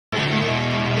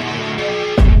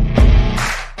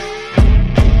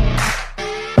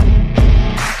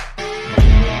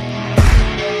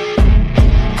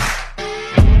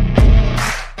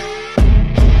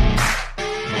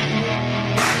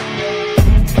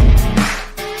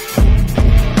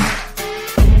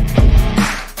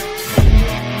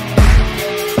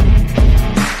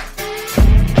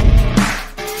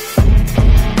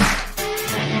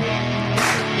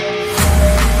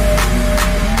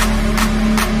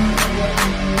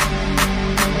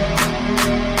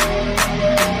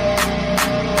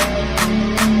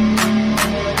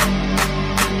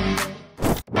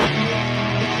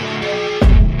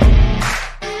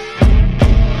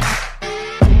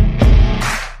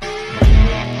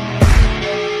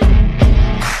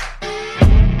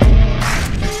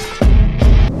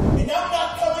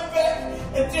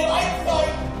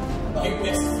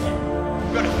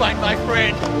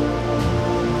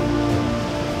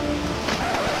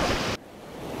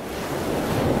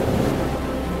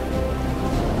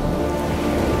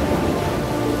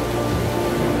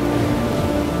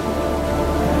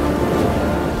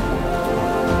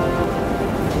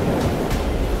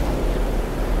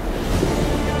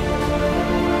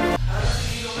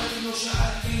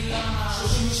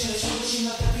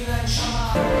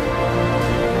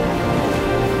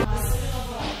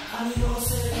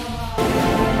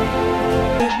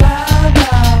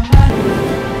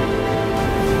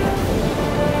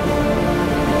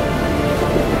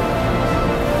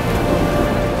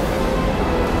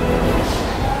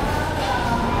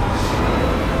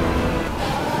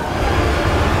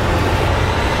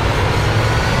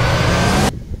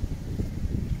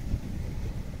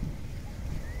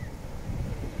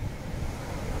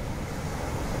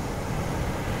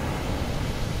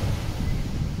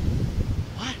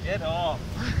Get off.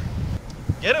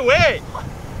 Get away.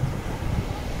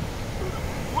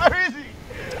 Where is he?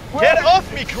 Get off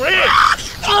me, Greigh.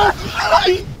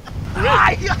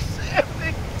 Greigh.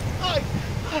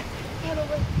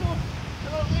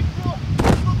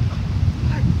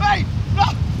 Hey! No!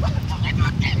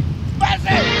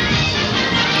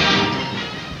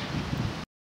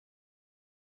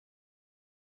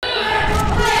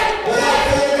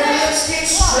 Let's get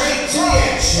straight to the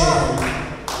action.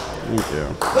 Thank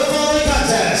you. The following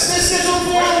contest is scheduled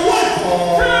for one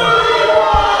fall.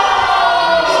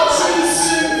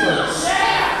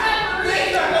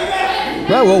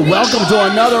 Well, welcome to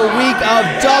another week of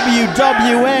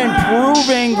WWN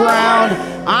Proving Ground.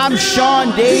 I'm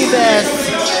Sean Davis,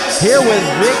 here with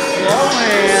Vic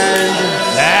Flowland.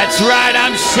 That's right,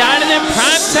 I'm shining in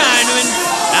prime time, and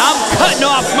I'm cutting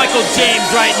off Michael James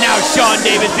right now, Sean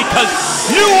Davis, because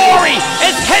New Ori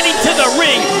is heading to the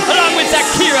ring, along with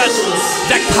Zachyras,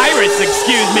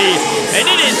 excuse me, and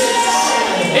it is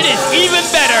even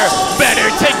better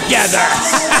together.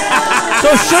 So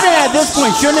at this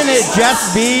point, shouldn't it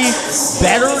just be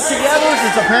better together?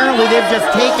 Since apparently they've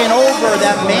just taken over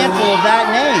that mantle of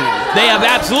that name. They have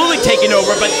absolutely taken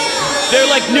over, but they're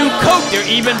like new Coke. They're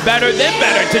even better than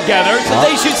better together, so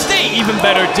they should stay even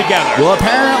better together. Well,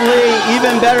 apparently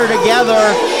even better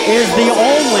together is the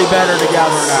only better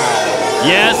together now.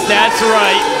 Yes, that's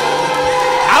right.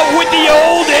 Out with the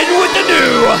old, in with the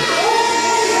new.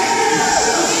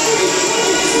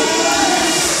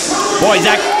 Boy,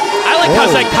 Zach, I like how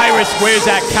Zachyras wears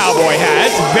that cowboy hat.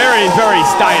 It's very, very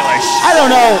stylish. I don't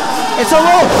know. It's a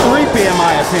little creepy in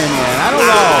my opinion. I don't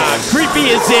know. Creepy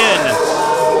is in.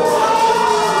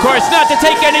 Of course, not to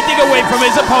take anything away from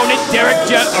his opponent,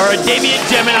 Damian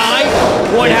Jemini,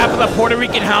 one half of the Puerto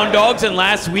Rican Hounddogs, and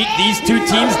last week these two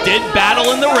teams did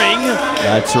battle in the ring.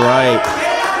 That's right.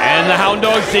 And the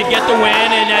Hounddogs did get the win,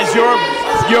 and as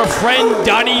your friend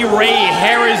Donnie Ray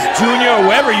Harris Jr.,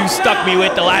 whoever you stuck me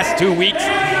with the last 2 weeks,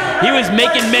 he was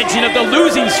making mention of the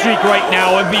losing streak right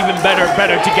now of even better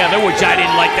together, which I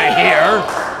didn't like to hear.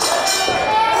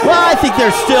 Well, I think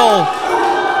they're still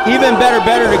even better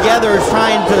together is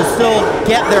trying to still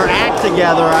get their act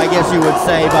together, I guess you would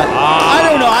say. But I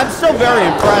don't know. I'm still very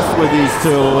impressed with these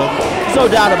two. No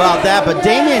doubt about that. But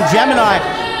Damian Jemini,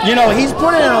 you know, he's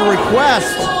put in a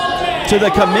request to the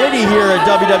committee here at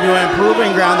WWN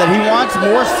Proving Ground that he wants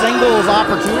more singles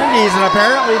opportunities, and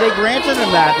apparently they granted him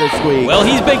that this week. Well,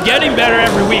 he's been getting better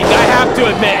every week, I have to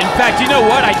admit. In fact, you know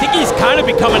what? I think he's kind of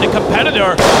becoming a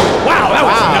competitor. Wow, that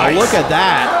was nice. Look at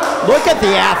that. Look at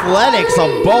the athletics of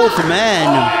both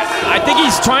men. I think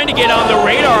he's trying to get on the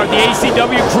radar of the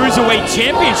ACW Cruiserweight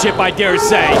Championship, I dare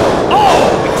say.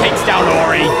 Oh, he takes down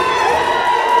Ori.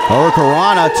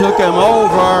 Hurricanrana took him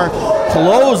over.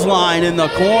 Clothesline in the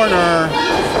corner.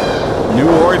 New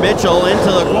Ori Mitchell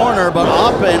into the corner, but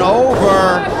up and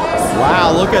over.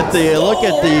 Wow, look at the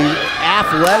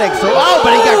athletics. Oh,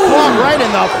 but he got caught right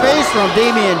in the face from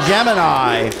Damian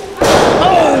Jemini.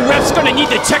 Oh, ref's gonna need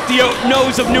to check the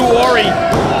nose of New Ori.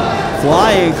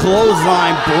 Flying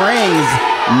clothesline brings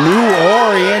New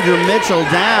Ori, Andrew Mitchell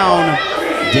down.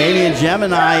 Damian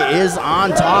Jemini is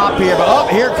on top here, but oh,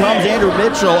 here comes Andrew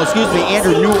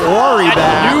New Ori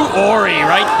back. New Ori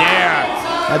right there.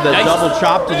 Had the double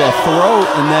chop to the throat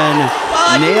and then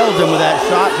nailed him with that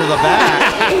shot to the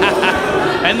back.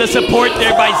 And the support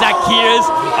there by Zachyras.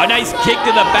 A nice kick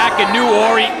to the back and New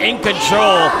Ori in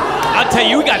control. I'll tell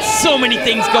you, we got so many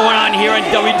things going on here on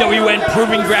WWN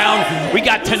Proving Ground. We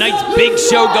got tonight's big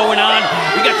show going on.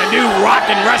 We got the new rock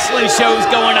and wrestling shows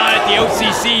going on at the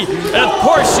OCC. And of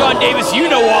course, Sean Davis, you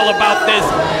know all about this.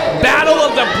 Battle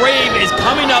of the Brave is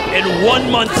coming up in 1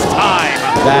 month's time.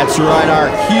 That's right, our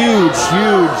huge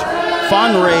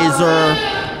fundraiser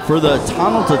for the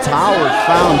Tunnel to Towers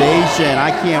Foundation.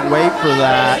 I can't wait for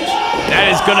that. That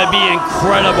is going to be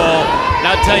incredible. And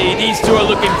I'll tell you, these two are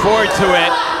looking forward to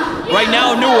it. Right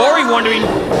now, New Ori wondering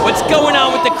what's going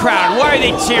on with the crowd. Why are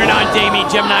they cheering on Damian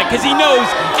Jemini? Because he knows,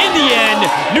 in the end,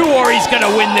 New Ori's going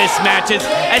to win this match.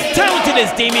 As talented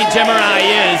as Damian Jemini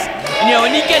is, you know,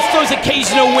 and he gets those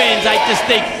occasional wins, I just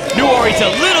think New Ori's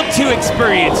a little too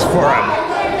experienced for him.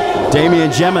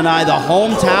 Damian Jemini, the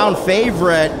hometown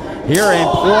favorite here in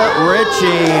Port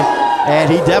Richey,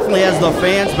 and he definitely has the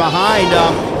fans behind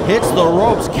him. Hits the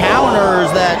ropes, counters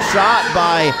that shot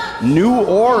by New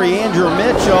Ori. Andrew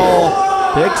Mitchell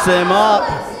picks him up,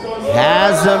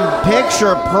 has him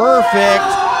picture perfect.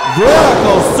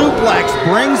 Vertical suplex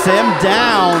brings him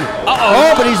down.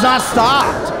 Oh, but he's not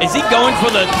stopped. Is he going for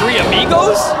the Three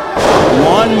Amigos?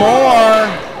 One more.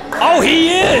 Oh,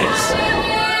 he is.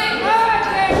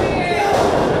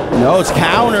 No, it's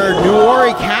countered. New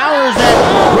Ori counters it,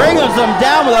 brings him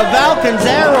down with a Falcon's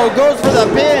arrow, goes for the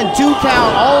pin, 2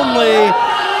 count only.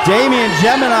 Damian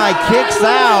Jemini kicks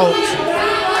out.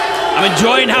 I'm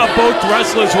enjoying how both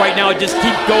wrestlers right now just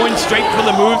keep going straight for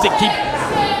the moves and keep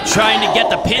trying to get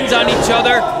the pins on each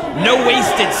other. No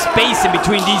wasted space in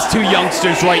between these two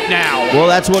youngsters right now. Well,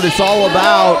 that's what it's all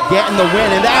about, getting the win.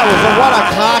 And that was what a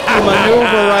cocky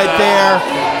maneuver right there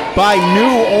by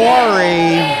New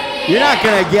Ori. You're not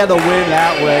going to get a win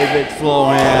that way, Big Slow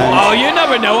Hand. Oh, you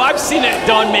never know. I've seen it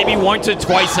done maybe once or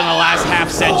twice in the last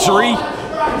half-century.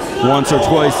 Once or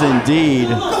twice indeed.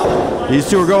 These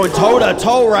two are going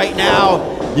toe-to-toe right now.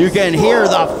 You can hear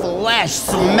the flesh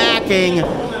smacking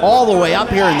all the way up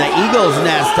here in the Eagle's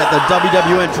Nest at the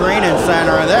WWN Training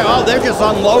Center. And they're just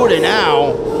unloading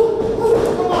now.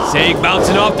 Zig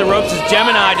bouncing off the ropes as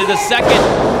Jemini to the second.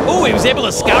 Oh, he was able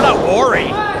to scout out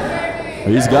Ori.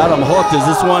 He's got him hooked. Is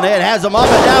this one it? Has him up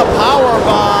and down.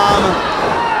 Powerbomb.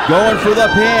 Going for the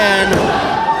pin.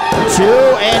 2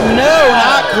 and no,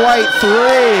 not quite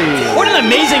 3. What an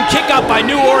amazing kick out by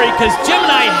New Ori, because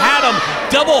Jemini had him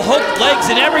double hooked legs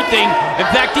and everything. In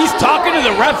fact, he's talking to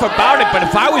the ref about it, but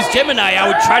if I was Jemini, I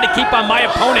would try to keep on my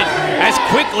opponent as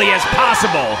quickly as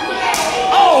possible.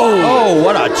 Oh,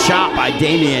 what a chop by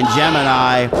Damian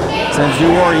Jemini. Sends New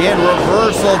Ori in,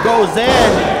 reversal goes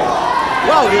in.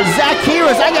 Whoa,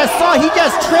 Zachyras, I just saw he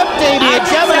just tripped Damian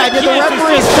Jemini. Did the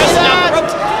referee say that?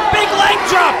 Big leg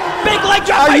drop! Big leg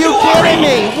drop! Are you kidding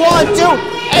me? 1, 2,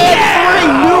 and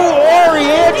 3. New Ori,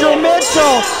 Andrew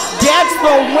Mitchell gets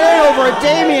the win over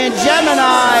Damian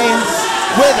Jemini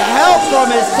with help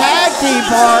from his tag team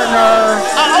partner.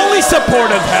 Only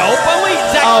supportive help. Only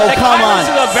come on. Is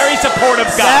a very supportive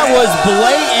guy. That was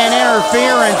blatant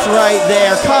interference right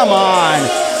there. Come on.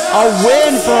 A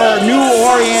win for New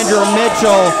Ori, Andrew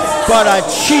Mitchell, but a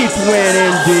cheap win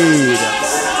indeed.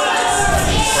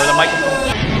 For the microphone.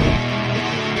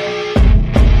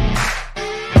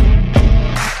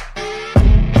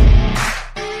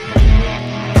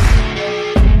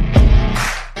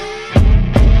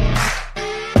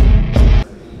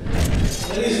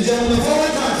 Ladies and gentlemen, the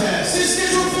following contest is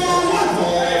scheduled for one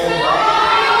fall.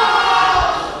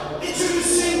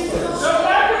 Introducing first. The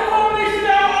microphone is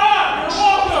now on. You're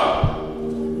welcome.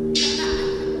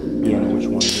 You don't know which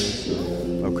one it is?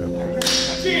 Okay.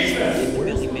 Jesus.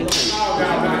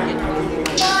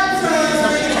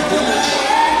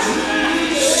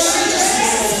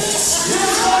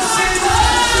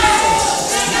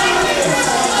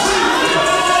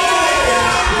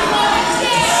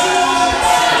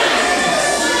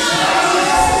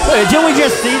 Wait, didn't we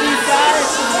just see these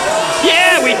guys?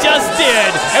 Yeah, we just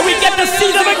did. And we get to see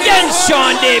them again,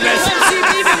 Sean Davis.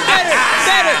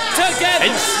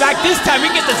 In fact, this time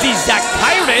we get to see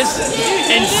Zachyras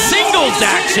in singles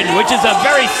action, which is a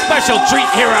very special treat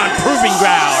here on Proving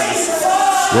Ground.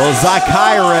 Well,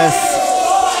 Zachyras,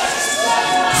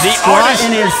 The artist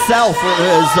in artist, himself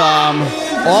is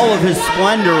all of his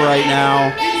splendor right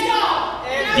now.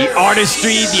 the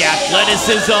artistry, the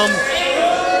athleticism.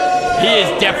 He is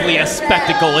definitely a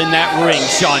spectacle in that ring,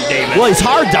 Sean Davis. Well, he's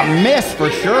hard to miss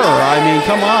for sure. I mean,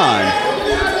 come on.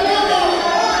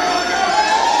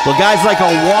 The guy's like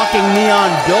a walking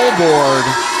neon billboard.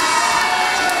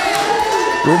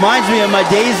 Reminds me of my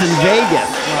days in Vegas.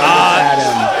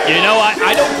 You know,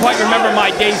 I don't quite remember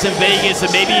my days in Vegas,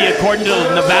 and maybe according to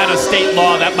Nevada state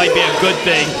law, that might be a good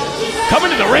thing.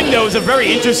 Coming to the ring, though, is a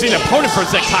very interesting opponent for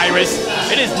Zachyras.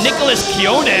 It is Nicholas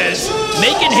Quinones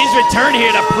making his return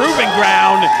here to Proving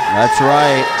Ground. That's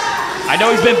right. I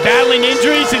know he's been battling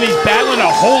injuries, and he's battling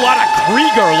a whole lot of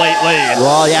Krieger lately.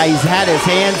 Well, yeah, he's had his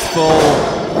hands full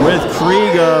with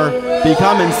Krieger,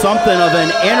 becoming something of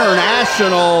an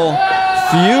international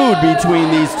feud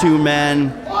between these two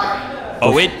men.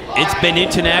 Oh, it's been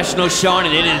international, Sean,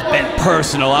 and it has been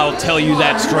personal. I'll tell you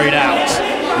that straight out.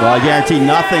 Well, I guarantee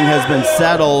nothing has been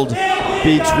settled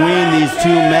between these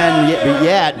two men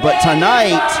yet. But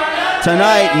tonight,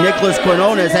 Nicholas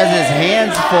Quinones has his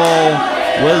hands full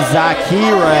with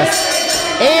Zachyras,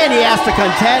 and he has to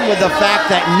contend with the fact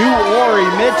that New Ori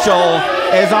Mitchell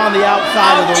is on the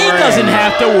outside of the ring. He doesn't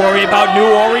have to worry about New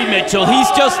Ori Mitchell. He's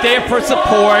just there for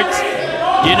support.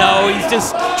 You know, he's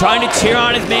just trying to cheer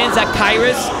on his man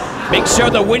Zachyras, make sure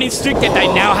the winning streak that they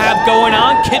now have going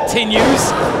on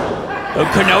continues.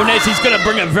 Quinones, he's going to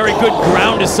bring a very good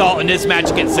ground assault in this match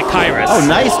against Zachyras. Oh,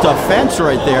 nice defense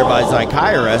right there by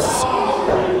Zachyras.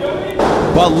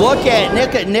 But look at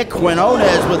Nick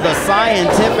Quinones with the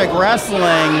scientific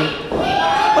wrestling.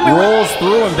 rolls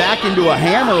through and back into a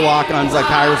hammer lock on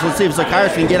Zachyras. Let's see if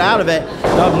Zachyras can get out of it.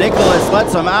 No, Nicholas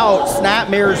lets him out, snap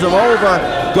mirrors him over,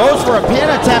 goes for a pin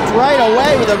attempt right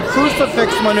away with a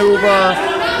crucifix maneuver.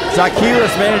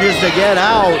 Zachyras manages to get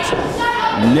out.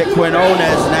 Nick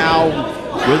Quinones now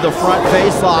with the front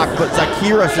face lock, but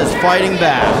Zachyras is fighting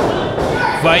back.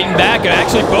 Fighting back, and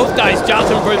actually both guys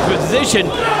jostling for position.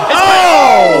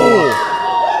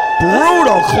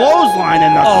 Brutal clothesline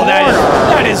in the corner.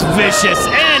 That is vicious,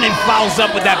 and it fouls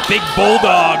up with that big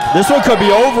bulldog. This one could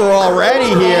be over already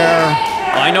here.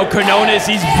 I know Quinones,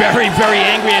 he's very, very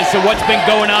angry as to what's been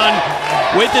going on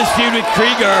with this feud with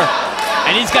Krieger,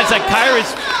 and he's got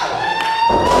Zachyras.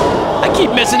 I keep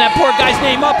messing that poor guy's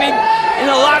name up. In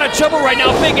a lot of trouble right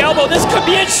now. Big elbow. This could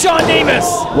be it, Sean Davis.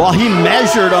 Well, he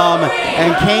measured him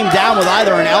and came down with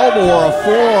either an elbow or a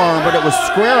forearm, but it was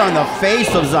square on the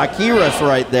face of Zachyras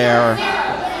right there.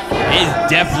 He's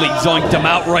definitely zoinked him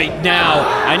out right now.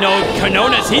 I know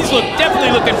Quinones, he's definitely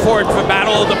looking forward for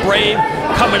Battle of the Brave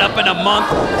coming up in a month.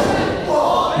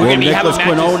 We're going to be having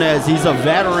matches. Quinones, he's a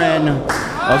veteran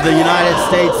of the United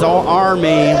States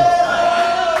Army.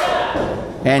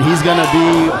 And he's going to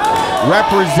be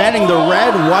representing the red,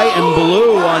 white, and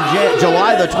blue on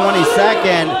July the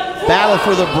 22nd. Battle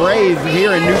for the Brave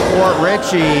here in Port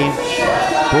Richey.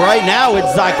 Right now, it's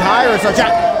Zachyras.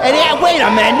 And wait a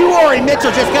minute, New Ori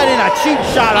Mitchell just got in a cheap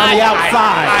shot on the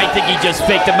outside. I think he just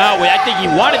faked him out. I think he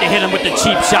wanted to hit him with the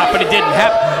cheap shot, but it didn't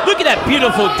happen. Look at that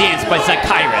beautiful dance by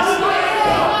Zachyras.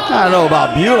 I don't know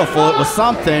about beautiful, it was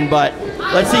something, but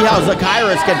let's see how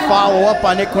Zachyras can follow up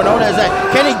on Nick Quinones.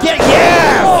 Can he get,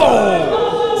 yes!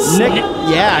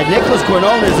 Nicholas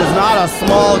Quinones is not a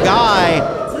small guy,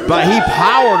 but he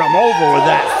powered him over with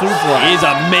that suplex. He's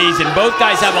amazing. Both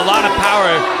guys have a lot of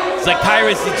power.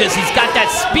 Zachyras, he's got that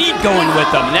speed going with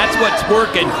him, and that's what's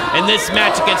working in this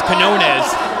match against Quinones.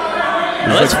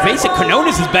 Now, let's face it,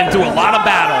 Quinones has been through a lot of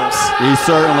battles. He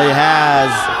certainly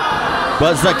has.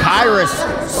 But Zachyras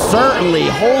certainly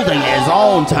holding his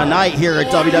own tonight here at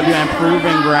WWN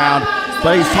Proving Ground.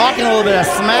 But he's talking a little bit of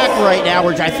smack right now,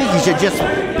 which I think he should just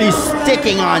be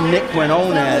sticking on Nick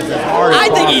Quinones as hard as I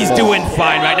think possible. he's doing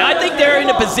fine right now. I think they're in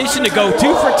a position to go 2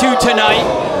 for 2 tonight.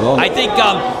 Well, I think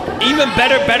even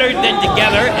better than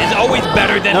together is always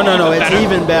better than No, it's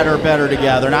even better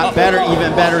together. Not better,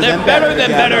 even better than better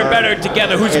together. better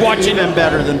together. Who's it's watching? Even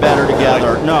better than better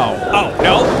together. No. Oh,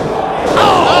 no?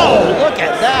 Oh, look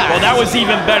at that. Well, that was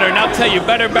even better. And I'll tell you,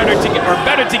 better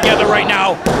together right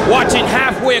now, watching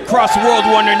halfway across the world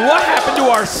wondering what happened to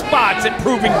our spots at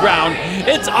Proving Ground.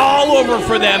 It's all over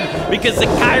for them because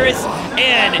Zachyras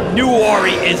and New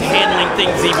Ori is handling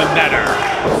things even better.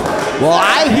 Well,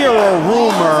 I hear a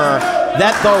rumor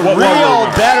that the real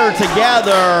Better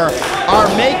Together are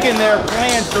making their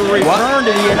plans to return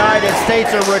to the United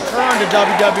States or return to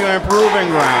WWN Proving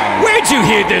Ground. Where'd you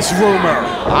hear this rumor?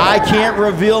 I can't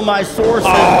reveal my sources,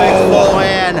 Big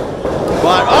Lohan.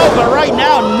 But right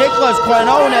now, Nicholas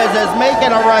Quinones is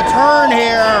making a return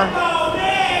here.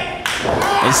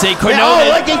 They say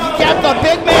Quinones. Look, he kept the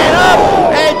big man up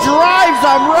and drives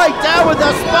him right down with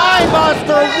a spine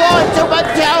buster. 1, 2, but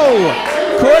 2.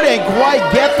 Couldn't quite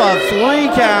get the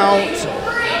 3 count.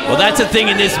 Well, that's the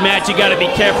thing in this match. You got to be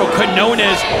careful.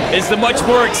 Quinones is the much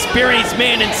more experienced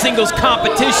man in singles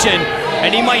competition,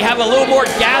 and he might have a little more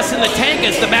gas in the tank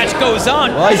as the match goes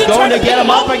on. Well, he's going to get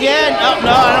him up again. Oh, no,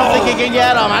 I don't think he can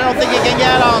get him.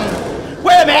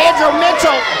 Wait a minute, Andrew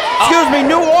Mitchell. Excuse me,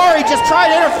 New Ori just tried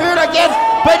to interfere again,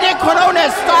 but Nick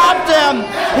Quinones stopped him.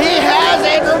 He has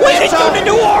Andrew Mitchell. What did he do to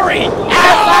New Ori?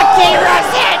 Zachyras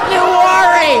hit New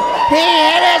Ori. He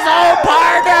hit his own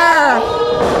partner.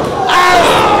 A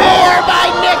spear by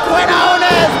Nick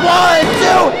Quinones. 1,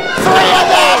 2, 3, and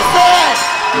that's it.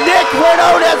 Nick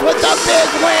Quinones with the big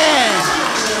win.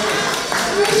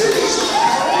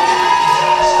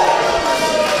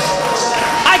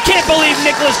 I can't believe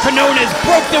Nicholas Quinones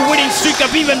broke the winning streak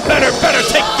of even better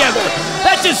together.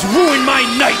 That just ruined my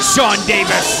night, Sean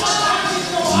Davis.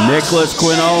 Nicholas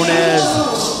Quinones,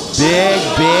 big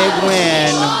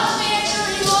win.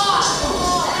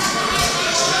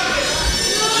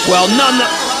 Well,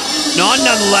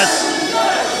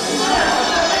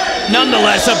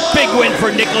 nonetheless, a big win for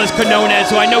Nicholas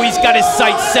Quinones, who I know he's got his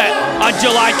sights set on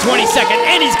July 22nd,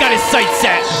 and he's got his sights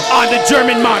set on the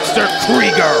German monster,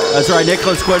 Krieger. That's right,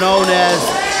 Nicholas Quinones,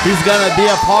 he's going to be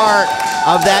a part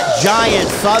of that giant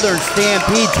Southern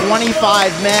Stampede,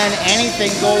 25 men,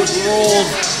 anything goes rules.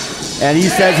 And he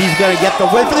says he's going to get the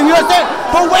win for the USA.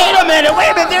 But wait a minute,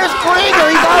 there's Krieger,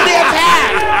 he's on the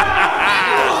attack.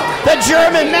 The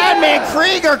German Madman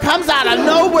Krieger comes out of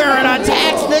nowhere and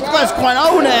attacks Nicholas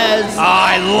Quinones. Oh,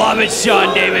 I love it,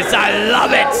 Sean Davis. I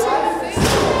love it.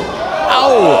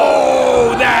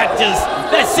 Oh, that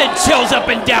sent chills up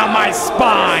and down my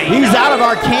spine. He's out of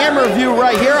our camera view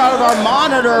right here, out of our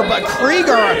monitor, but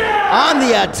Krieger on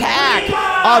the attack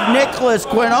of Nicholas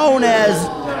Quinones.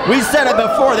 We said it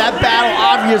before, that battle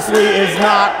obviously is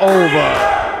not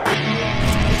over.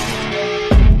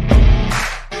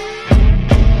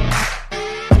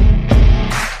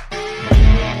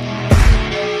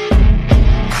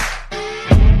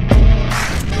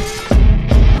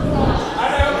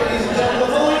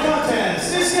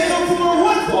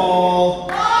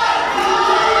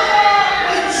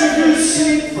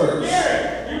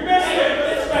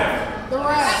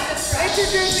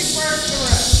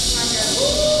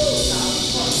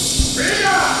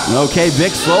 Okay,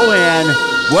 Vic Sloan,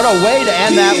 what a way to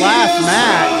end that last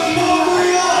match.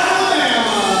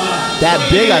 That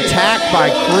big attack by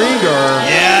Krieger.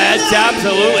 Yeah, that's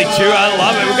absolutely true. I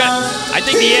love it. I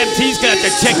think the EMT's gonna have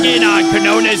to check in on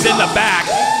Quinones in the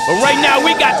back. But right now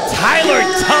we got Tyler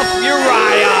Tough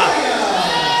Uriah.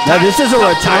 Now this is a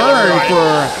return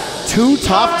for Too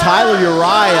Tough Tyler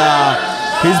Uriah.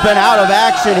 He's been out of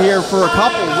action here for a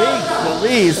couple weeks at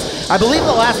least. I believe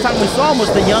the last time we saw him was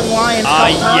the Young Lions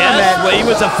Cup tournament. Yes, well, he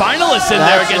was a finalist in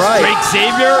there against Drake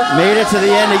Zavior. Made it to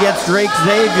the end against Drake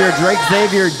Zavior. Drake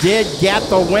Zavior did get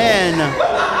the win,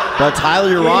 but Tyler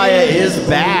Uriah is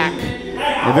back.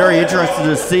 I'm very interested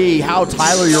to see how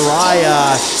Tyler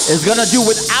Uriah is going to do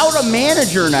without a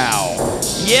manager now.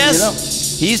 Yes, you know?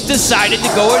 He's decided to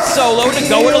go it solo, to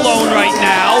go it alone right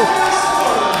now.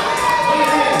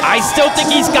 I still think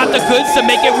he's got the goods to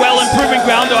make it well in Proving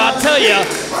Ground, though I'll tell you,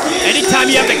 anytime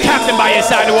you have the captain by your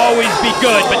side, it will always be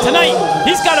good. But tonight,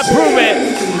 he's got to prove it.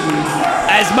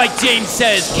 As Mike James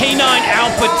says, K9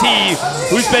 Alpha T,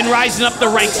 who's been rising up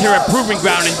the ranks here at Proving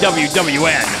Ground in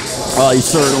WWN. Well, he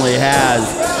certainly has.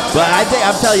 But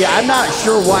I'm telling you, I'm not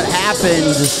sure what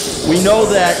happened. We know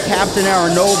that Captain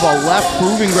Aranova left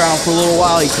Proving Ground for a little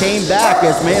while. He came back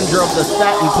as manager of the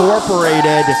Set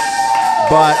Incorporated.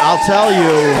 But I'll tell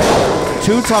you,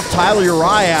 Too Tough Tyler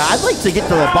Uriah, I'd like to get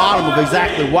to the bottom of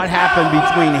exactly what happened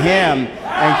between him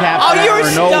and Captain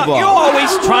Aranova. You're always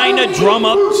trying to drum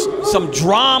up some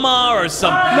drama or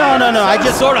some No. I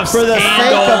just sort of for the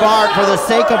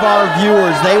sake of our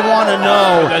viewers, they want to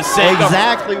know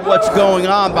exactly what's going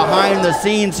on behind the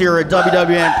scenes here at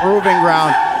WWN Proving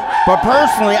Ground. But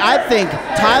personally, I think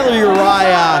Tyler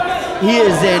Uriah, he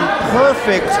is in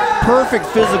perfect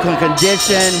physical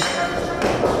condition.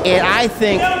 And I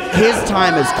think his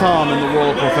time has come in the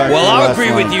world of professional Well, I'll wrestling.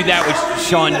 agree with you that with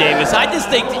Sean Davis. I just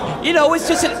think, you know, it's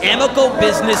just an amicable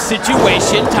business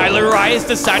situation. Tyler Uriah has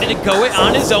decided to go it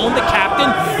on his own, the captain.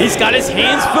 He's got his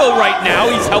hands full right now.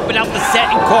 He's helping out the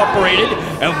Set Incorporated.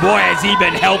 And boy, has he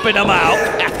been helping them out.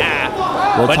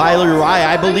 Well, Tyler Uriah,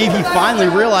 I believe he finally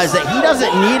realized that he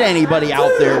doesn't need anybody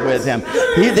out there with him.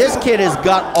 This kid has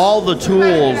got all the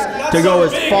tools to go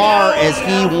as far as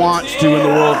he wants to in the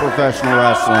world of professional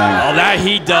wrestling. Oh, that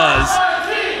he does.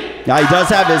 Now, he does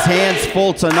have his hands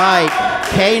full tonight.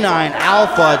 K9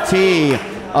 Alpha T,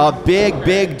 a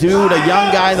big dude, a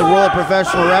young guy in the world of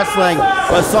professional wrestling,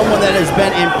 but someone that has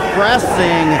been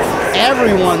impressing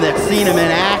everyone that's seen him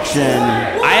in action.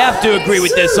 I have to agree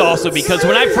with this also, because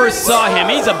when I first saw him,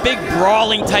 he's a big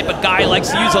brawling type of guy, likes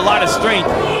to use a lot of strength.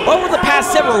 Over the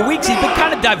past several weeks, he's been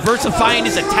kind of diversifying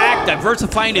his attack,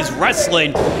 diversifying his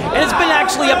wrestling, and it's been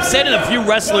actually upsetting a few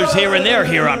wrestlers here and there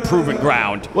here on Proving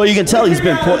Ground. Well, you can tell he's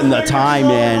been putting the time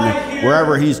in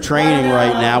wherever he's training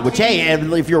right now, which, hey,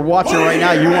 if you're watching right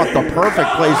now, you want the perfect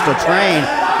place to train.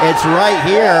 It's right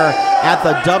here at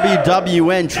the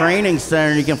WWN Training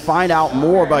Center. You can find out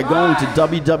more by going to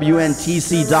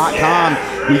WWNTC.com.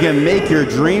 You can make your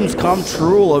dreams come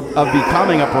true of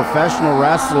becoming a professional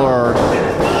wrestler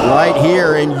right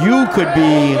here. And you could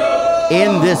be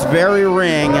in this very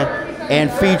ring and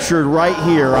featured right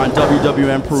here on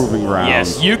WWN Proving Ground.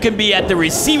 Yes, you can be at the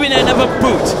receiving end of a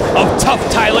boot of Tough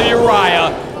Tyler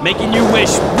Uriah, making you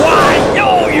wish, why,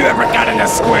 no, you ever got in a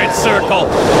squared circle.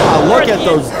 Look at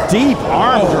those deep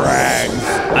arm drags.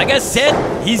 Like I said,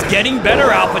 he's getting better,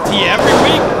 Alpha T, every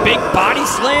week. Big body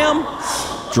slam.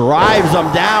 Drives him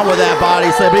down with that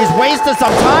body slam, but he's wasting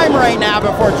some time right now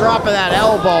before dropping that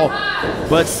elbow.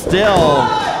 But still,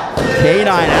 K9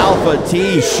 Alpha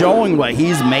T showing what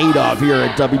he's made of here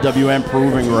at WWN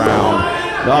Proving Ground.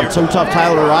 Too Tough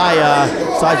Tyler Uriah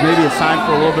decides maybe it's time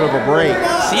for a little bit of a break.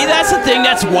 See, that's the thing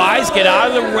that's wise. Get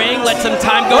out of the ring, let some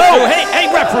time go through. Hey,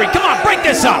 referee, come on, break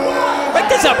this up. Break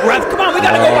this up, ref. Come on, we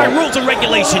got to go by rules and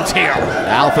regulations here.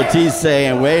 Alpha T's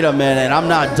saying, wait a minute, I'm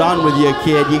not done with you,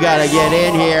 kid. You got to get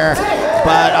in here.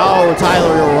 But, oh,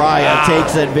 Tyler Uriah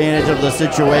takes advantage of the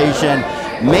situation.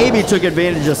 Maybe took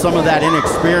advantage of some of that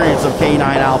inexperience of K9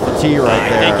 Alpha T right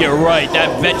there. I think you're right.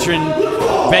 That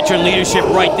veteran leadership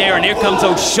right there. And here comes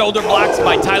those shoulder blocks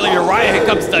by Tyler Uriah. Here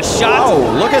comes the shots. Oh,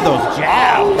 look at those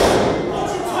jabs.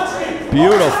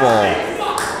 Beautiful.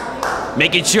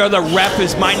 Making sure the ref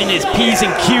is minding his P's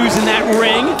and Q's in that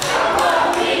ring.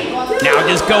 Now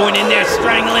just going in there,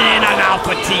 strangling in on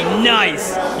Alpha T.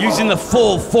 Nice. Using the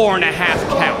full 4.5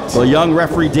 count. Well, young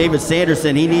referee David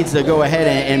Sanderson, he needs to go ahead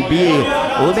and be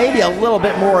maybe a little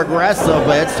bit more aggressive,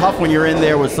 but it's tough when you're in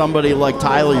there with somebody like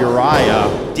Tyler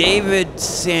Uriah. David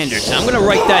Sanderson. I'm going to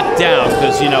write that down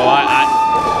because, you know,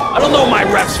 I don't know my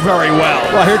refs very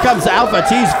well. Well, here comes Alpha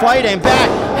T's fighting back.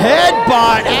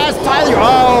 Headbutt as Tyler.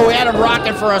 Oh, we had him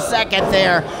rocking for a second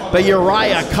there, but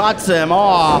Uriah cuts him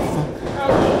off.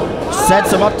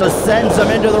 Sets him up to sends him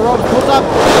into the rope. Pulls up.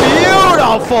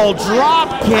 Beautiful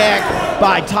drop kick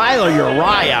by Tyler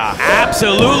Uriah.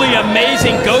 Absolutely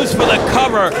amazing. Goes for the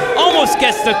cover. Almost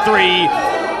gets the 3.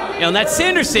 You know, that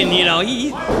Sanderson, you know,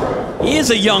 he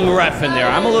is a young ref in there.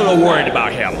 I'm a little worried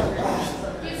about him.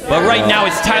 But right now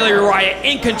it's Tyler Uriah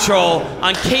in control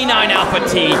on K9 Alpha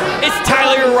T. It's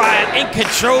Tyler Uriah in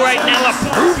control right now of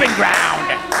Proving Ground.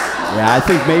 Yeah, I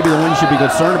think maybe the one you should be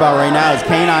concerned about right now is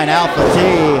K9 Alpha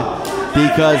T.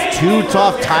 Because too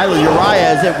tough Tyler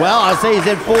Uriah is in, well, I'll say he's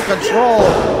in full control,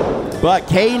 but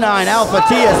K9 Alpha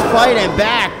T is fighting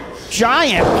back.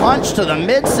 Giant punch to the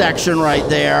midsection right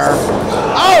there.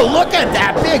 Oh, look at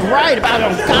that big right about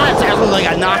him. God, that looks like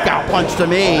a knockout punch to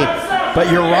me. But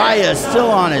Uriah is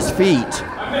still on his feet.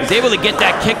 He's able to get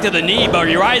that kick to the knee, but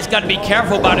Uriah's got to be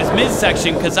careful about his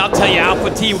midsection because I'll tell you,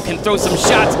 Alpha T can throw some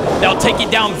shots that'll take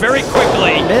you down very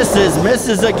quickly.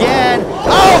 Misses again.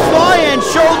 Oh, flying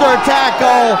shoulder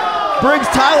tackle.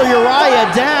 Brings Tyler Uriah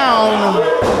down.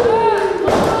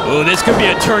 Oh, this could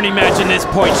be a tourney match in this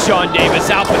point, Sean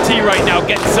Davis. Alpha T right now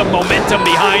getting some momentum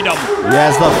behind him. He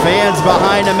has the fans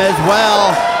behind him as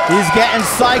well. He's getting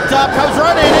psyched up, comes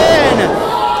running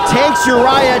in. Takes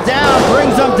Uriah down,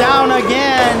 brings him down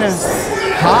again.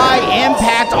 High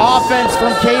impact offense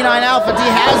from K9 Alpha T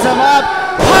has him up.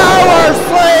 Power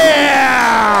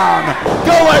slam!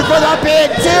 Going for the pin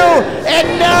too, and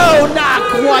no, not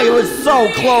quite. It was so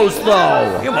close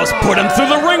though. He almost put him through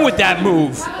the ring with that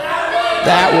move.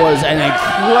 That was an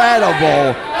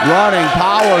incredible running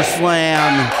power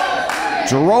slam.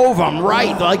 Drove him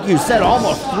right, like you said,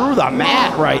 almost through the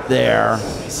mat right there.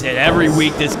 I said every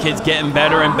week this kid's getting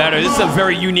better and better. This is a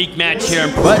very unique match here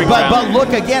in Proving Ground. But look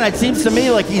again, it seems to me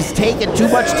like he's taking too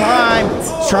much time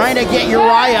trying to get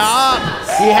Uriah up.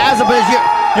 He has it, but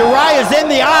Uriah's in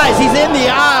the eyes. He's in the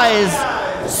eyes.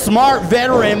 Smart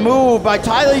veteran move by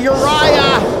Tyler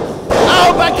Uriah.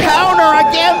 Oh, but counter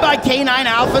again by K9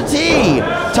 Alpha T.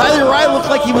 Tyler Uriah looked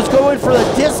like he was going for the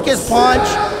discus punch.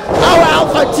 Oh,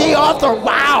 Alpha T off the,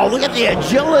 wow, look at the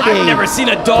agility. I've never seen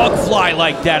a dog fly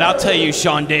like that, I'll tell you,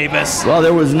 Sean Davis. Well,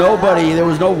 there was no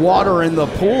water in the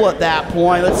pool at that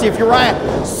point. Let's see if Uriah,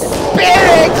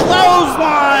 spinning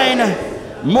clothesline.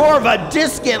 More of a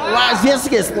discus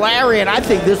lariat. I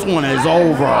think this one is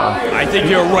over. I think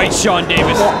you're right, Sean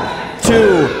Davis.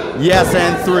 2, yes,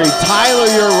 and 3. Tyler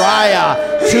Uriah,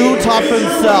 too tough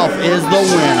himself, is the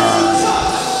winner.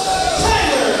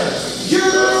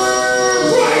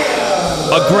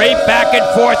 A great back and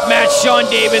forth match, Sean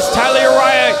Davis. Tyler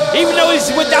Uriah, even though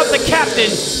he's without the captain,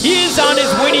 he is on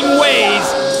his winning ways.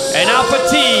 And Alpha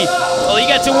T, well, he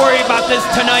got to worry about this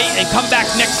tonight and come back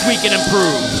next week and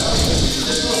improve.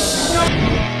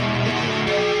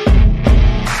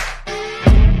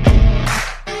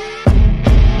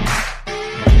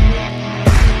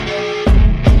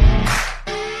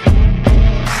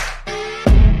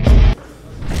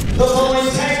 The following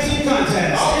tag team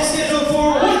contest is scheduled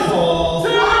for one fall.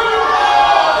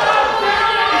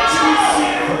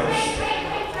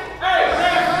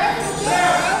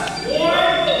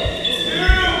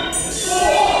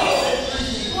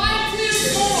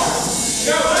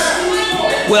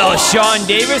 Well, Sean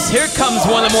Davis, here comes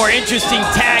one of the more interesting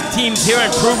tag teams here in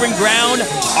Proving Ground,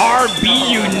 RB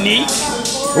Unique.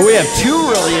 Well, we have 2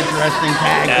 really interesting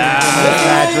tag teams in this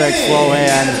match, Rick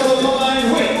Slohan.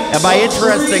 And by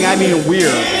interesting, I mean weird.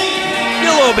 A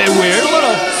little bit weird, a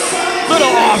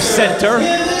little off-center.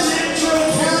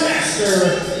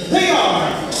 They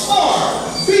are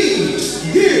RB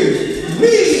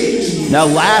Unique. Now,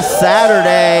 last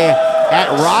Saturday at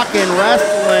Rockin'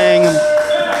 Wrestling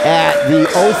at the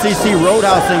OCC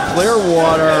Roadhouse in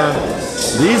Clearwater,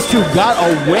 these two got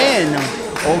a win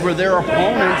over their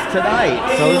opponents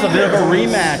tonight. So it's a bit of a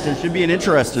rematch. It should be an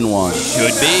interesting one.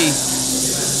 Should be.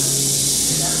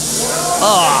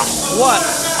 Oh, what?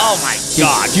 Oh my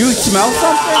God. Do you smell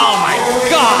something? Oh my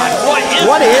God.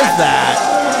 What is that?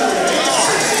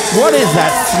 What is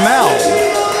that smell?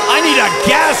 I need a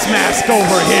gas mask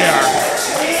over here.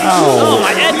 Oh. Oh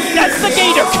my, that's the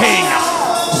Gator King.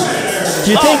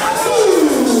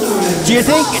 Do you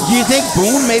think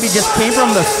Boone maybe just came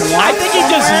from the swamp? I think he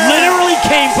just literally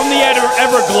came from the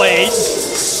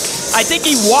Everglades. I think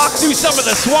he walked through some of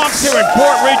the swamps here in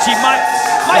Port Richey. My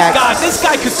God, this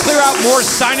guy could clear out more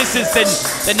sinuses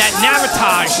than that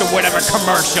Navatage or whatever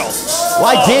commercial.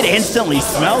 Well, I did instantly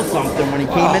smell something when he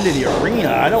came into the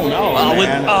arena. I don't know,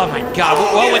 man. Oh my God,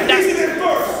 well with that.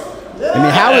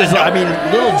 I mean,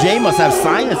 Little J must have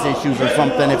sinus issues or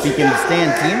something if he can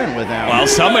stand teaming with him. Well,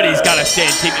 somebody's got to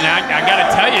stand teaming. I got to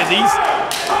tell you,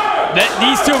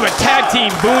 these two have a tag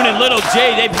team, Boone and Little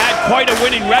J. They've had quite a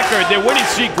winning record. Their winning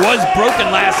streak was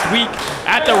broken last week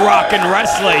at the Rockin'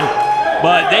 Wrestling,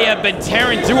 but they have been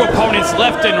tearing through opponents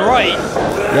left and right.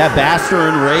 Yeah, Baster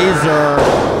and Razor,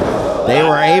 they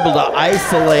were able to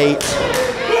isolate,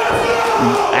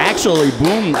 actually,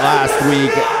 Boone last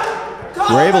week.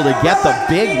 We're able to get the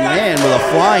big win with a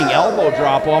flying elbow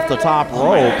drop off the top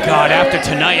rope. God, after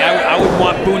tonight, I would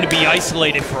want Boone to be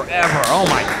isolated forever. Oh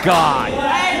my God.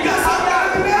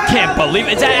 Can't believe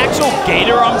it. Is that actual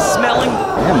gator I'm smelling?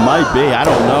 It might be. I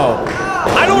don't know.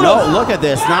 I don't know. Look at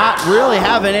this. Not really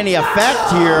having any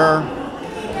effect here.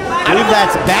 I believe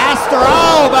that's Baster.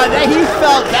 Oh, but he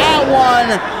felt that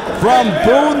one from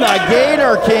Boone the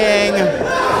Gator King.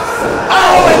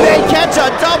 Oh, and they catch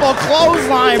a double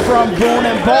clothesline from Boone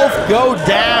and both go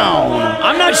down.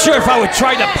 I'm not sure if I would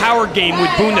try the power game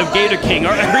with Boone the Gator King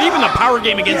or even the power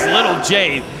game against Little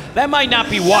J. That might not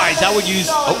be wise. I would use,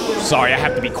 oh, sorry, I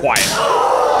have to be quiet.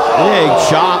 Big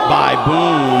shot by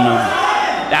Boone.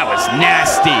 That was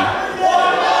nasty.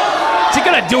 Is he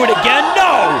gonna do it again?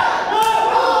 No!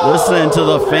 Listen to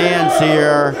the fans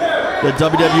here. The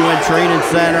WWN Training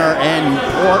Center in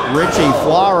Port Richey,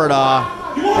 Florida.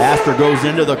 Baster goes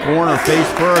into the corner face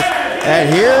first,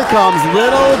 and here comes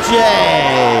Little J.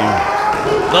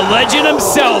 The legend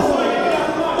himself,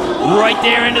 right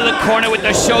there into the corner with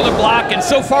the shoulder block, and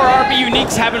so far RB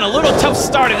Unique's having a little tough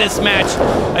start of this match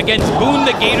against Boone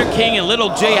the Gator King and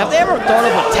Little J. Have they ever thought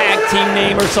of a tag team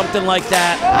name or something like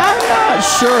that? I'm not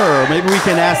sure. Maybe we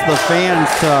can ask the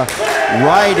fans to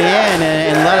write in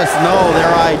and let us know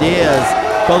their ideas.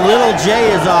 But Little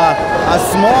J is a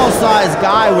small-sized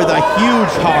guy with a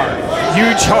huge heart.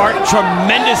 Huge heart,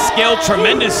 tremendous skill,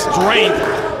 tremendous strength.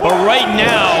 But right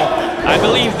now, I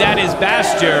believe that is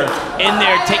Baster in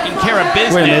there taking care of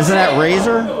business. Wait a minute, isn't that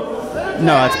Razor?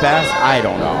 No, that's Baster. I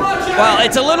don't know. Well,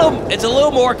 it's a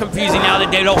little more confusing now that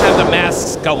they don't have the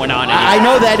masks going on anymore. I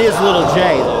know that is Little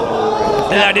J, though.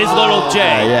 And that is Little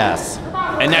J. Yes.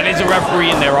 And that is a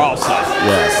referee in there also.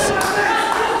 Yes.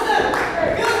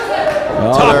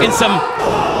 Oh, talking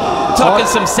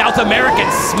some South American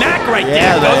smack right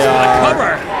there. Goes for the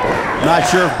cover. I'm not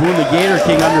sure if Boone the Gator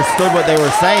King understood what they were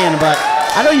saying, but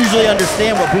I don't usually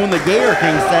understand what Boone the Gator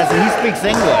King says, and he speaks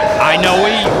English. I know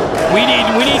we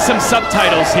need some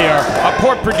subtitles here. Our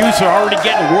poor producer already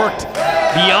getting worked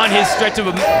beyond his stretch of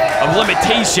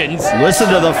limitations.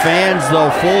 Listen to the fans though,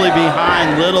 fully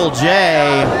behind Little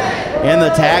J in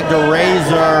the tag to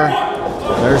Razor.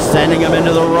 They're sending him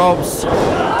into the ropes.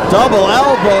 Double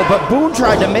elbow, but Boone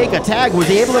tried to make a tag. Was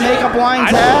he able to make a blind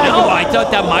tag? I don't know. I thought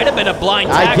that might have been a blind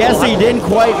tag. I guess he didn't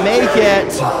quite make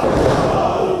it.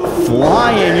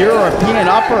 Flying European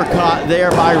uppercut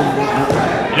there by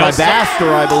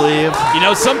Baster, I believe. You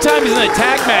know, sometimes in a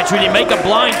tag match, when you make a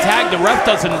blind tag, the ref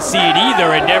doesn't see it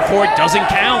either, and therefore it doesn't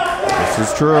count. This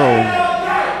is true.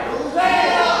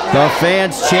 The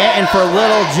fans chanting for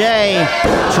Little J,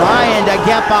 trying to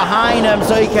get behind him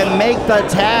so he can make the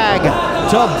tag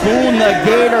to Boone the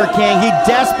Gator King. He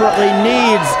desperately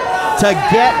needs to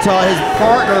get to his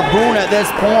partner Boone at this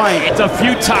point. It's a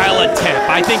futile attempt.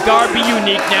 I think RB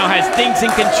Unique now has things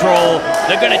in control.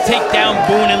 They're going to take down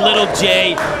Boone and Little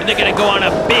J, and they're going to go on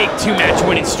a big two-match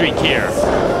winning streak here.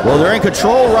 Well, they're in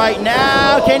control right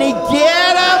now. Can he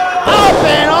get him? Up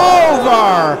and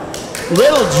over.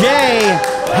 Little J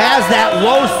has that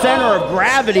low center of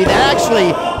gravity that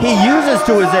actually he uses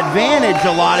to his advantage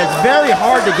a lot. It's very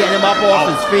hard to get him up off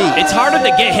his feet. It's harder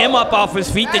to get him up off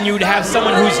his feet than you'd have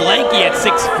someone who's lanky at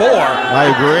 6'4".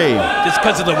 I agree. Just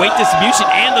because of the weight distribution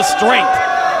and the strength.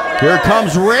 Here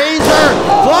comes Razor,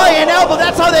 flying elbow.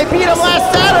 That's how they beat him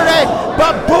last Saturday.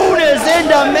 But Boone is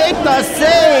in to make the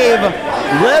save.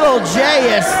 Little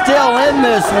J is still in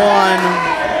this one.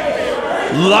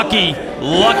 Lucky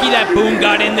that Boone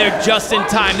got in there just in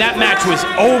time. That match was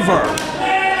over.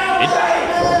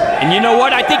 And you know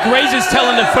what? I think Razor's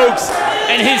telling the folks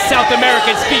in his South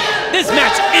American speak, this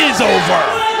match is over.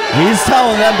 He's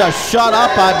telling them to shut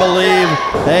up, I believe.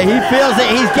 Hey, he feels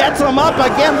it. He gets them up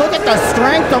again. Look at the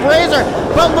strength of Razor.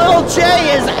 But Little J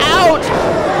is out.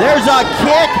 There's a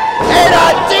kick and a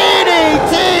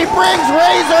DDT brings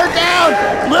Razor down.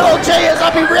 Little J is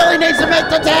up. He really needs to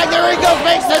make the tag. There he goes.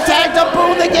 Makes the tag to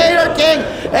Boone the Gator King.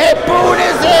 And Boone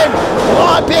is in.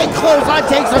 Oh, big clothesline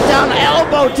takes him down.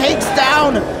 Elbow takes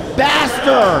down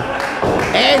Baster.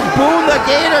 And Boone the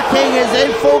Gator King is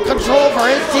in full control for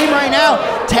his team right now.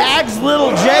 Tags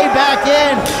Little J back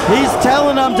in. He's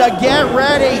telling them to get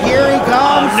ready. Here he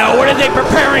comes. Oh no, what are they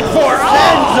preparing for?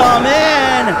 Sends them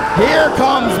in. Here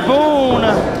comes Boone.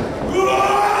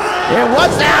 And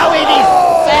what's now? And he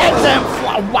sends him.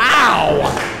 Wow.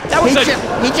 That was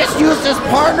he just used his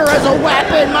partner as a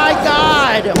weapon. My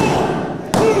God.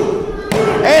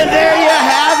 And there you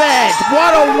have it.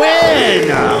 What a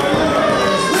win.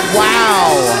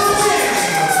 Wow.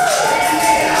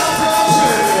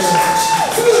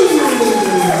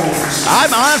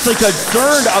 I'm honestly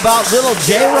concerned about Little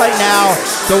J right now.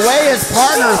 The way his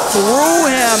partner threw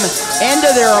him into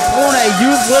their opponent,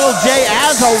 used Little J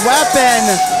as a weapon.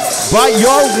 But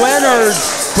your winners,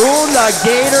 Boone the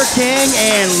Gator King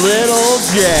and Little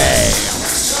J.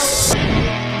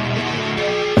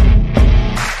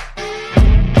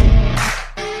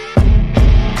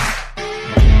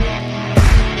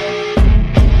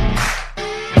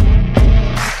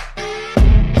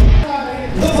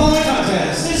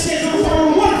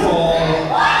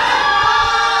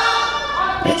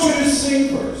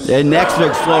 And next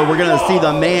week, Slow, we're going to see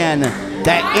the man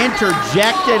that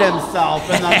interjected himself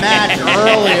in the match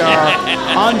earlier,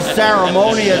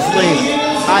 unceremoniously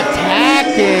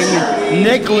attacking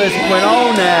Nicholas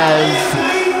Quinones.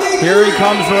 Here he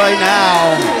comes right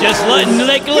now. Just letting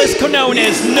Nicholas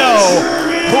Quinones know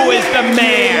who is the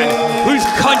man, whose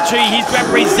country he's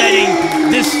representing,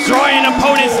 destroying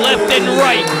opponents left and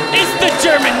right. It's the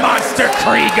German monster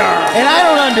Krieger. And I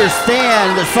don't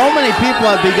understand that so many people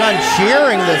have begun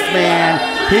cheering this man.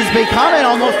 He's becoming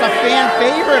almost a fan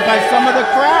favorite by some of the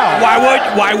crowd. Why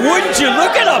wouldn't you?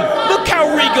 Look at him. Look how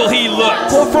regal he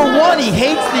looks. Well, for one, he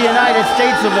hates the United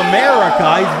States of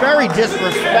America. He's very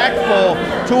disrespectful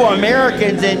to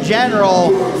Americans in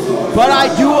general. But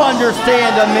I do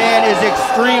understand the man is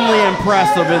extremely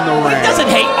impressive in the ring. He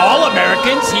doesn't hate all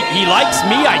Americans. He likes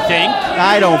me, I think.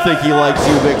 I don't think he likes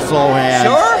you, Big Slowhand.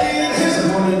 Sure?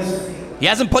 He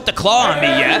hasn't put the claw on me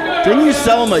yet. Didn't you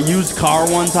sell him a used car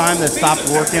one time that stopped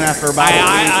working after about a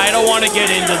week? I don't want to get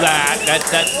into that.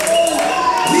 That's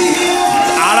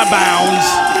out of bounds.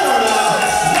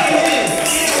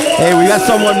 Hey, we got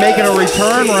someone making a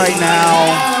return right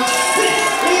now.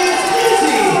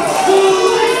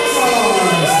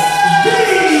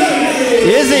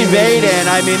 Izzy Vaden,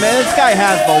 I mean, man, this guy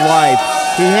has the life.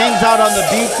 He hangs out on the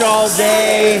beach all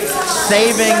day,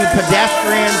 saving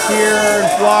pedestrians here in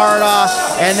Florida,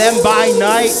 and then by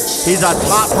night, he's a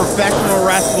top professional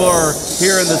wrestler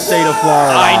here in the state of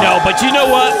Florida. I know, but you know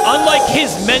what? Unlike his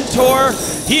mentor,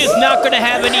 he is not going to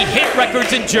have any hit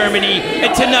records in Germany,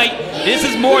 and tonight, this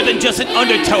is more than just an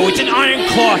undertow. It's an iron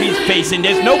claw he's facing.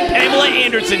 There's no Pamela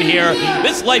Anderson here.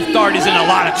 This lifeguard is in a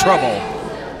lot of trouble.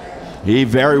 He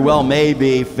very well may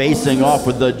be facing off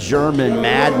with the German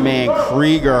madman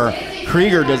Krieger.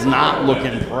 Krieger does not look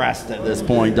impressed at this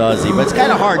point, does he? But it's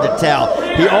kind of hard to tell.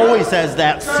 He always has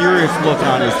that serious look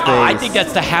on his face. I think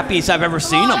that's the happiest I've ever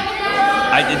seen him.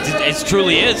 It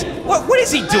truly is. What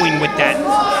is he doing with that?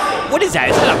 What is that?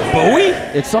 Is that a buoy?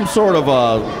 It's some sort of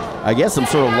I guess some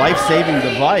sort of life-saving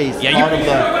device. Yeah,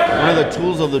 one of the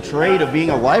tools of the trade of being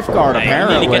a lifeguard.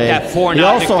 Apparently, you need to get that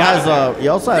he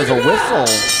also has a whistle.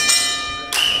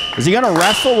 Is he gonna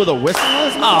wrestle with a whistle?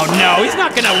 Oh no, he's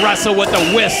not gonna wrestle with a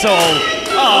whistle.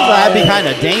 Oh, that'd be kind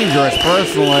of dangerous,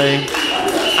 personally.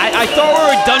 I thought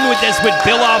we were done with this with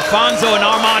Bill Alfonso and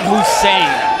Armand Hussein.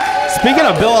 Speaking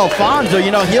of Bill Alfonso,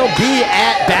 you know, he'll be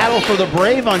at Battle for the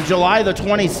Brave on July the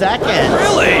 22nd.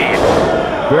 Really?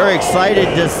 Very excited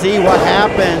to see what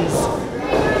happens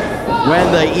when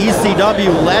the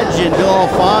ECW legend Bill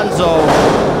Alfonso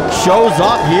shows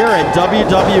up here at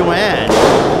WWN.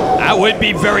 That would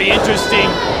be very interesting.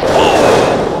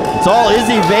 Oh. It's all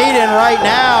Izzy Vaden right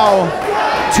now.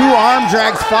 2 arm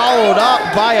drags followed up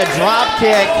by a drop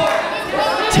kick.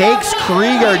 Takes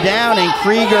Krieger down, and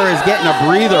Krieger is getting a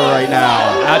breather right now.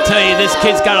 I'll tell you, this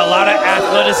kid's got a lot of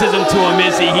athleticism to him,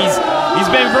 Izzy. He's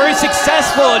been very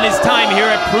successful in his time here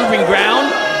at Proving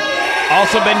Ground.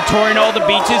 Also been touring all the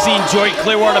beaches. He enjoyed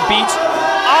Clearwater Beach.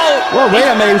 Oh, Whoa, wait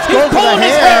a minute. He's going for the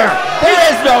hair. There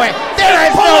is no hair. There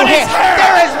is no hair.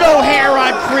 There is no hair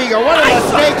on Krieger. What a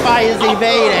mistake by Izzy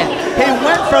Vaden. He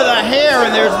went for the hair,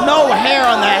 and there's no hair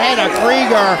on the head of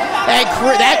Krieger. And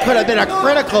that could have been a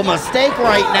critical mistake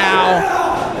right now,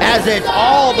 as it's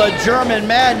all the German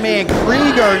madman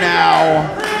Krieger now.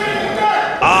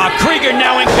 Krieger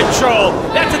now in control.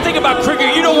 That's the thing about Krieger.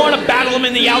 You don't want to battle him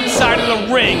in the outside of the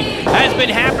ring. Has been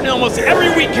happening almost every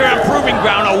week here on Proving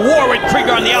Ground. A war with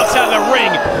Krieger on the outside of the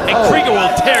ring, and Krieger will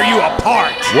tear you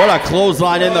apart. What a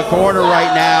clothesline in the corner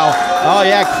right now. Oh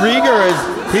yeah, Krieger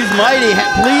he's mighty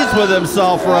pleased with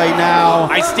himself right now.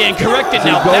 I stand corrected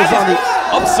now.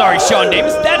 I'm sorry, Sean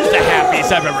Davis. That is the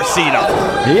happiest I've ever seen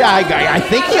him. Yeah, I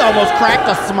think he almost cracked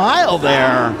a smile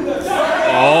there.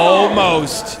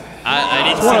 Almost. I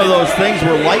didn't it's one of those things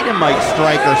where lightning might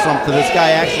strike or something. This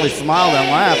guy actually smiled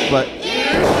and laughed, but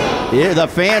yeah, the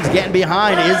fans getting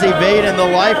behind Izzy Vaden, the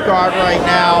lifeguard right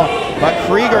now. But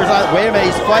Krieger's wait a minute,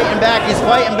 he's fighting back. He's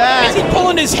fighting back. Is he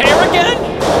pulling his hair again?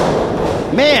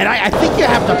 Man, I think you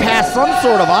have to pass some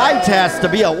sort of eye test to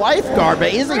be a lifeguard,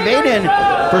 but Izzy Vaden,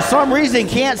 for some reason,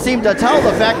 can't seem to tell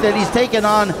the fact that he's taking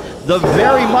on the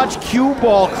very much cue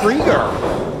ball Krieger.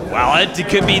 Well, it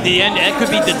could be the end. It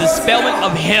could be the dispelment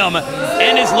of him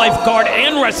and his lifeguard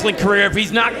and wrestling career if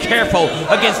he's not careful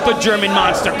against the German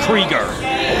monster Krieger.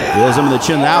 Feels him in the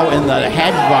chin now, in the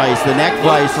head vice, the neck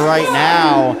vice right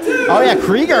now. Oh yeah,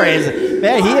 Krieger is,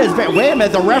 man, he is, wait a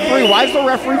minute, the referee, why is the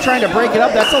referee trying to break it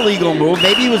up? That's a legal move.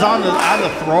 Maybe he was on the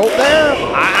throat there?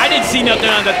 I didn't see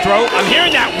nothing on the throat. I'm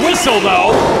hearing that whistle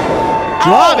though.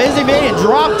 Izzy Vaden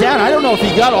dropped down. I don't know if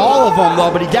he got all of them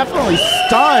though, but he definitely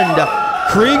stunned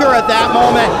Krieger at that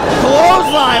moment.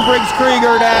 Clothesline brings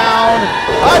Krieger down.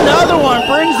 Another one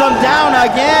brings him down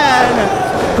again.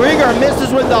 Krieger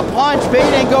misses with the punch.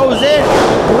 Vaden goes in,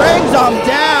 brings him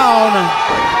down.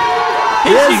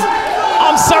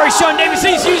 I'm sorry, Sean Davis,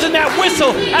 he's using that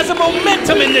whistle as a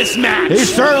momentum in this match. He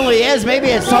certainly is. Maybe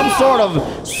it's some sort of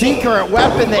secret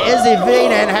weapon that Izzy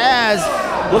Vaden has.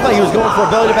 Looked like he was going for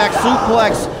a belly-to-back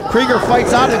suplex. Krieger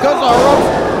fights out. It goes to the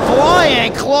ropes.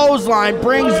 Flying clothesline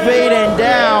brings Vaden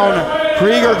down.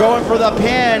 Krieger going for the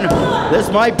pin. This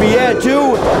might be it.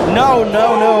 No.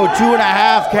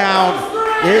 2.5 count.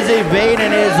 Izzy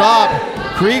Vaden is up.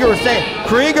 Krieger's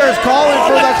calling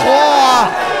for the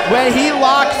claw. When he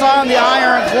locks on the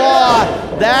iron claw,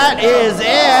 that is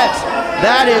it.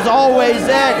 That is always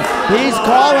it. He's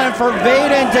calling for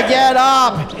Vaden to get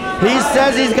up. He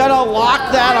says he's gonna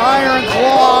lock that iron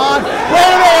claw on. Wait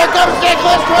a minute, here comes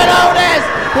Nicholas Quinones.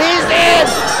 He's in,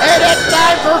 and it's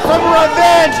time for some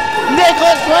revenge.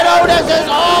 Nicholas Quinones is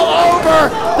all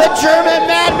over the German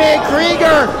madman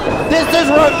Krieger. This is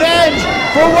revenge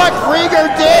for what Krieger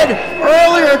did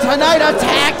earlier tonight,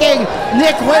 attacking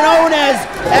Nick Quinones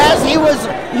as he was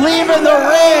leaving the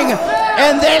ring.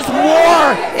 And this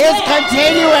war is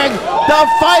continuing. The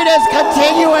fight is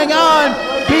continuing on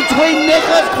between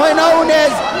Nicholas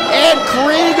Quinones and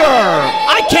Krieger.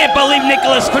 I can't believe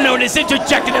Nicholas Quinones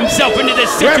interjected himself into this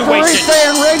situation. Referee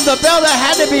saying ring the bell. That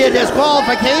had to be a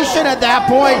disqualification at that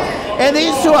point. And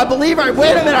these two, I believe,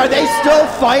 wait a minute, are they still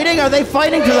fighting? Are they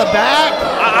fighting to the back?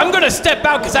 I'm going to step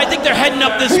out because I think they're heading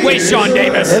up this way, Sean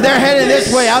Davis. If they're heading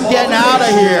this way, I'm getting out of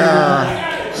here.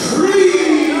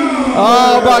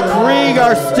 Oh, but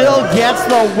Krieger still gets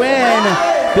the win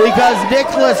because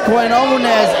Nicholas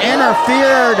Quinones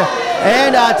interfered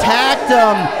and attacked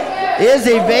him.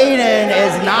 Izzy Vaden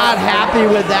is not happy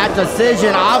with that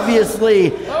decision.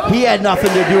 Obviously, he had nothing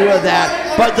to do with that.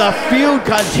 But the feud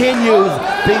continues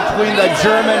between the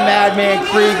German madman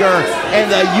Krieger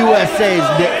and the USA's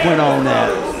Nick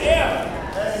Quinones.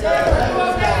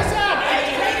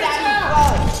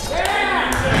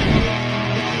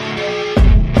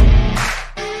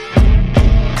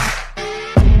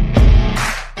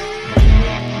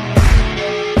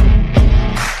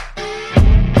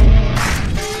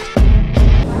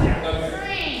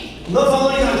 The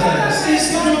following contest is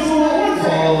scheduled for one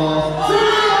fall.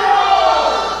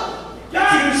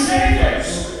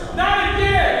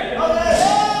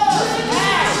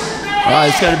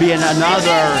 It's going to be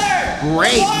another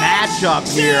great matchup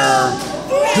here.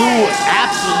 Two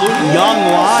absolute young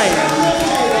lions.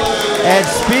 And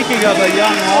speaking of a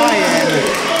young lion,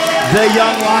 the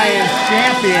young lions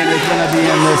champion is going to be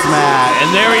in this match. And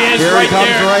there he is. Here right he comes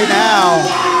there. Right now.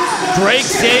 Greigh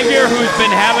Zavior, who's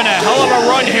been having a hell of a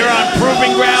run here on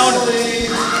Proving Ground,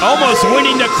 almost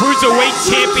winning the Cruiserweight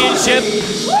Championship,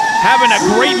 having a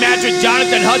great match with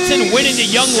Jonathan Hudson, winning the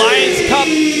Young Lions Cup.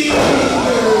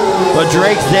 But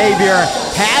Zavior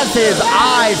has his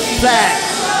eyes set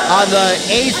on the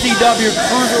ACW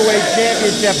Cruiserweight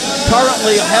Championship,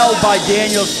 currently held by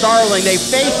Daniel Starling. They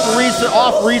faced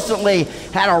off recently,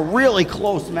 had a really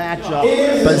close matchup,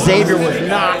 but Zavior was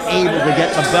not able to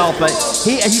get the belt. But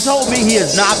he told me he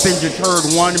has not been deterred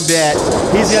one bit.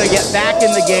 He's going to get back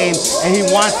in the game, and he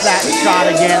wants that shot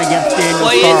again against Daniel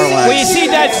Starling. Well, you see,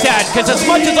 that's sad, because as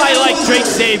much as I like Drake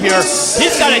Zavior,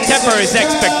 he's got to temper his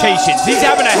expectations. He's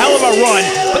having a hell of a run,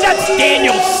 but that's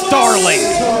Daniel Starling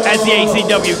as the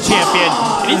ACW champion,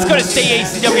 and he's going to stay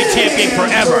ACW champion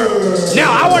forever.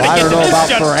 Now, I want to get to this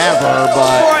gentleman. Forever,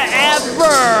 but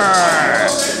forever.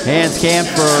 Hans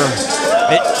Camper.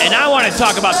 And I want to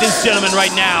talk about this gentleman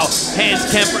right now, Hans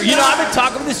Kemper. You know, I've been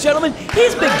talking with this gentleman.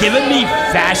 He's been giving me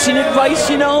fashion advice,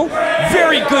 you know?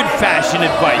 Very good fashion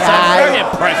advice. I'm very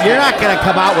impressed. You're not going to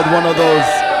come out with one of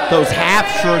those half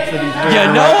shirts that he's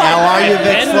wearing right now, are you,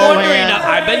 Vic Slohan?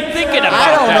 I've been thinking about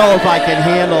I that. don't know if I can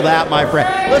handle that, my friend.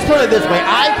 Let's put it this way.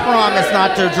 I promise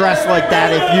not to dress like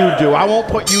that if you do. I won't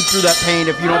put you through that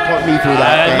pain if you don't put me through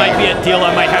that pain. That might be a deal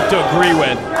I might have to agree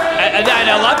with. I'd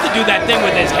love to do that thing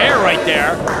with his hair right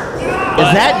there. Is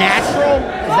that natural?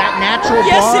 Is that natural?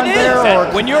 Yes, it is. There,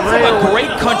 or when you're from a great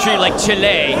country like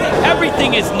Chile,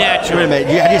 everything is natural. Wait a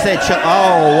minute. How do you say Chile?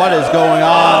 Oh, what is going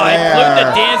on there? Include the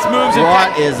dance moves.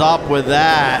 What is up with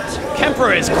that?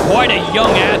 Kemper is quite a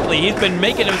young athlete. He's been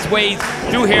making his ways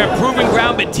through here at Proving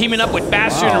Ground, been teaming up with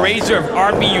Bastard and Razor of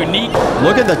RB Unique.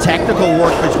 Look at the technical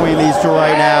work between these two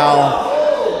right now.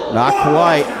 Not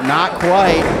quite. Not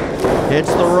quite. Hits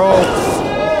the ropes.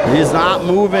 He's not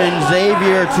moving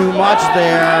Zavior too much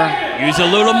there. Use a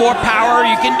little more power.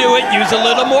 You can do it. Use a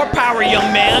little more power,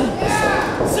 young man.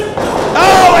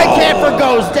 Oh, and Camper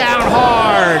goes down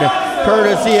hard,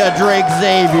 courtesy of Drake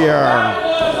Zavior.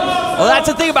 Well, that's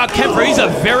the thing about Kemper. He's a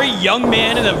very young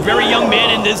man and a very young man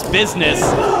in this business.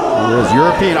 His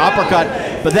European uppercut,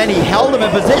 but then he held him in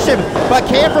position. But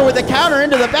Camper with the counter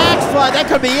into the backslide. That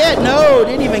could be it. No,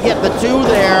 didn't even get the two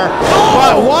there.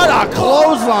 But what a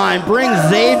clothesline brings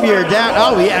Zavior down.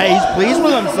 Oh, yeah, he's pleased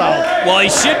with himself. Well, he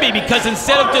should be, because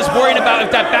instead of just worrying about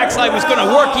if that backslide was going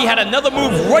to work, he had another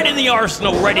move right in the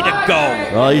arsenal ready to go.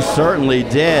 Well, he certainly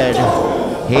did.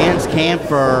 Hans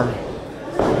Camper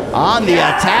on the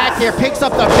attack here, picks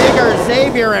up the bigger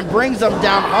Zavior and brings him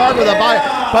down hard with a body,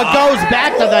 but goes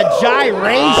back to the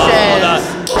gyrations.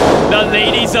 The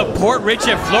ladies of Port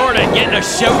Richey, Florida, getting a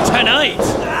show tonight.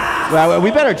 Well,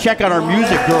 we better check on our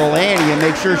music girl, Annie, and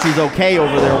make sure she's okay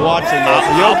over there watching this.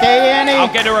 Are you okay, Annie?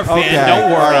 I'll get her a fan, okay. Don't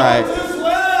worry. All right.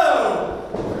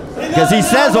 Because he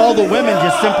says all the women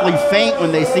just simply faint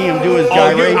when they see him do his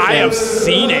gyration. I have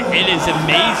seen it. It is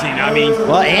amazing. I mean,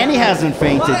 well, Annie hasn't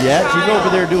fainted yet. She's over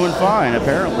there doing fine,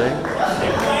 apparently.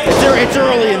 It's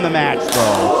early in the match,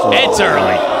 though. So. It's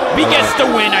early. If he gets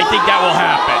the win, I think that will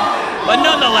happen. But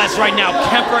nonetheless, right now,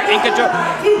 Kemper in control,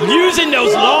 using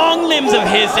those long limbs of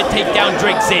his to take down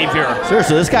Drake Zavior.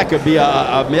 Seriously, this guy could be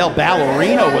a male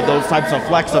ballerina with those types of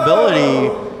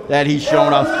flexibility that he's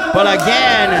shown us. But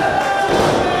again,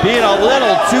 being a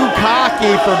little too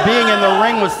cocky for being in the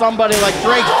ring with somebody like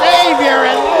Drake Zavior,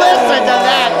 and listen to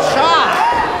that chop.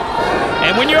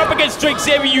 And when you're up against Drake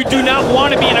Zavior, you do not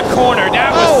want to be in a corner.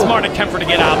 That was smart of Kemper to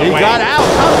get out of the way. He got out.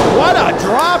 What a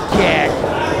drop kick.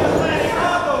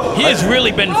 He has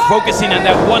really been focusing on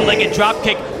that one-legged drop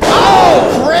kick.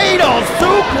 Oh, cradle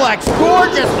suplex,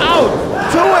 gorgeous out.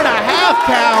 2.5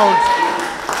 counts.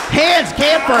 Hans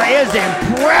Camper is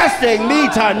impressing me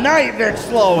tonight, Vic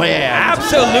Slohan.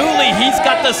 Absolutely, he's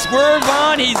got the swerve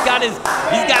on. He's got his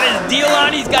deal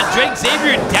on. He's got Drake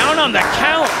Zavior down on the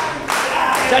count.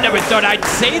 I never thought I'd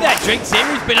say that. Drake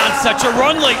Zavier's been on such a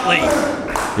run lately.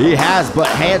 He has, but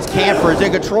Hans Camper is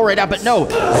in control right now. But no,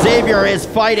 Zavior is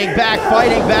fighting back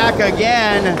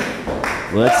again.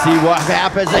 Let's see what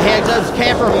happens. Hans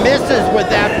Camper misses with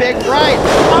that big right,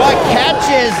 but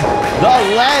catches the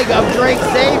leg of Drake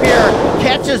Zavior,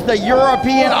 catches the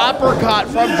European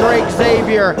uppercut from Drake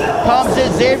Zavior. Comes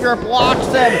in, Zavior blocks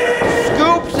him,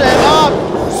 scoops him up,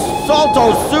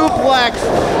 salto suplex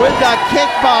with the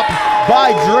kick up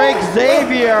by Drake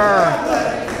Zavior.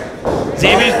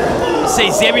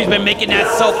 Zavier's been making that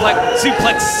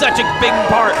suplex such a big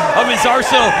part of his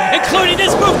arsenal, including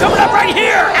this move coming up right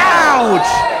here. Ouch!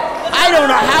 I don't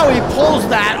know how he pulls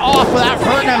that off without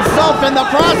hurting himself in the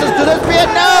process. Could this be a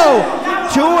no?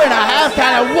 2.5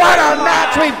 count. What a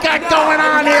match we've got going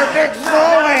on here, Vic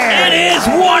Slohan. It is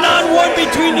one-on-one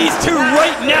between these two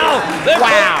right now.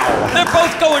 They're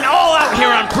both going all out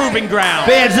here on Proving Ground.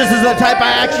 Fans, this is the type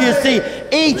of action you see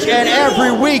each and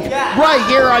every week right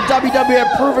here on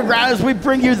WWN Proving Ground as we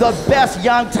bring you the best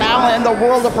young talent in the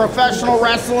world of professional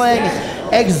wrestling.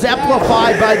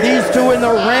 exemplified by these two in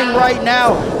the ring right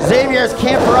now. Zavier's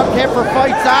camper up, camper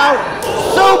fights out.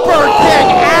 Super kick,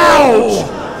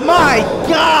 ouch! My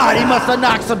God, he must have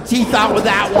knocked some teeth out with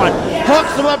that one.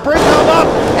 Hooks him up, brings him up,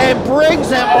 and brings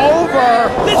him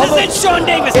over. This is it, Sean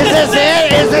Davis. Is this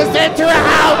it? Is this it?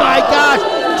 Oh my gosh.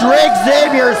 Drake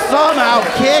Zavior somehow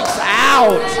kicks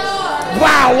out.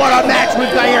 Wow, what a match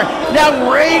we've got here.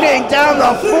 Now raining down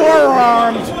the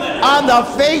forearms on the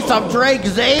face of Drake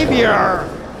Zavior.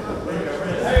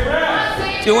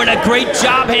 Doing a great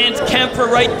job, Hans Kempfer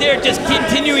right there, just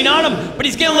continuing on him, but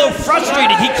he's getting a little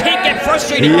frustrated. He can't get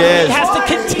frustrated. He is. He has to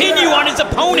continue on his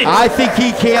opponent. I think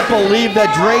he can't believe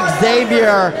that Drake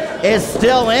Zavior is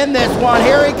still in this one.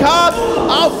 Here he comes.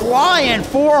 A flying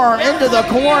forearm into the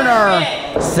corner.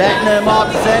 Setting him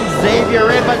up, sends Zavior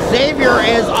in, but Zavior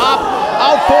is up.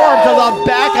 A forearm to the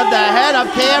back of the head of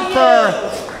Kempfer.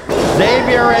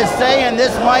 Zavior is saying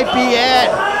this might be it.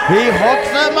 He hooks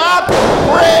him up,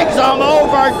 brings him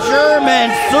over, German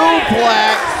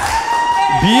suplex.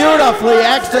 Beautifully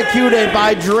executed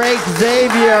by Drake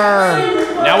Zavior.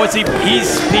 Now was he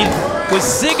was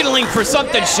signaling for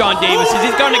something, Sean Davis. Is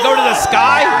he going to go to the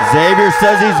sky? Zavior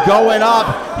says he's going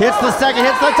up. Hits the second,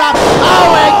 hits the top.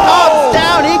 Oh, and comes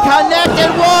down. He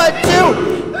connected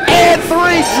 1, 2, and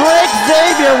 3. Drake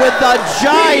Zavior with the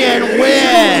giant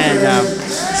win.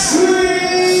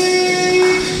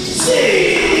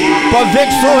 But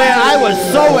Vic Sloan, I was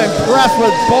so impressed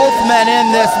with both men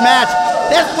in this match.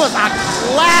 This was a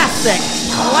classic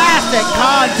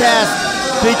contest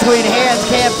between Hans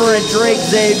Kempfer and Drake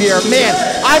Zavior. Man,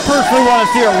 I personally want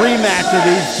to see a rematch of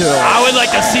these two. I would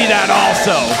like to see that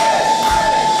also.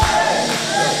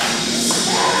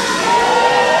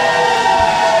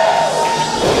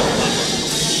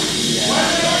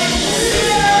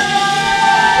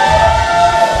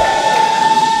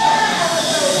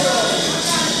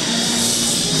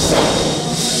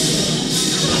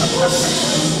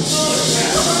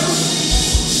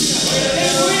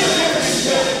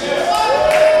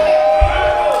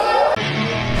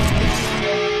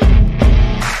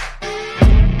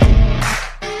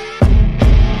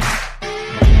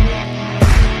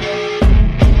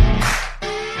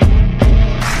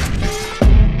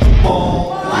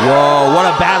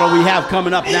 We have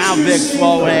coming up now, Vic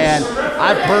Sloan.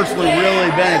 I've personally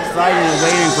really been excited and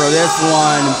waiting for this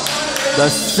one. The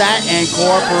Set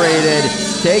Incorporated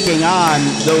taking on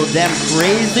them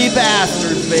crazy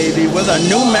bastards, baby, with a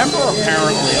new member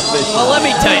apparently officially. Well, let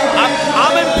me tell you,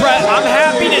 I'm impressed. I'm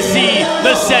happy to see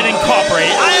the Set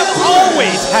Incorporated. I am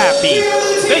always happy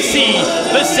to see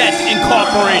the Set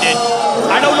Incorporated.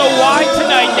 I don't know why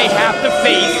tonight they have to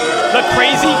face the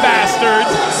Crazy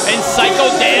Bastards and Psycho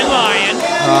Dan Lyon.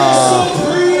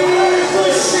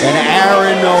 And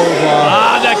Arron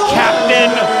Nova. The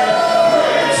captain.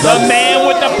 The man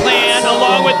with the plan,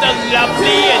 along with the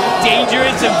lovely and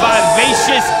dangerous and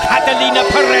vivacious Katalina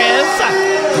Perez.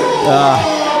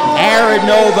 Arron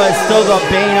Nova is still the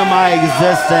bane of my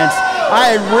existence.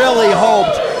 I had really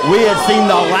hoped we had seen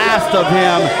the last of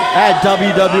him at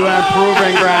WWN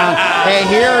Proving Ground, and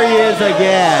here he is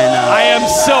again. I am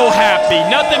so happy.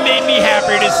 Nothing made me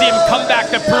happier to see him come back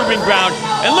to Proving Ground.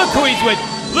 And look who he's with.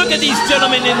 Look at these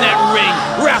gentlemen in that ring.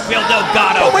 Rafael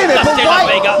Delgado, but wait a minute, but why?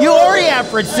 Vega. You already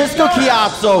have Francisco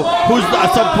Ciatso, who's the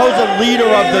supposed leader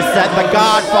of the Set, the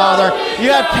Godfather.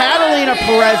 You have Katalina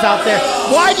Perez out there.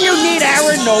 Why do you need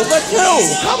Arron Nova too?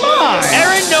 Come on.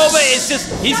 Arron Nova is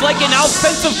he's like an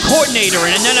offensive coordinator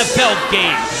in an NFL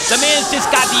game. The man's just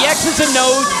got the X's and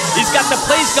O's. He's got the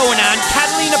plays going on.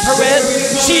 Katalina Perez,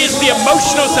 she is the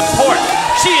emotional support.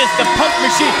 She is the punk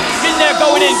machine. In there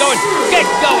going in, going, get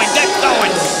going, get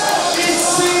going.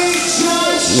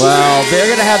 Well, they're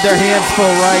going to have their hands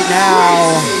full right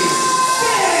now.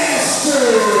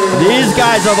 These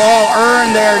guys have all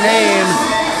earned their names,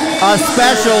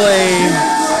 especially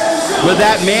with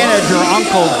that manager,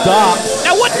 Uncle Duck.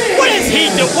 Now, what does he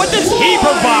do? What does he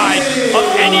provide of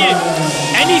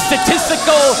any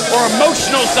statistical or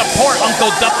emotional support,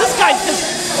 Uncle Duck? This guy's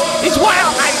just, he's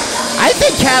wild. I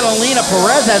think Katalina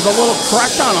Perez has a little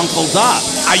crush on Uncle Duck.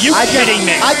 Are you kidding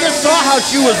me? I just saw how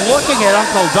she was looking at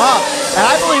Uncle Duck, and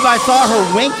I believe I saw her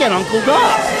wink at Uncle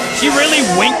Duck. She really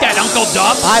winked at Uncle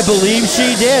Duck? I believe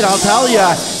she did. I'll tell you,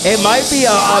 it might be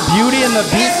a Beauty and the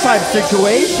Beast type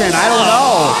situation. I don't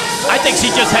know. I think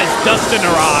she just has dust in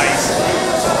her eyes.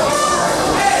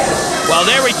 Well,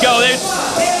 there we go.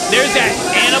 There's that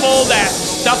animal, that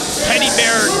stuffed teddy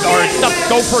bear or stuffed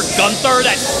gopher Gunther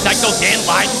that Psycho Dan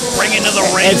Lydon bring into the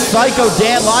ring. And Psycho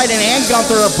Dan Lydon and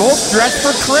Gunther are both dressed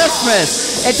for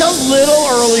Christmas. It's a little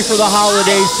early for the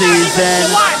holiday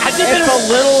season. Why? It's a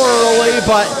little early,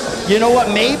 but You know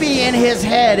what? Maybe in his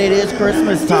head it is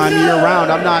Christmas time year-round.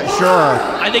 I'm not sure.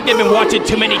 I think they've been watching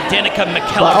too many Danica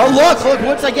McKellar. Oh, look,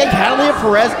 once again, Katalina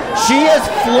Perez, she is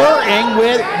flirting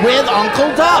with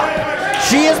Uncle Duck.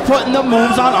 She is putting the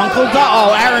moves on Uncle Duck.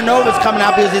 Oh, Arron Nova's coming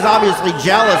out because he's obviously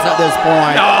jealous at this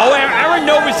point. No, Arron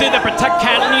Nova's there to protect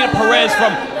Katalina Perez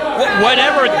from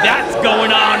whatever that's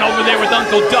going on over there with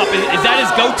Uncle Duck. Is that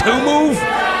his go-to move?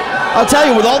 I'll tell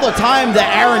you, with all the time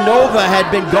that Arron Nova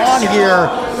had been gone here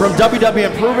from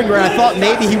WWN Proving Ground, I thought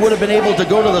maybe he would have been able to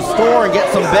go to the store and get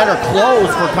some better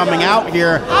clothes for coming out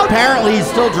here. Apparently,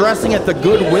 he's still dressing at the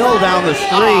Goodwill down the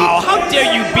street. Oh, how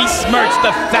dare you besmirch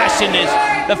the fashionist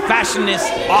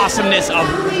awesomeness of...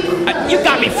 you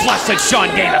got me flustered, Sean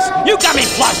Davis. You got me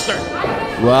flustered.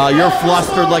 Well, you're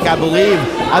flustered like I believe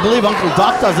Uncle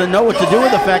Duck doesn't know what to do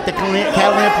with the fact that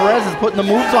Katalina Perez is putting the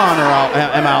moves on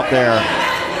him out there.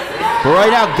 But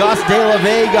right now, Gus De La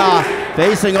Vega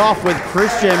facing off with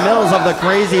Christian Mills of the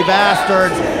Crazy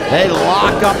Bastards. They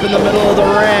lock up in the middle of the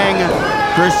ring.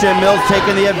 Christian Mills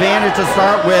taking the advantage to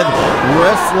start with.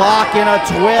 Wrist lock and a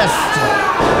twist.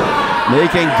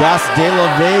 Making Gus De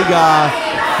La Vega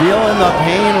feeling the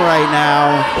pain right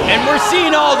now. And we're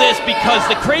seeing all this because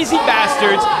the Crazy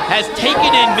Bastards has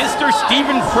taken in Mr.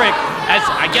 Stephen Frick as,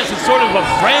 I guess, a sort of a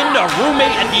friend, a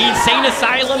roommate at the insane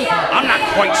asylum. I'm not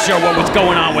quite sure what was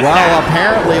going on with that. Well,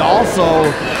 apparently also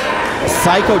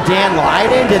Psycho Dan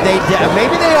Leiden.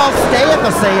 Maybe they all stay at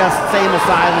the same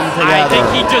asylum together. I think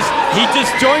he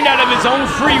just joined out of his own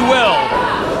free will.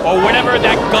 Or whatever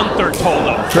that Gunther told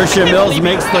him. Christian Mills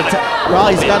makes the... well,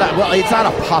 he's got a... well, it's not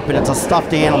a puppet. It's a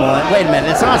stuffed animal. Wait a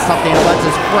minute. It's not a stuffed animal. That's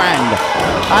his friend.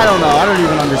 I don't know. I don't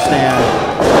even understand.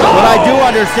 What I do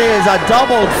understand is a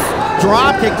double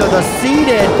dropkick to the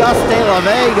seated Gus De La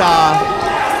Vega.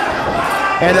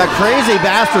 And the Crazy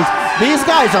Bastards. These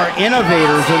guys are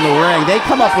innovators in the ring. They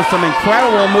come up with some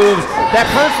incredible moves that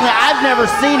personally I've never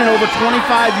seen in over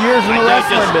 25 years in the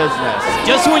wrestling business.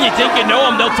 Just when you think you know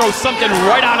them, they'll throw something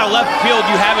right out of left field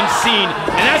you haven't seen.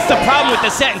 And that's the problem with the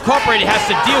Set Incorporated has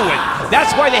to deal with.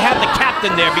 That's why they have the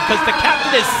captain there, because the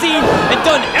captain has seen and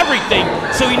done everything,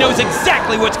 so he knows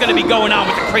exactly what's going to be going on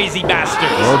with the Crazy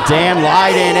Bastards. Well, Dan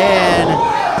Leiden in,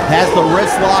 has the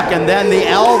wrist lock and then the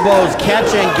elbows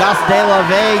catching Gus De La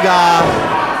Vega.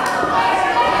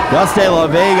 Gus De La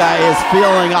Vega is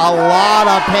feeling a lot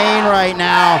of pain right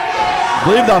now. I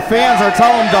believe the fans are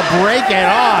telling him to break it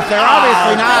off. They're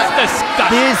obviously not.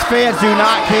 These fans do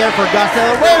not care for Gus De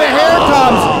La Vega. Wait a minute, here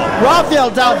comes Rafael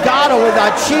Delgado with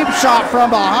a cheap shot from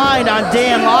behind on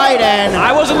Dan Leiden.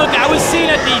 I wasn't looking. I was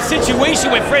seeing at the situation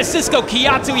with Francisco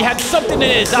Ciatso. He had something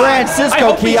in his eye.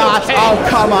 Francisco Ciatso. Okay. Oh,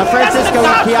 come on. Francisco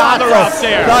Ciatso.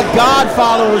 The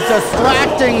Godfather was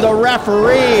distracting the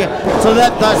referee so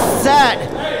that the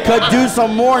Set could do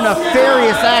some more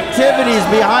nefarious activities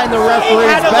behind the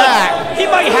referee's back. He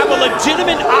might have a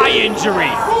legitimate eye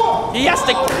injury. He has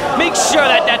to make sure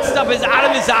that that stuff is out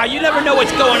of his eye. You never know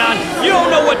what's going on. You don't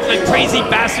know what the Crazy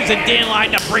Bastards and Dan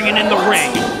Leiden are bringing in the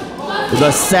ring. The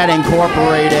Set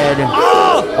Incorporated.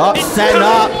 Setting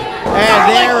up. And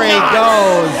there he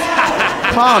goes.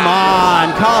 Come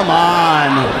on, come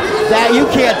on. That, you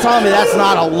can't tell me that's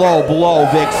not a low blow,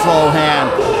 Vic Slohan.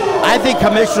 I think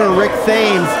Commissioner Rick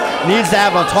Thames needs to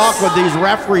have a talk with these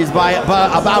referees about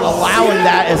allowing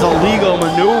that as a legal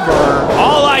maneuver.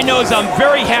 All I know is I'm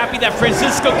very happy that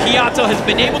Francisco Ciatso has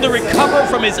been able to recover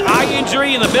from his eye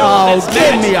injury in the middle of this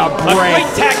match. Give me a break. A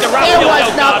great tag to Rafael There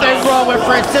was Delgado. nothing wrong with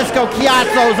Francisco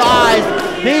Ciatso's eyes.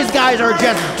 These guys are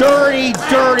just dirty,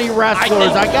 dirty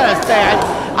wrestlers. I gotta say,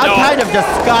 I'm kind of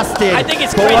disgusted. I think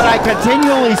it's for crazy. what I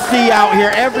continually see out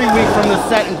here every week from the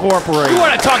Set Incorporated. You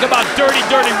want to talk about dirty,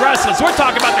 dirty wrestlers? We're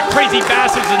talking about the Crazy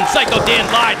Bastards and Psycho Dan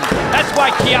Leiden. That's why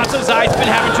Ciatso's eyes been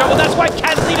having trouble. That's why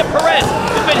Katalina Perez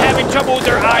has been having trouble with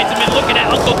her eyes and been looking at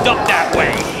Uncle Duck that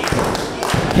way.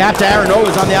 Captain Arron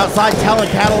is on the outside telling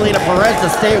Katalina Perez to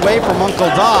stay away from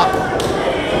Uncle Duck.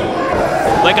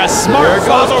 Like a smart There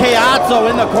goes Ciatso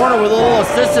in the corner with a little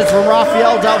assistance from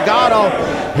Rafael Delgado.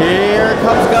 Here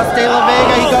comes Gus De La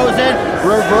Vega. He goes in.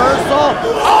 Reversal.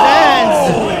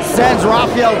 Sends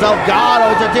Rafael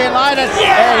Delgado to Dan Leiden.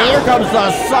 And here comes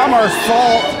the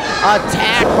somersault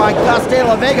attack by Gus De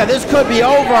La Vega. This could be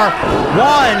over.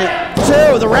 1,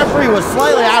 2. The referee was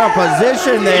slightly out of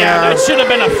position there. Yeah, that should have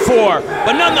been a 4.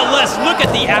 But nonetheless, look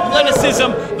at the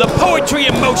athleticism, the poetry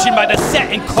in motion by the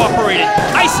Set Incorporated.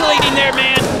 Isolating their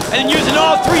man and using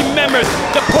all 3 members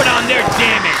to put on their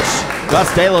damage. Gus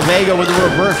De La Vega with a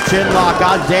reverse chin lock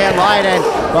on Dan Leiden,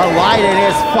 but Leiden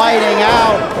is fighting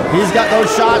out. He's got those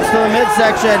shots to the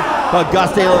midsection, but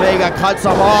Gus De La Vega cuts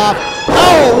him off.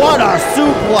 Oh, what a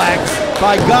suplex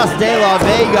by Gus De La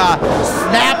Vega.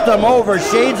 Snapped him over.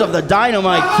 Shades of the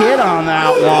Dynamite Kid on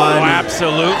that one. Oh,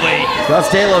 absolutely. Gus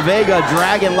De La Vega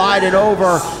dragging Leiden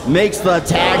over. Makes the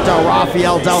tag to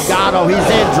Rafael Delgado. He's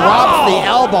in, drops the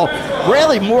elbow.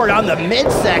 Really more on the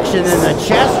midsection than the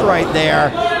chest right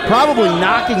there. Probably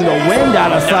knocking the wind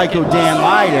out of Psycho Dan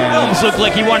Leiden. Almost looked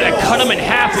like he wanted to cut him in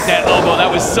half with that elbow.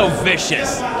 That was so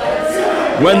vicious.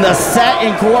 When the Set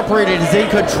Incorporated is in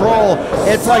control,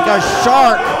 it's like a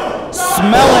shark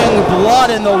smelling blood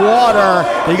in the water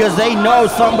because they know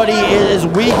somebody is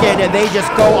weakened and they just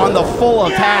go on the full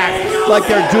attack like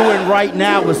they're doing right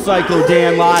now with Psycho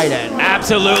Dan Leiden.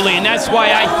 Absolutely, and that's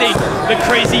why I think the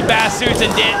Crazy Bastards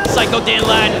and Psycho Dan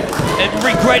Leiden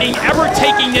regretting ever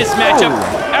taking this matchup,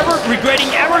 regretting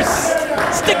ever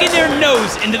sticking their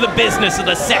nose into the business of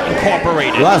the Set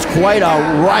Incorporated. Well, that's quite a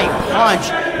right punch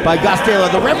by Gus De La.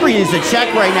 The referee needs to check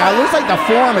right now. It looks like the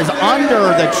forearm is under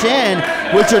the chin,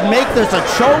 which would make this a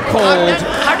chokehold.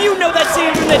 How do you know that's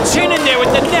even the chin in there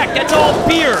with the neck? That's all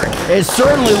beard. It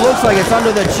certainly looks like it's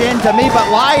under the chin to me, but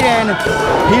Leiden,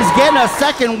 he's getting a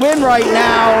second win right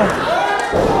now.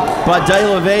 But De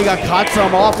La Vega cuts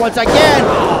him off once again,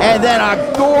 and then a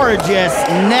gorgeous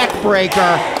neck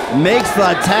breaker makes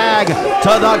the tag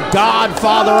to the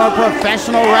godfather of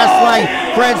professional wrestling,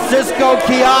 Francisco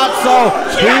Ciatso.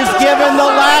 He's given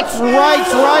the lats rights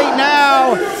right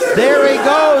now. There he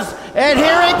goes, and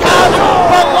here he comes,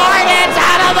 but Leiden's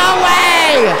out of the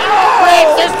way.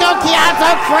 Francisco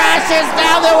Ciatso crashes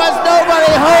down. There was nobody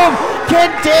home. Can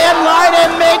Dan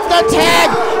Leiden make the tag?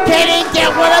 Can he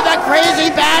get one of the Crazy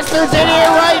Bastards in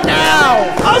here right now?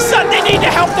 All of a sudden, they need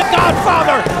to help the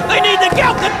Godfather. They need to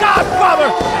help the Godfather.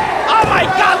 Oh my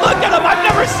God, look at him. I've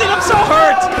never seen him so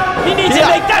hurt. He needs to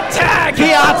make that tag.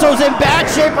 Ciatso's in bad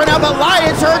shape right now, but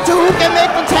Leiden's hurt too. Who can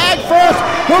make the tag first?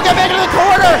 Who can make it to the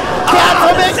corner?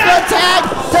 Ciatso makes the tag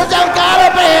to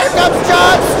Delgado, but here comes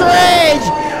John Strange.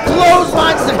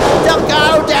 Clotheslines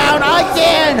Delgado down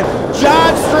again.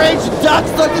 John Strange ducks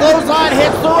the clothesline,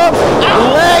 hits the rope.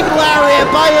 Leg lariat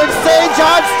by Insane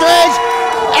John Strange.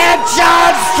 And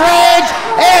John Strange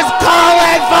is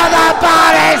calling for the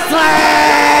body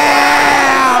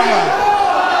slam.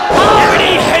 Oh, and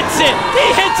he hits it. He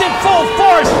hits it full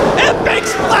force. And big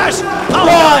splash. Oh,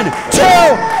 1, 2,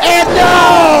 and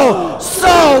no!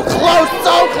 So close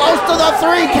to the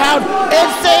 3 count.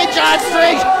 Insane John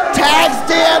Strange tags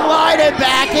Dan Leiden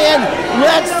back in.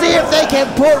 Let's see if they can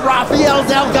put Rafael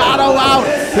Delgado out.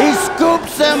 He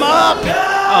scoops him up.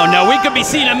 Oh no, we could be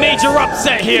seeing a major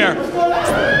upset here.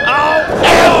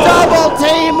 And double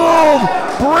team move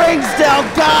brings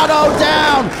Delgado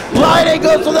down. Leiden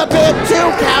goes for the big 2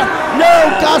 count. No,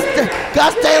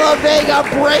 Gus De La Vega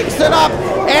breaks it up,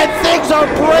 and things are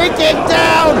breaking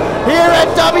down here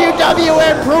at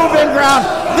WWN Proving Ground.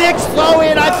 Vic's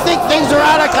flowing. I think things are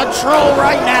out of control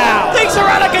right now. Things are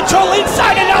out of control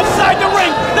inside and outside the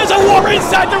ring. There's a war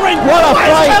inside the ring. What a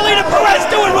fight. fight. Katalina Perez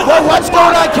doing with what's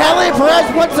going on? Katalina Perez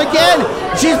once again.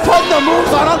 She's putting the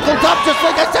moves on Uncle Duff just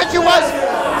like I said she was.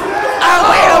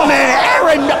 Oh, wait a minute.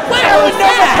 Arron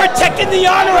protecting the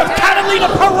honor of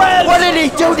Katalina Perez. What did he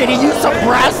do? Did he use some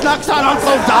brass knucks on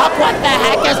Uncle Duff? What the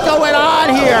heck is going on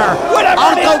here?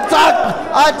 Uncle Duff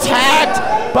attacked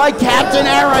by Captain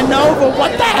Arron.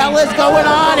 What the hell is going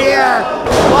on here?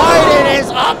 Leiden is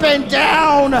up and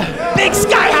down. Big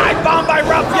sky high bomb by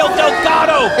Rafael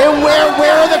Delgado. And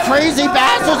where are the Crazy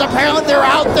Bastards? Apparently they're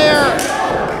out there.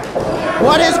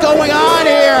 What is going on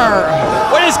here?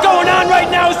 What is going on right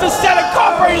now is the Set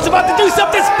Incorporated is about to do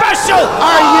something special.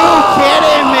 Are you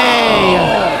kidding me?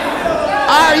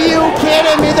 Are you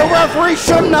kidding me? The referee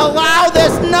shouldn't allow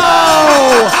this.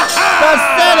 No! The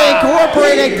Set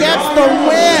Incorporated gets the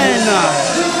win.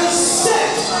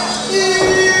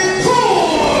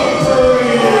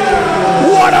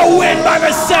 What a win by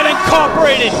the Set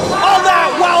Incorporated. All that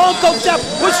while Uncle Duff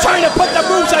was trying to put the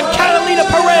moves on Katalina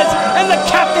Perez, and the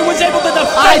captain was able to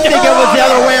defend I think it was the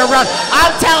other way around.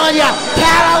 I'm telling you,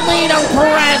 Katalina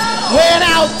Perez went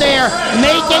out there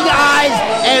making eyes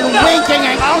and winking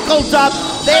at Uncle Duff.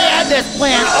 They had this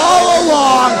plan all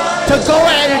along to go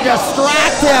ahead and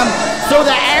distract him so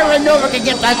that Arron can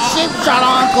get that cheap shot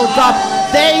on Uncle Duff.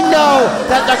 They know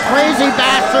that the Crazy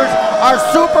Bastards are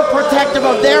super protective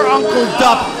of their Uncle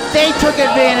Duff. They took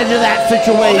advantage of that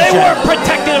situation. They weren't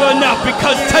protective enough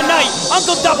because tonight,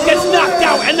 Uncle Duff gets knocked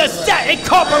out and the Set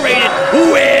Incorporated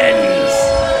wins.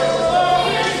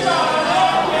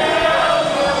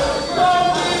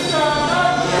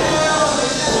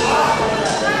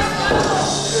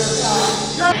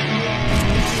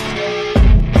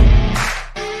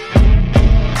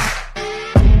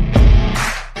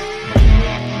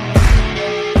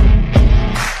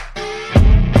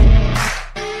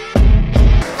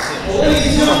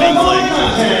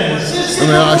 contest. I mean,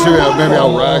 maybe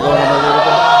I'll rag on him a little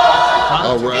bit.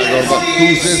 I'll rag on him about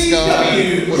who's this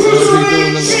guy, what is he doing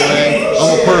in the ring.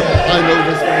 I'm a perk. I know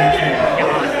this guy.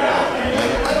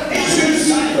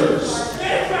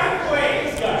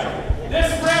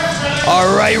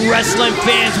 All right, wrestling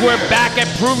fans, we're back at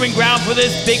Proving Ground for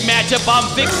this big matchup. I'm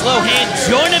Vic Slohan,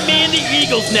 joining me in the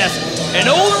Eagle's Nest, an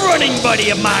old running buddy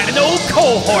of mine, an old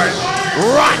cohort,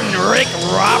 Rotten Rick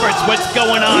Roberts. What's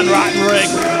going on, Rotten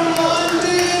Rick?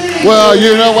 Well,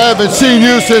 you know, I haven't seen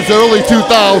you since the early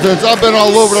 2000s. I've been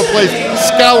all over the place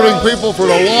scouting people for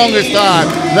the longest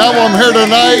time. Now I'm here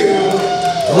tonight,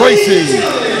 racing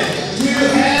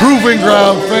Proving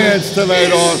Ground fans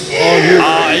tonight on you.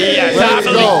 Yeah, let's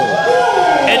go.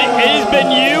 It has been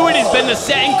you, it has been the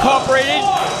Set Incorporated,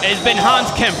 it has been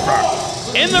Hans Kemper.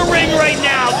 In the ring right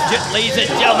now, ladies and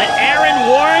gentlemen, Aaron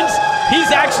Warrens. He's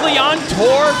actually on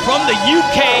tour from the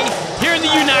UK here in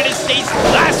the United States.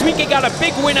 Last week he got a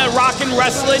big win at Rockin'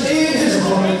 Wrestling.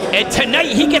 And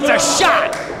tonight he gets a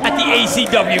shot at the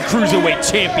ACW Cruiserweight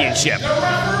Championship.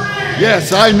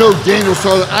 Yes, I know Daniel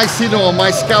Starling. I seen him on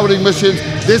my scouting missions.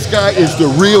 This guy is the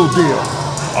real deal.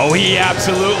 Oh, he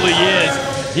absolutely is.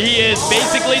 He is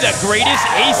basically the greatest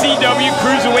ACW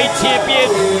Cruiserweight champion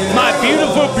my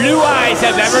beautiful blue eyes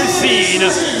have ever seen.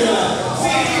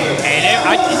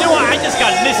 And you know what? I just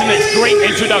got to listen to this great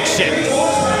introduction.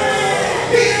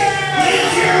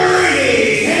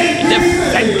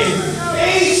 Defending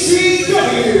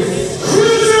ACW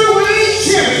Cruiserweight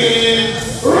Champion,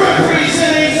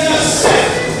 representing the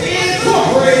Set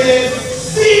Incorporated,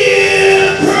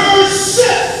 the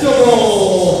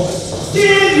Imperceptible,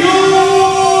 Daniel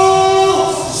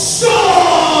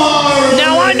Starling.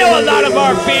 Now I know a lot of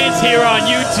our fans here on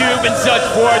YouTube and such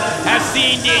forth have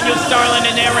seen Daniel Starling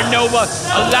and Aaron Nova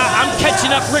a lot. I'm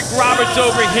catching up Rick Roberts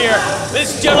over here.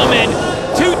 This gentleman,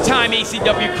 two-time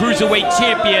ACW Cruiserweight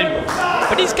champion,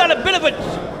 but he's got a bit of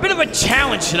a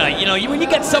challenge tonight. You know, when you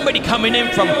get somebody coming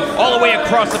in from all the way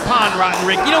across the pond, Rotten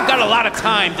Rick, you don't got a lot of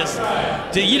time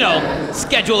to you know,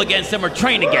 schedule against them or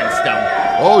train against them.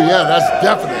 Oh yeah, that's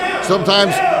definite.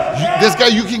 Sometimes this guy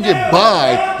you can get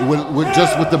by with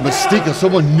just with the mystique of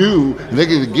someone new, and they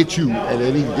can get you at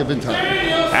any given time.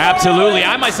 Absolutely.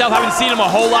 I myself haven't seen him a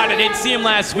whole lot. I didn't see him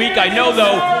last week. I know,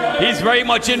 though, he's very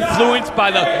much influenced by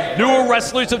the newer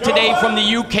wrestlers of today from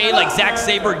the UK, like Zack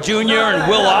Sabre Jr. and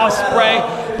Will Ospreay.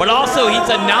 But also, he's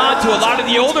a nod to a lot of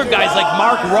the older guys like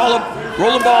Mark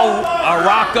Rollerball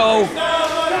Rocco,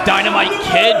 Dynamite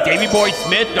Kid, Davey Boy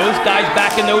Smith, those guys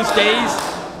back in those days.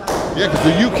 Yeah, because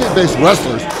the UK-based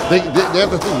wrestlers, they have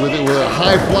the thing with it, with a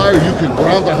high flyer, you can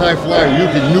ground the high flyer, you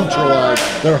can neutralize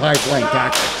their high-flying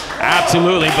tactics.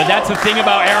 Absolutely, but that's the thing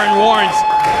about Aaron Warrens.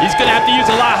 He's going to have to use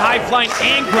a lot of high-flying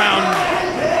and ground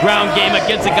game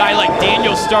against a guy like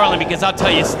Daniel Starling, because I'll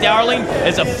tell you, Starling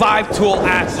is a five-tool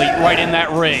athlete right in that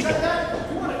ring.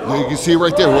 You can see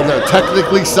right there, when they're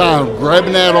technically sound,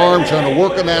 grabbing that arm, trying to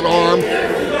work on that arm.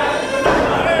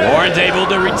 Warren's able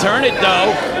to return it,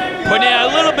 though. Putting in a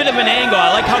little bit of an angle.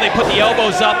 I like how they put the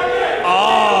elbows up.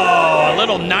 Oh, a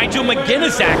little Nigel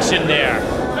McGuinness action there.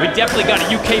 We definitely got a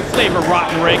UK flavor,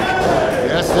 Rotten Rick.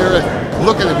 Yes, there.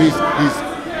 Look at him. He's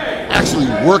actually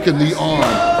working the arm.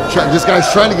 This guy's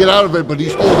trying to get out of it, but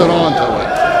he's holding on to it.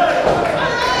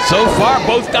 So far,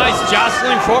 both guys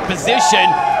jostling for position.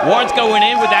 Warren's going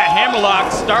in with that hammerlock.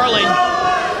 Starling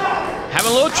having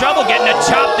a little trouble getting a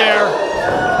chop there.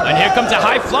 And here comes a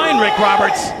high-flying Rick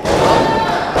Roberts.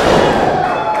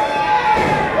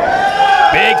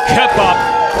 Big kip up.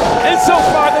 And so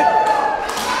far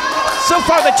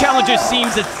the challenger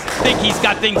seems to think he's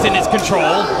got things in his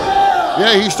control.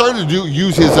 Yeah, he's starting to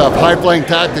use his high-flying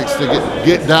tactics to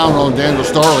get down on Daniel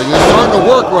Starling. It's starting to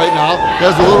work right now. He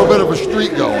has a little bit of a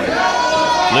streak going.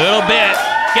 Little bit.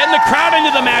 Getting the crowd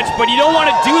into the match, but you don't want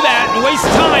to do that and waste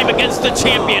time against the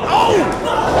champion. Oh!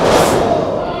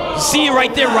 See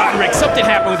right there, Rotten Rick. Something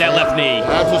happened with that left knee.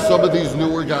 That's what some of these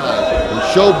newer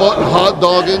guys. Show button hot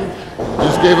dogging.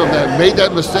 Just gave him that, made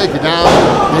that mistake, and now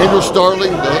Daniel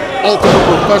Starling, the ultimate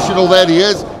professional that he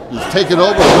is taking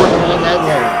over, working on that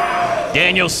leg.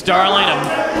 Daniel Starling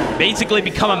basically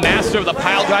become a master of the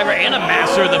pile driver and a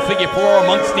master of the figure four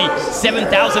amongst the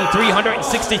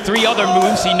 7,363 other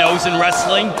moves he knows in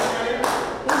wrestling.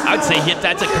 I'd say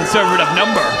that's a conservative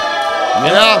number.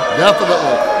 Yeah,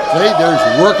 definitely. See, there's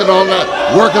working on that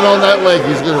leg.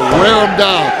 He's going to wear him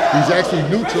down. He's actually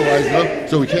neutralizing him,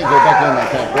 so he can't go back on that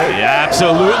top rope. Yeah,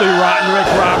 absolutely, Rotten Rick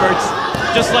Roberts.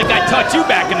 Just like I taught you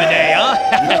back in the day, huh?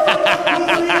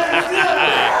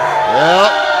 Yeah,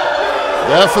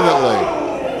 definitely.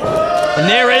 And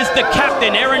there is the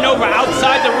captain, Aaron Nova,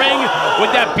 outside the ring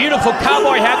with that beautiful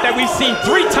cowboy hat that we've seen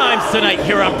 3 times tonight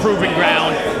here on Proving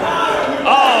Ground.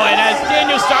 Oh, and as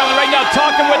Daniel Starling right now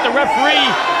talking with the referee,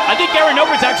 I think Aaron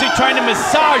Nova's actually trying to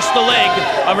massage the leg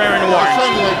of Aaron Warren.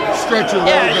 Like stretch your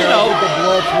leg Yeah, you know, the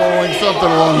blood flowing, something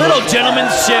along those little lines.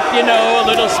 gentlemanship, you know, a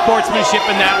little sportsmanship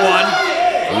in that one.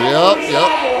 Yep.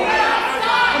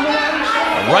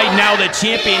 Right now, the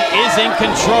champion is in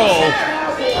control.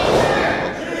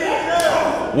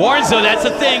 Warren, so that's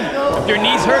the thing. If your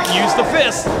knees hurt, use the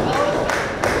fist.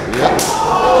 Yep.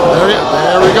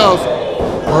 There he goes.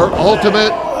 Our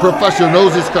ultimate professional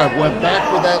knows his craft. Went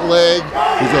back with that leg.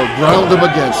 He's going to ground him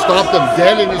again. Stopped him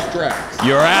dead in his tracks.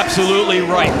 You're absolutely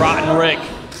right, Rotten Rick.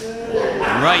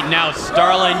 And right now,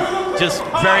 Starling just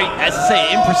very, as I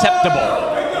say, imperceptible.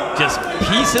 Just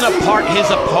piecing apart his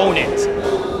opponent.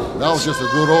 That was just a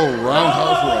good old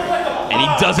roundhouse run. And he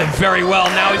does it very well.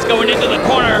 Now he's going into the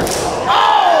corner.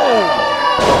 Oh!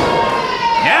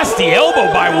 Nasty elbow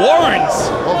by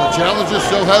Warrens. Well, the challenger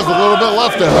still has a little bit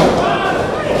left in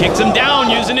him. Kicks him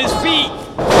down using his feet.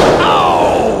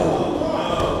 Oh!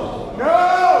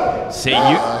 No! See, you.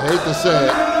 I hate to say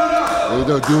it.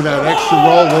 They're doing that extra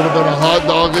roll, a little bit of hot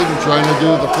dogging, and trying to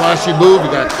do the flashy move. He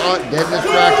got caught dead in his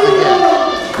tracks again.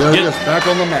 They're just back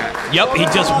on the mat. Yep, he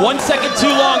just 1 second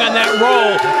too long on that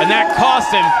roll, and that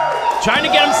cost him. Trying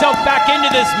to get himself back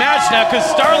into this match now, because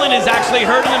Starling is actually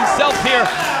hurting himself here,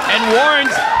 and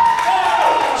Warren's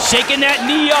shaking that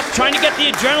knee up, trying to get the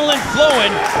adrenaline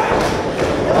flowing.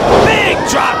 Big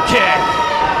drop kick.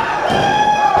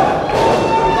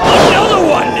 Another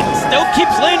one that still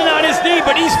keeps landing on his knee,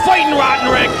 but he's fighting Rotten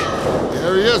Rick.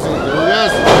 There he is.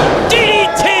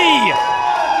 DDT!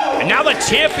 And now the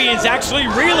champion's actually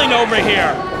reeling over here.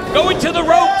 Going to the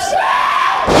ropes.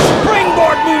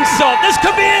 Springboard moonsault. This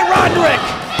could be it, Roderick.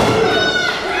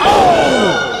 Oh!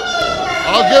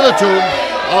 I'll give it to him.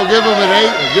 I'll give him an 8.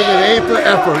 I'll give it an 8 for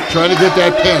effort trying to get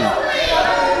that pin.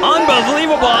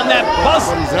 Unbelievable on that bust.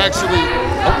 But he's actually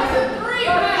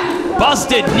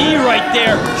busted knee right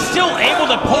there. Still able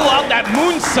to pull out that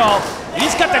moonsault. And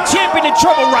he's got the champion in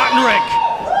trouble, Rotten Rick.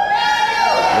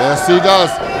 Yes, he does.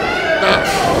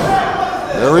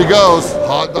 There he goes.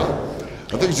 Hot dog.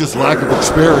 I think it's just lack of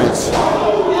experience.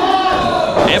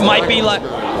 It might be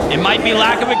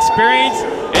lack of experience.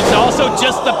 It's also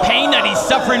just the pain that he's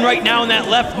suffering right now in that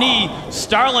left knee.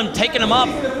 Starling taking him up.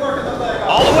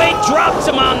 All the way, drops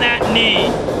him on that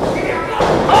knee.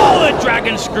 Oh, the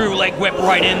dragon screw leg whip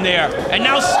right in there. And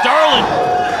now Starling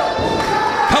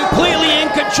completely in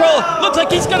control. Looks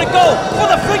like he's gonna go for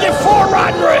the figure 4,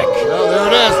 Roderick. Well, there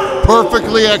it is.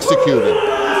 Perfectly executed.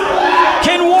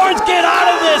 Can Warrens get out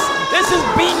of this? This is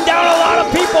beating down a lot of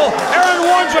people. Aaron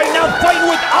Warrens right now fighting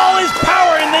with all his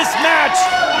power in this match.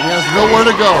 He has nowhere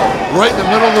to go. Right in the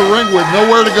middle of the ring with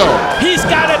nowhere to go. He's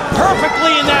got it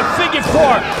perfectly in that figure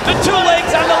 4. The 2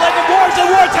 legs on the leg of Warrens, and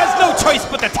Warrens has no choice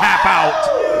but to tap out.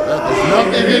 There's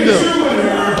nothing he can do.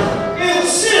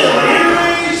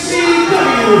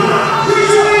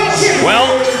 Well,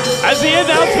 as the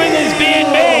announcement is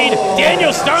being made,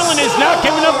 Daniel Starling is not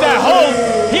giving up that hope.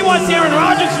 He wants Aaron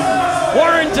Warren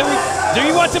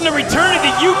he wants him to return to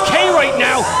the UK right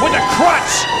now with a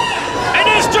crutch. And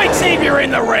there's Drake Zavior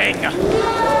in the ring.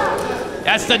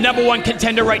 That's the #1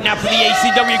 contender right now for the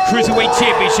ACW Cruiserweight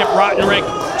Championship, Rotten Rick.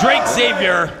 Drake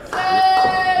Zavior.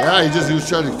 Yeah, he was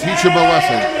trying to teach him a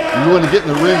lesson. You want to get in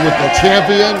the ring with the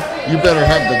champion, you better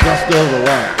have the gusto of the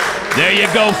line. There you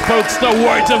go, folks. The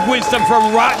words of wisdom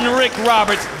from Rotten Rick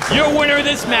Roberts. Your winner of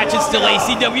this match is still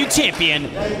ACW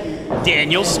champion,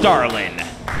 Daniel Starling.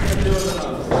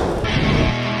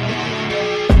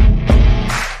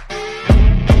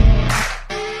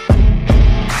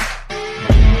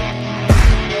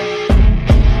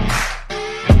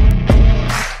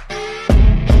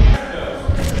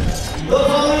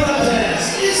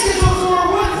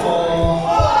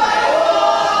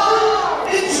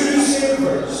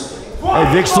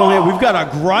 Vic Sloan, we've got a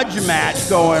grudge match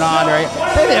going on, right?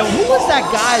 Hey, who was that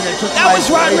guy that took That was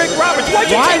Rotten Rick Roberts.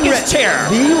 Why'd you take his chair?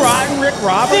 The Rotten Rick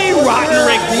Roberts? The Rotten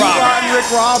Rick Roberts. Rotten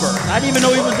Rick Roberts. I didn't even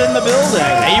know he was in the building.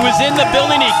 He was in the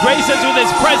building. He graced us with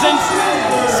his presence.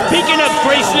 Speaking of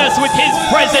gracing us with his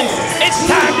presence, it's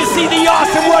time to see the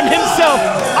Awesome One himself,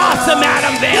 Awesome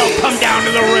Adam Vale, come down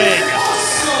to the ring.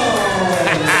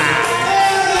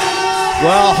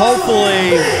 Well,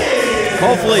 hopefully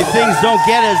things don't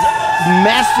get as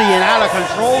messy and out of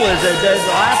control as it did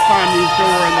the last time these two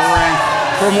were in the ring.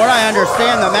 From what I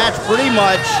understand, the match pretty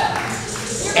much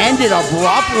ended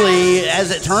abruptly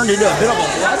as it turned into a bit of a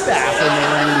bloodbath in the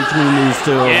ring between these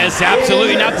two. Yes,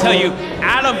 absolutely. And I'll tell you,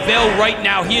 Adam Vale right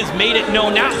now, he has made it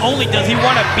known not only does he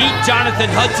want to beat Jonathan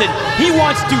Hudson, he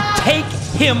wants to take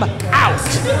him out.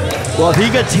 Well, if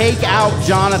he could take out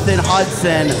Jonathan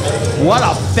Hudson, what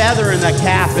a feather in the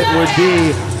cap it would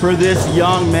be for this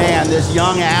young man, this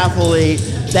young athlete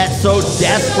that so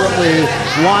desperately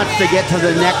wants to get to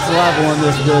the next level in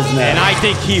this business. And I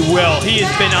think he will. He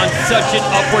has been on such an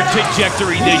upward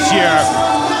trajectory this year.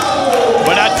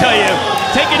 But I tell you,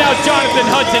 taking out Jonathan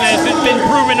Hudson, as it's been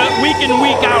proven week in,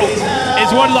 week out,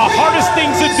 is one of the hardest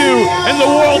things to do in the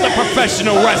world of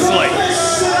professional wrestling.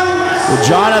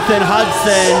 Jonathan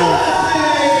Hudson,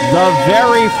 the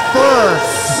very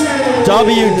first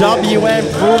WWN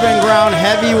Proving Ground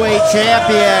heavyweight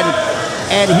champion,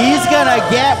 and he's gonna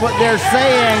get what they're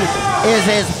saying is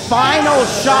his final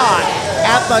shot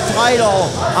at the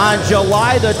title on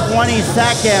July the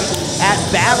 22nd at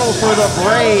Battle for the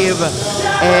Brave.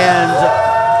 And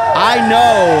I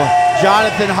know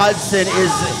Jonathan Hudson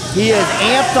he has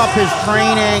amped up his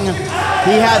training.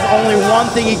 He has only one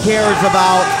thing he cares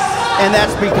about, and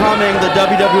that's becoming the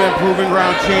WWN Proving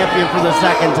Ground champion for the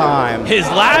second time. His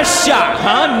last shot,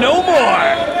 huh? No more.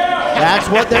 That's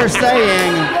what they're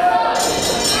saying.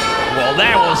 Well,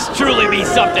 that will truly be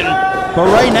something. But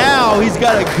right now, he's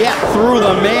got to get through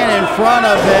the man in front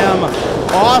of him.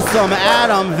 Awesome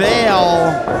Adam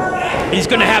Vale. He's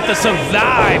going to have to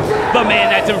survive the man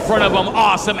that's in front of him.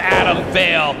 Awesome Adam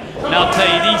Vale. And I'll tell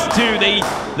you, these two,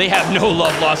 they have no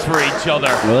love lost for each other.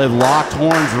 Well, they've locked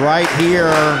horns right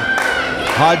here.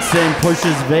 Hudson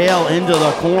pushes Vale into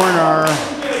the corner.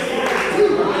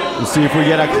 Let's see if we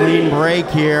get a clean break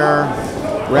here.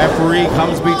 Referee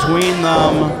comes between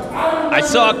them. I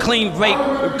saw a clean break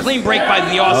by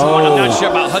the awesome one. I'm not sure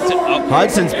about Hudson. Oh.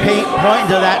 Hudson's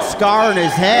pointing to that scar in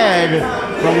his head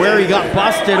from where he got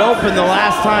busted open the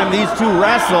last time these two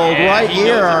wrestled, right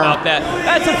here. About that.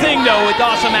 That's the thing, though, with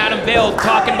awesome Adam Vale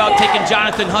talking about taking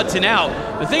Jonathan Hudson out.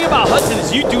 The thing about Hudson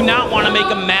is you do not want to make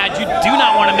him mad. You do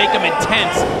not want to make him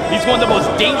intense. He's one of the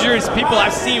most dangerous people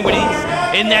I've seen when he's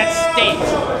in that state.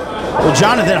 Well,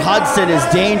 Jonathan Hudson is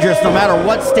dangerous no matter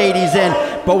what state he's in,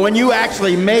 but when you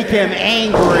actually make him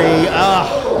angry,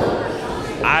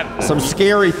 some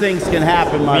scary things can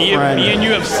happen, my friend. Me and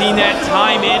you have seen that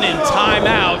time in and time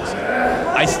out.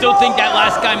 I still think that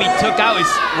last guy he took out is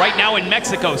right now in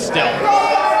Mexico still.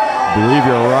 I believe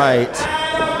you're right.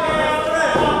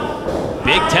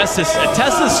 Big test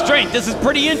of strength. This is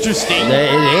pretty interesting.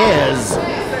 It is.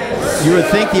 You would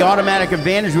think the automatic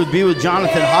advantage would be with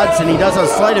Jonathan Hudson. He does have a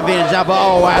slight advantage now, but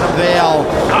Adam Vale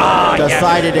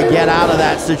decided to get out of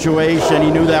that situation.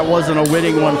 He knew that wasn't a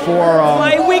winning one for him.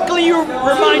 My weekly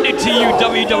reminder to you,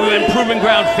 WWN Proving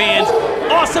Ground fans,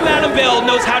 awesome Adam Vale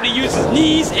knows how to use his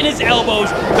knees and his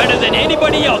elbows better than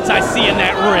anybody else I see in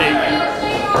that ring.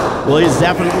 Well, he's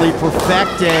definitely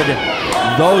perfected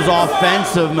those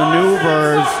offensive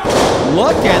maneuvers.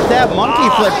 Look at that monkey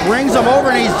flip, brings him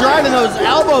over, and he's driving those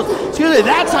elbows. Excuse me,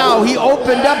 that's how he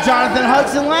opened up Jonathan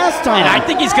Hudson last time. And I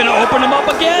think he's going to open him up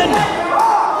again.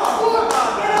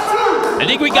 I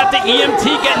think we got the EMT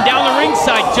getting down the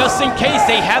ringside just in case.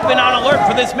 They have been on alert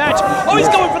for this match. Oh, he's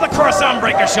going for the cross-arm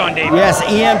breaker, Sean Davis. Yes,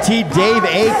 EMT Dave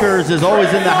Akers is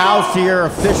always in the house here,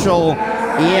 official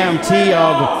EMT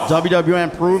of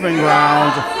WWN Proving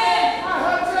Ground.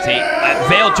 See,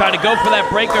 Vale tried to go for that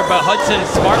breaker, but Hudson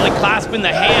smartly clasping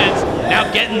the hands,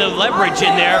 now getting the leverage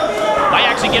in there. Might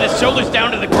actually get his shoulders down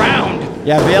to the ground.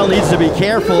 Yeah, Vale needs to be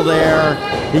careful there.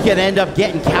 He can end up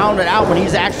getting counted out when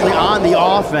he's actually on the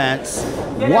offense.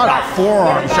 What a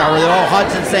forearm shot. Oh,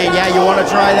 Hudson saying, yeah, you want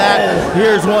to try that?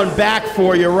 Here's one back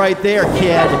for you right there,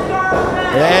 kid.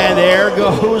 And there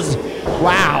goes.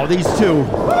 Wow, these two,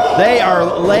 they are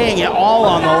laying it all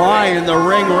on the line in the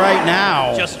ring right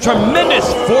now. Just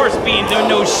tremendous force being doing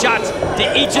those shots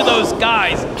to each of those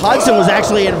guys. Hudson was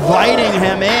actually inviting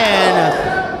him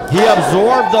in. He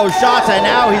absorbed those shots, and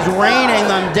now he's raining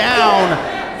them down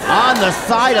on the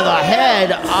side of the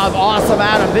head of awesome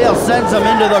Adam Vale. Sends him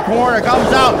into the corner,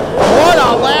 comes out. What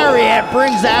a lariat,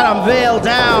 brings Adam Vale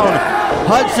down.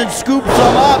 Hudson scoops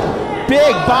him up.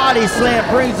 Big body slam,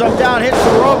 brings him down, hits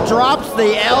the rope, drops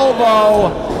the elbow.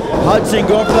 Hudson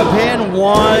going for the pin.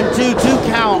 1, 2, 2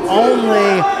 count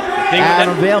only.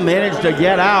 Adam Vale managed to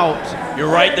get out.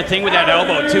 You're right, the thing with that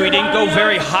elbow too, he didn't go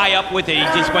very high up with it. He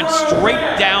just went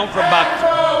straight down from about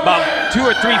 2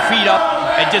 or 3 feet up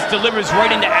and just delivers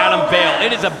right into Adam Vale.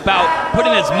 It is about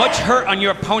putting as much hurt on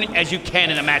your opponent as you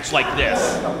can in a match like this.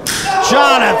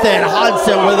 Jonathan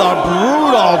Hudson with a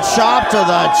brutal chop to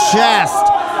the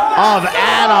chest. of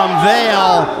Adam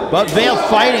Vale, but Vale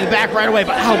fighting back right away.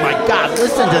 But oh my God,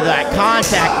 listen to that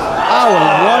contact. Oh,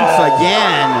 and once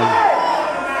again.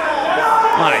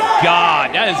 My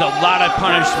God, that is a lot of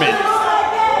punishment.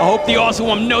 I hope the awesome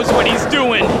one knows what he's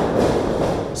doing.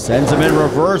 Sends him in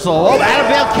reversal. Oh, Adam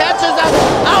Vale catches him.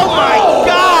 Oh my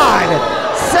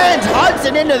God! Sends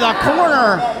Hudson into the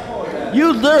corner.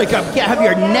 You literally could have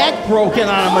your neck broken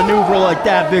on a maneuver like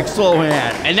that, Vic Slohan.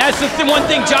 And that's the one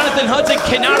thing Jonathan Hudson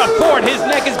cannot afford. His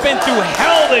neck has been through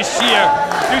hell this year.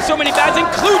 Through so many battles,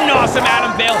 including awesome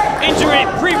Adam Vale, injured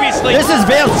previously. This is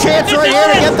Vale's chance right here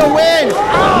to get the win.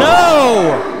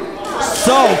 No!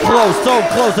 So close, so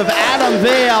close. If Adam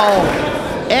Vale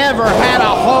ever had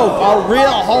a hope, a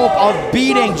real hope of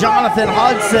beating Jonathan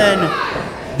Hudson,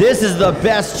 this is the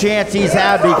best chance he's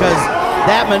had because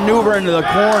that maneuver into the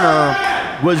corner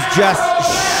was just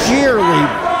sheerly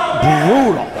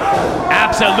brutal.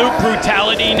 Absolute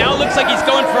brutality. Now it looks like he's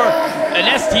going for an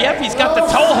STF. He's got the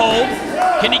toe hold.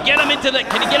 Can he get him into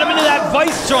that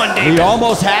vice, Sean Davis? He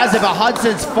almost has it, but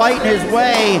Hudson's fighting his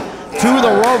way to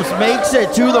the ropes, makes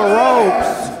it to the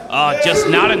ropes. Just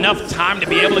not enough time to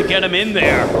be able to get him in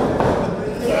there.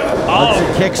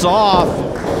 Hudson kicks off.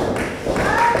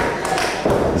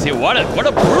 See, what a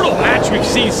brutal match we've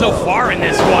seen so far in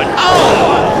this one.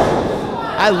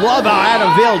 Oh! I love how Adam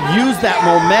Vale used that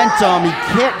momentum. He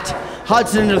kicked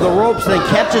Hudson into the ropes, then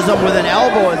catches him with an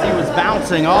elbow as he was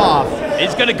bouncing off.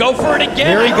 He's gonna go for it again.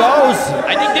 Here he goes.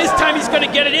 I think this time he's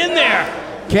gonna get it in there.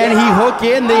 Can he hook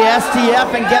in the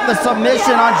STF and get the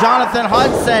submission on Jonathan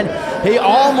Hudson? He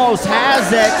almost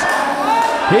has it.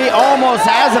 He almost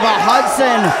has it, but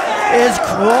Hudson is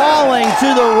crawling to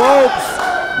the ropes.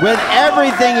 With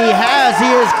everything he has, he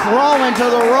is crawling to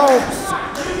the ropes.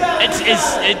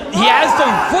 He has the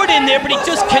foot in there, but he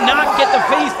just cannot get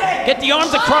the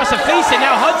arms across the face, and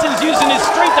now Hudson's using his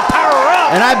strength to power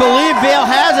up. And I believe Vale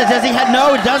has it. Does he have?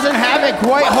 No, he doesn't have it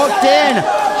quite hooked in.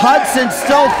 Hudson's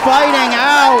still fighting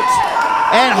out.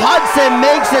 And Hudson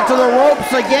makes it to the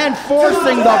ropes again,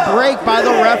 forcing the break by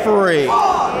the referee.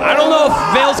 I don't know if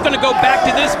Vale's going to go back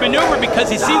to this maneuver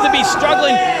because he seems to be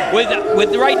struggling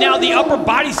with right now the upper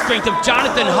body strength of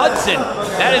Jonathan Hudson.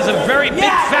 That is a very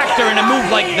big factor in a move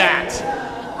like that.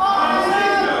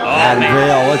 Oh, man.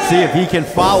 Vale, let's see if he can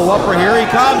follow up. Or here he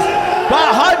comes.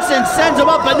 But Hudson sends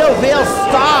him up, but no, Vale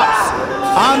stops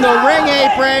on the ring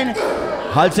apron.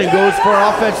 Hudson goes for an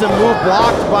offensive move,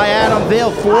 blocked by Adam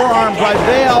Vale, forearm by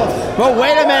Vale. But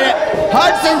wait a minute,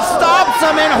 Hudson stops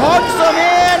him and hooks him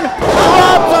in,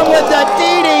 drops him with the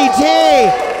DDT.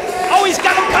 Oh, he's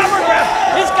got him covered, ref.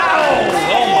 He's got him.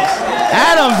 Almost.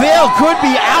 Adam Vale could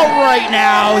be out right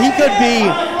now. He could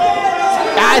be,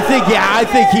 I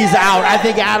think he's out. I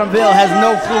think Adam Vale has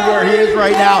no clue where he is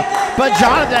right now. But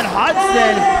Jonathan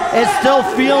Hudson is still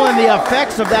feeling the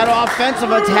effects of that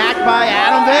offensive attack by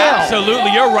Adam Vale.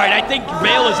 Absolutely, you're right. I think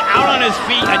Vale is out on his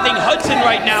feet. I think Hudson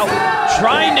right now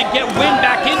trying to get wind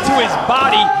back into his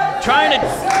body, trying to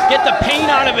get the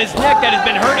pain out of his neck that has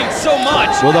been hurting so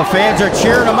much. Well, the fans are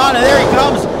cheering him on, and there he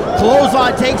comes.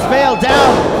 Clothesline takes Vale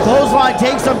down. Clothesline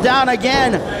takes him down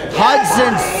again.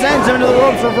 Hudson sends him to the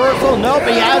ropes reversal. Nope,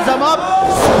 he has him up.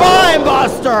 Spine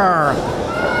buster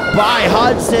by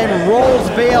Hudson, rolls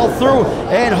Vale through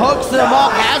and hooks him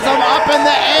up, has him up in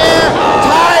the air.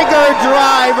 Tiger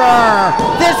driver.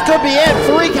 This could be it.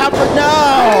 3 count, but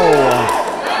no.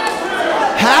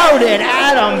 How did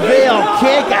Adam Vale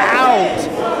kick out?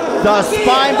 The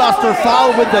spine buster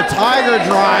followed with the Tiger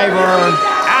driver.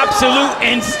 Absolute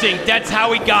instinct. That's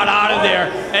how he got out of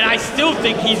there. And I still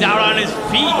think he's out on his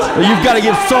feet. You've got to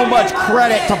give so much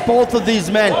credit to both of these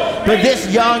men. But this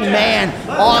young man,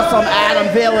 awesome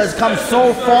Adam Vale, has come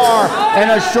so far in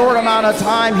a short amount of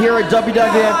time here at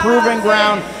WWN Proving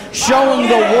Ground, showing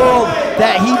the world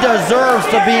that he deserves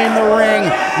to be in the ring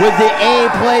with the A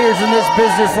players in this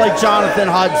business like Jonathan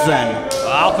Hudson.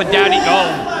 Alpha Daddy,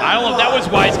 I don't know if that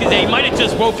was wise because he might have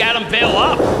just woke Adam Vale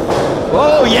up.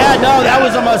 Oh, yeah, no, that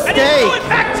was a mistake. I didn't go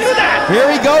back to that.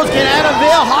 Here he goes. Can Adam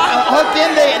Vale hook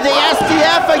in the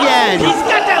STF again? He's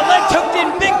got that leg hooked in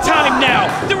big time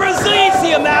now. The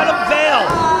resiliency of Adam Vale.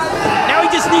 Now he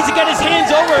just needs to get his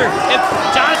hands over. If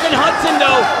Jonathan Hudson,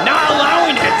 though, not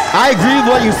allowing it. I agree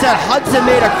with what you said. Hudson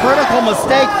made a critical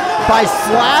mistake by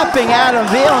slapping Adam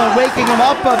Vale and waking him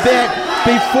up a bit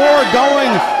before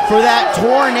going for that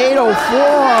tornado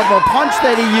forearm or punch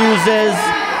that he uses.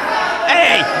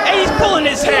 Hey, he's pulling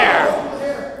his hair.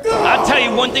 I'll tell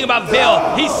you one thing about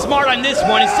Vale. He's smart on this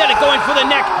one. Instead of going for the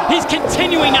neck, he's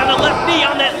continuing on the left knee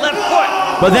on that left foot.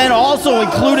 But then also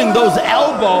including those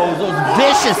elbows, those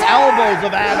vicious elbows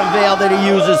of Adam Vale that he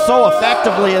uses so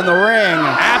effectively in the ring.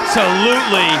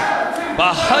 Absolutely.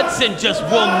 but Hudson just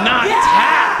will not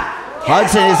tap.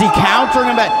 Hudson, is he countering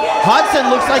him back?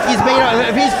 Hudson looks like he's figured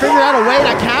out a way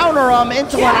to counter him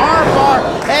into an armbar,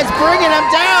 and it's bringing him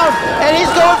down, and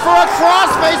he's going for a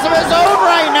crossface of his own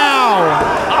right now.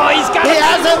 Oh, he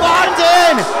has it locked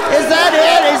in. Is that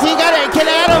it? Is he got it? Can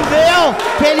Adam Vale,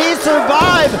 can he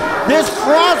survive this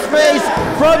crossface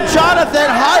from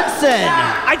Jonathan Hudson?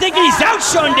 I think he's out,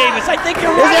 Sean Davis. I think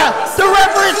you're right. The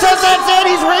referee says that's it.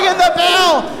 He's ringing the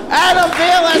bell. Adam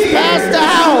Vale has passed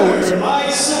out.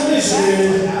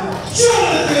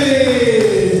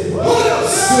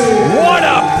 What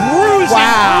a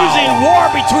bruising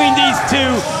war between these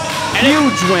two. And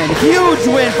huge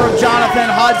win from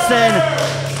Jonathan Hudson.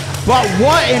 But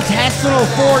what intestinal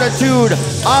fortitude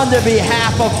on the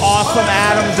behalf of awesome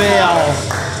Adam Vale.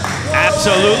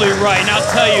 Absolutely right. And I'll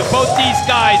tell you, both these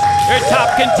guys are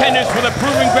top contenders for the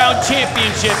Proving Ground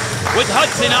Championship, with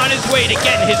Hudson on his way to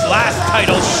getting his last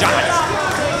title shot.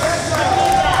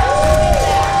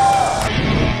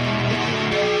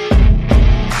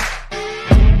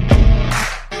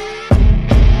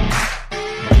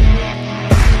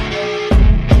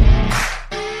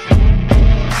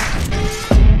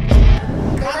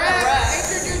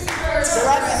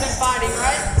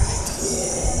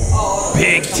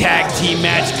 Big tag team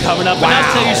match coming up. And I'll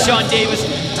tell you, Sean Davis,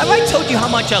 have I told you how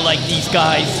much I like these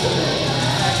guys?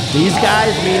 These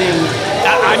guys meaning?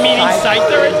 I'm meaning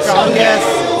Syther and Chungus.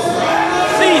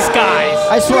 These guys.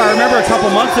 I swear, I remember a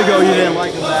couple months ago you didn't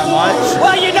like them that much.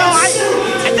 Well, you know,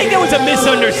 I think there was a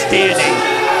misunderstanding.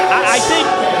 I think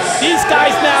these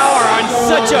guys now are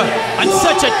on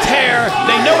such a tear.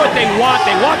 They know what they want.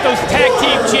 They want those tag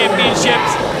team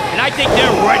championships, and I think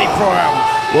they're ready for them.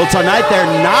 Well, tonight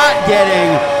they're not getting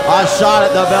a shot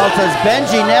at the belt as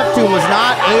Benji Neptune was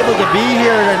not able to be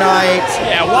here tonight.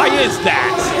 Yeah, why is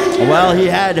that? Well,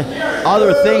 he had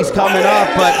other things coming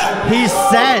up, but he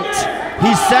sent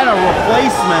a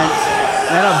replacement,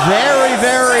 and a very,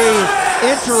 very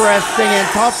interesting and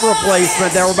tough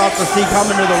replacement that we're about to see come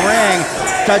into the ring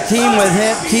to team with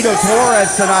him, Tito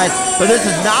Torres tonight. But this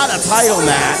is not a title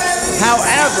match.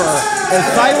 However, if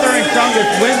Syther and Chungus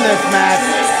win this match,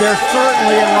 they're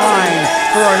certainly in line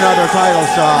for another title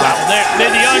shot. Well, they're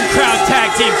the uncrowned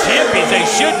tag team champions. They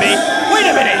should be. Wait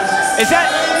a minute. Is that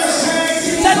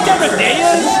Devin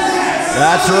Diaz?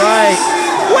 That's right.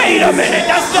 Wait a minute.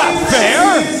 That's not fair.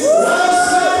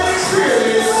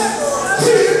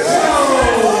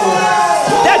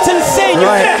 That's insane. You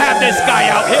can't have this guy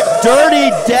out here. Dirty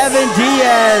Devin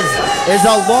Diaz is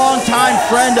a longtime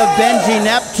friend of Benji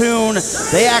Neptune.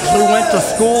 They actually went to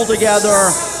school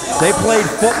together. They played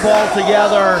football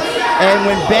together. And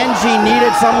when Benji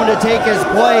needed someone to take his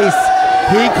place,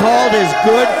 he called his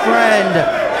good friend,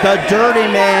 the Dirty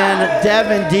Man,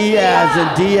 Devin Diaz.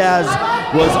 And Diaz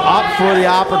was up for the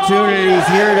opportunities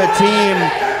here to team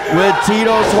with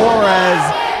Tito Torres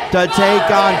to take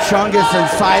on Chungus and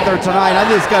Syther tonight. I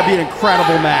think it's going to be an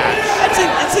incredible match.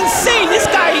 It's insane. This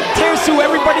guy tears through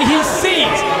everybody he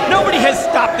sees. Nobody has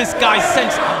stopped this guy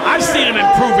since I've seen him in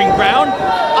Proving Ground.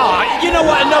 You know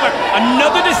what?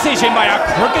 Another decision by our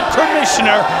crooked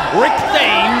commissioner, Rick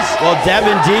Thames. Well,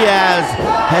 Devin Diaz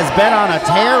has been on a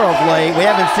tear of late. We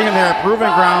haven't seen him here at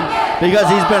Proving Ground because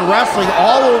he's been wrestling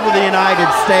all over the United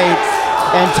States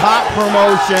and top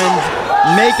promotions,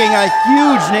 making a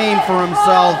huge name for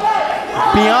himself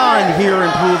beyond here in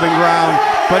Proving Ground.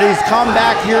 But he's come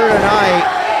back here tonight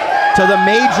to the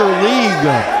major league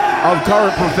of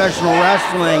current professional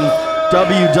wrestling,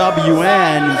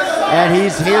 WWN, and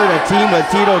he's here to team with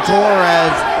Tito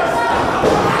Torres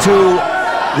to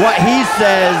what he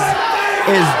says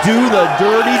is do the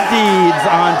dirty deeds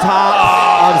on top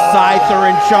of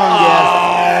Syther and Chungus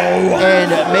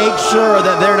and make sure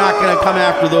that they're not going to come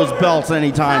after those belts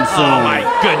anytime soon. Oh my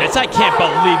goodness, I can't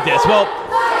believe this. Well,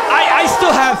 I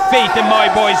still have faith in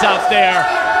my boys out there,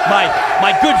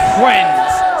 my good friends,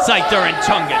 Syther and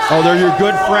Chungus. Oh, they're your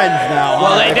good friends now.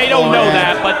 Well, they don't know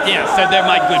that, but yeah, so they're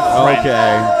my good friends.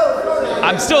 Okay.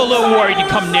 I'm still a little worried to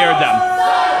come near them.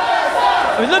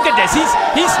 I mean, look at this.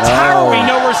 He's towering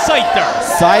over Syther.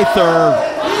 Syther,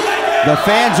 the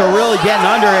fans are really getting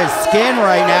under his skin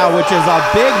right now, which is a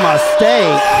big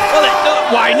mistake. Well,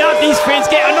 why not? These fans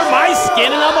get under my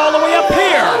skin, and I'm all the way up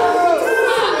here.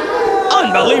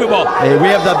 Unbelievable. Hey,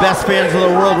 we have the best fans of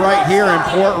the world right here in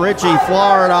Port Richey,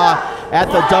 Florida, at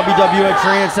the WWN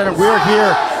Training Center. We're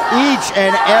here each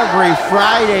and every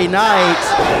Friday night,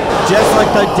 just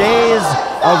like the days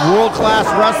of world-class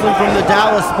wrestling from the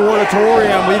Dallas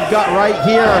Sportatorium we've got right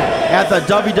here at the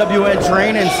WWN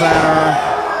Training Center.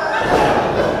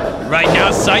 Right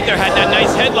now, Syther had that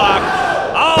nice headlock.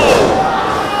 Oh!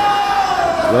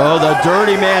 Oh, the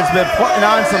Dirty Man's been putting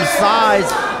on some size.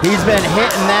 He's been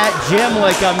hitting that gym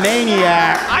like a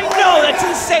maniac. I know, that's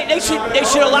insane. They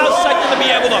should allow Syther to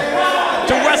be able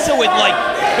to wrestle with like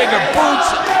bigger boots,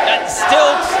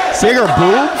 stilts. Bigger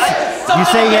boobs? You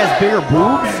say he has bigger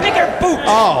boobs? Bigger boots.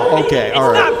 Oh, okay,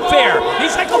 all right. It's not fair.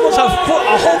 He's like almost a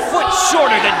whole foot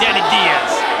shorter than Devin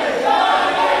Diaz.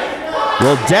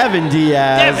 Well, Devin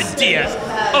Diaz. Devin Diaz.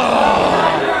 Oh.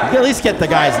 You can at least get the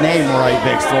guy's name right,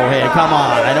 Big Slowhead. Come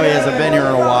on. I know he hasn't been here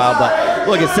in a while, but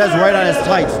look, it says right on his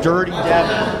tights, Dirty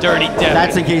Devin. Dirty Devin.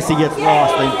 That's in case he gets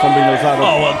lost. Somebody knows how to,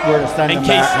 where to send him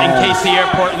back home. In case the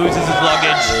airport loses his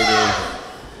luggage.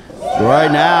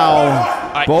 Right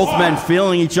now, both men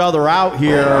feeling each other out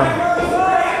here.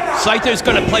 Syther's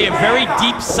going to play a very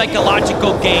deep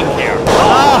psychological game here.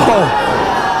 Oh!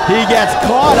 He gets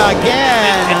caught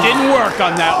again. It didn't work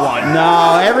on that one.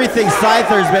 No, everything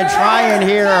Syther's been trying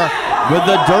here with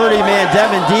the Dirty Man,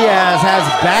 Devin Diaz, has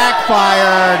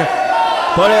backfired.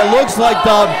 But it looks like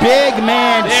the big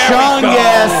man,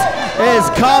 Chungus, is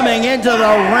coming into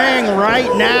the ring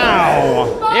right now.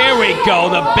 Here we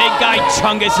go. The big guy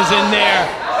Chungus is in there.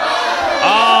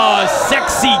 Oh,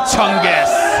 sexy Chungus.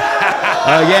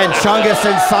 Again, Chungus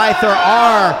and Syther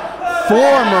are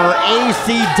former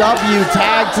ACW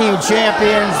Tag Team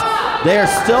Champions. They're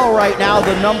still right now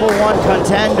the #1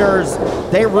 contenders.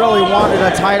 They really wanted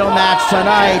a title match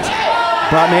tonight.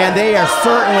 But man, they are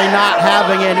certainly not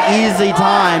having an easy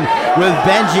time with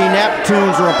Benji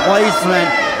Neptune's replacement,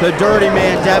 the Dirty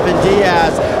Man, Devin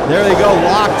Diaz. There they go,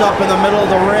 locked up in the middle of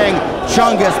the ring.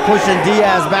 Chungus pushing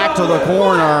Diaz back to the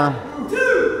corner.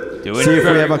 See if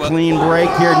we have a clean break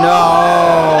here.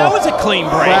 No. That was a clean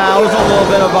break. That was a little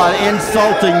bit of an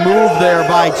insulting move there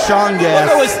by Chungus.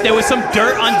 Well, there was some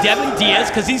dirt on Devin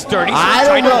Diaz because he's dirty. So I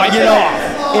don't know. You know,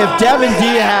 if Devin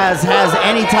Diaz has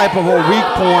any type of a weak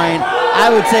point,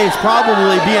 I would say it's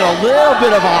probably being a little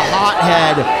bit of a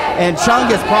hothead, and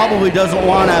Chungus probably doesn't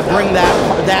want to bring that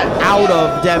out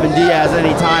of Devin Diaz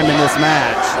anytime in this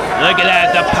match. Look at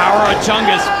that, the power of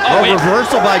Chungus. Oh,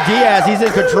 reversal by Diaz. He's in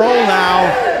control now.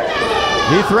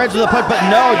 He threads with the punch, but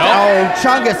no. Oh,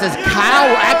 Chungus is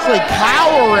actually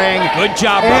cowering. Good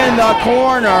job, in the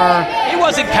corner. He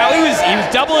wasn't cowering. He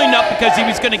was doubling up because he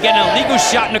was going to get an illegal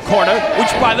shot in the corner, which,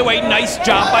 by the way, nice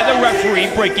job by the referee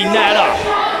breaking that up.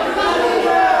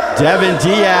 Devin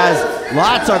Diaz,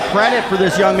 lots of credit for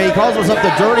this young man. He calls himself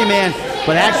the Dirty Man,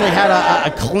 but actually had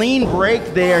a clean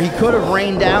break there. He could have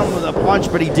rained down with a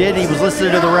punch, but he did. He was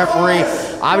listening to the referee.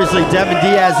 Obviously, Devin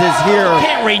Diaz is here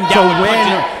to win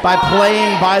by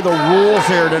playing by the rules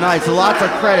here tonight. So lots of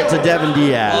credit to Devin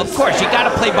Diaz. Well, of course, you got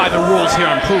to play by the rules here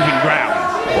on Proving Ground.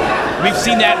 We've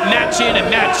seen that match in and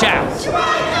match out.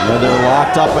 Yeah, they're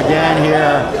locked up again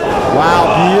here.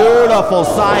 Wow, beautiful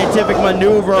scientific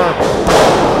maneuver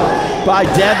by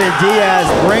Devin Diaz.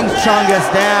 Brings Chungus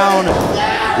down.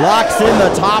 Locks in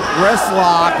the top wrist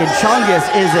lock, and Chungus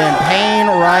is in pain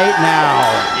right now.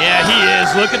 Yeah, he is.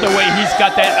 Look at the way he's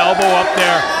got that elbow up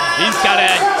there. He's got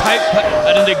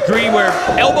a degree where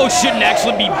elbows shouldn't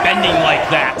actually be bending like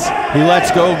that. He lets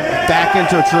go back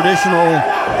into a traditional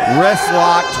wrist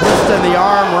lock, twisting the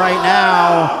arm right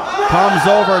now. Comes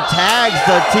over, tags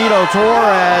the Tito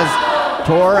Torres.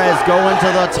 Torres going to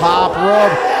the top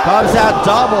rope. Comes out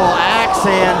double axe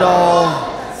handle.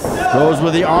 Goes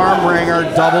with the arm wringer,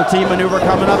 double team maneuver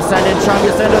coming up, sending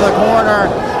Chungus into the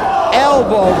corner.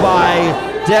 Elbow by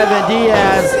Devin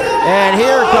Diaz, and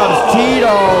here comes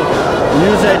Tito.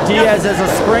 Using Diaz as a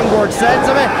springboard, sends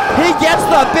him in. He gets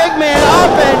the big man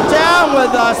up and down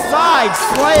with a side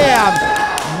slam.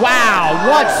 Wow,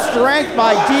 what strength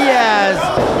by Diaz.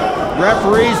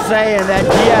 Referees saying that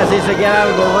Diaz needs to get out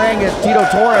of the ring as Tito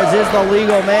Torres is the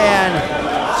legal man.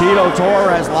 Tito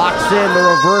Torres locks in the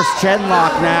reverse chin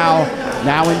lock now.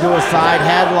 Now into a side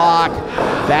headlock.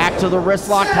 Back to the wrist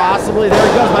lock possibly. There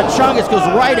he goes, but Chungus goes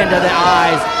right into the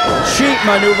eyes. Cheap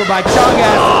maneuver by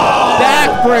Chungus.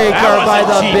 Backbreaker by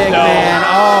the big man.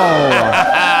 Oh.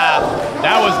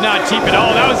 That was not cheap at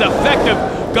all. That was effective.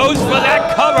 Goes for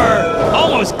that cover.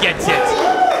 Almost gets it.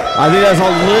 I think that's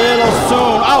a little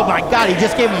soon. Oh my God, he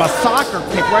just gave him a soccer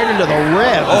kick right into the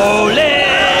rib. Ole,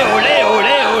 ole, ole,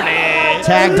 ole.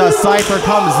 Tag to Syther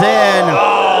comes in.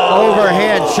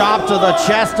 Overhand chop to the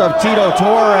chest of Tito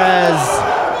Torres.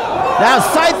 Now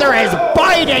Syther is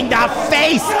biting the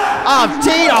face of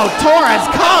Tito Torres.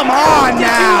 Come on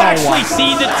now. Did you actually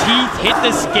see the teeth hit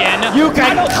the skin? You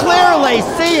can clearly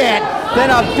see it.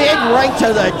 Then a big right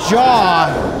to the jaw.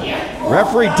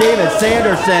 Referee David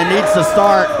Sanderson needs to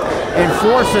start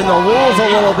enforcing the rules a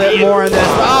little bit more in this.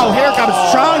 Oh, here comes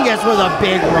Chungus with a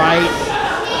big right.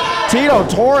 Tito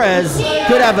Torres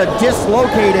could have a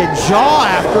dislocated jaw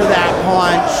after that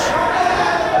punch.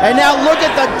 And now look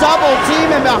at the double team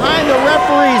and behind the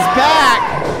referee's back.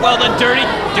 Well, the dirty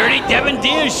Devin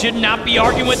Diaz should not be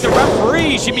arguing with the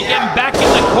referee. He should be getting back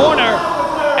in the corner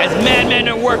as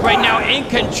Madmen at work right now, in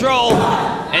control.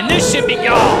 And this should be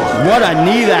gone. What a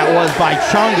knee that was by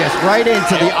Chungus, right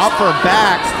into the upper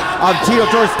back of Tito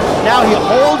Torres. Now he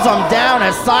holds him down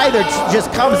as Syther just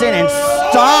comes in and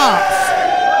stomps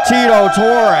Tito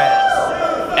Torres.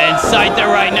 And Syther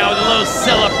right now with a little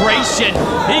celebration.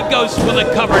 He goes for the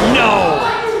cover. No.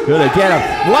 Good to get him.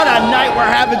 What a night we're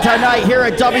having tonight here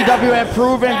at WWN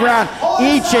Proving Ground.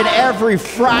 Each and every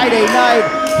Friday night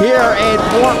here in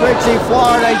Port Richey,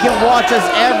 Florida. You can watch us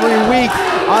every week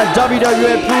on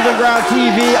WWN Proving Ground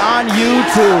TV on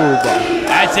YouTube.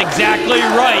 That's exactly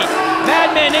right.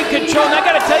 Madmen in control. And I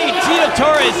got to tell you, Tito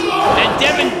Torres and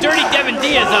Dirty Devin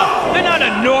Diaz, they're not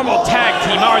a normal tag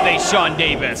team, are they, Sean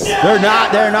Davis? They're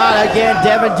not. Again,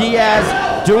 Devin Diaz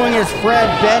doing his friend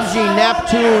Benji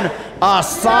Neptune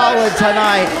solid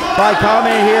tonight by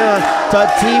coming here to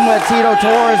team with Tito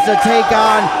Torres to take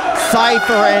on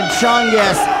Syther and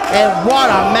Chungus. And what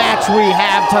a match we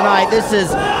have tonight. This is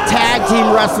tag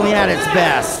team wrestling at its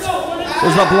best.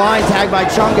 There's a blind tag by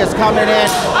Chungus coming in.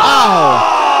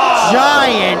 Oh!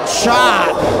 Giant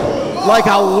chop, like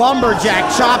a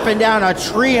lumberjack chopping down a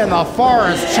tree in the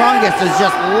forest. Chungus has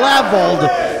just leveled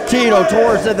Tito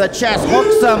Torres in the chest,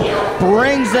 hooks him,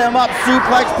 brings him up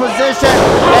suplex position,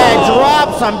 and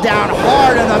drops him down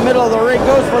hard in the middle of the ring.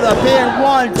 Goes for the pin.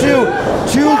 1, 2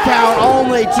 count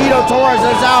only. Tito Torres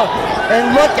is out,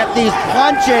 and look at these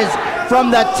punches from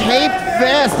the taped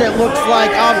fist, it looks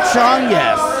like, of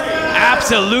Chungus.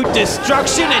 Absolute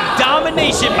destruction and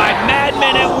domination by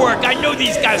Madmen at work. I know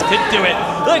these guys could do it.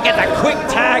 Look at the quick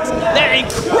tags, that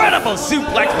incredible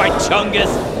suplex by Chungus.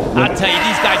 I'll tell you,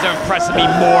 these guys are impressing me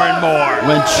more and more.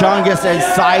 When Chungus and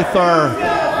Syther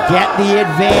get the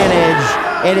advantage,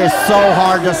 it is so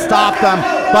hard to stop them.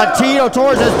 But Tito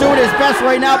Torres is doing his best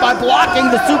right now by blocking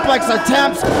the suplex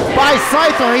attempts by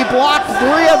Syther. He blocked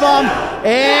 3 of them,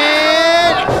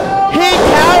 and he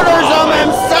counters them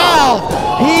himself.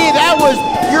 That was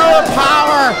pure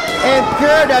power and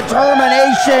pure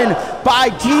determination by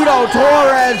Tito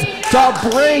Torres to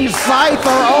bring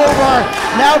Syther over.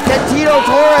 Now can Tito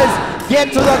Torres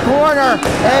get to the corner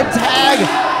and tag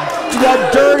the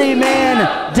dirty man,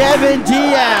 Devin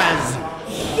Diaz?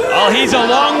 Oh, he's a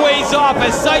long ways off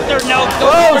as Syther now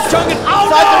goes for Chungus. Oh,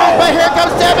 no! But here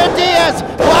comes Devin Diaz.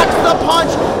 Blocks the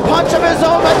punch. Punch of his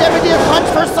own by Devin Diaz. Punch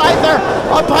for Syther.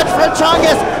 A punch for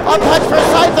Chungus. A punch for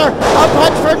Syther. A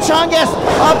punch for Chungus.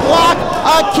 A block.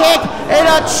 A kick. And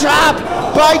a chop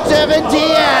by Devin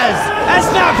Diaz. That's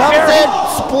not fair. Comes in.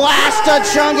 Splash to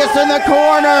Chungus in the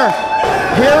corner.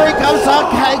 Here he comes up.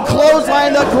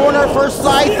 Clothesline in the corner for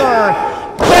Syther.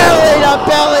 Belly to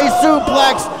belly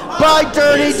suplex by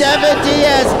Dirty Devin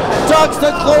Diaz. Ducks the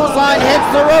clothesline, hits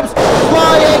the ropes.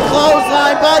 Flying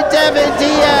clothesline by Devin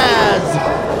Diaz.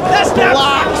 That's not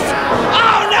blocks.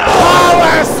 Oh no!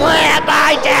 Power slam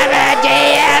by Devin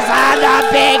Diaz on the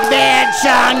big man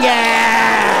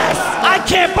Chungus. I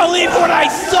can't believe what I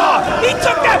saw. He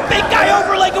took that big guy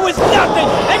over like it was nothing,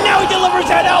 and now he delivers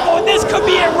that elbow, and this could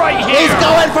be it right here. He's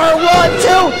going for 1, 2,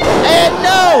 and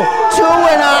no!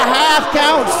 2.5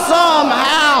 count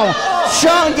somehow.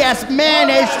 Chungus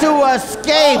managed to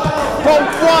escape, but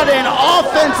what an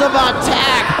offensive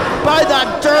attack by the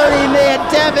dirty man,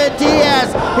 Devin Diaz.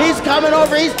 He's coming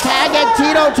over, he's tagging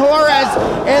Tito Torres,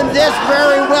 and this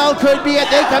very well could be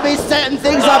it. They could be setting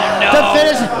things up to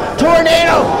finish.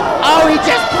 Tornado! Oh, he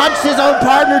just punched his own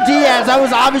partner, Diaz. That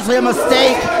was obviously a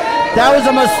mistake. That was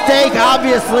a mistake,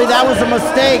 obviously. That was a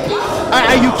mistake.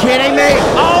 Are you kidding me?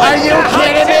 Oh, are you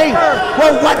kidding me?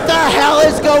 Well, what the hell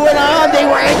is going on? They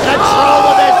were in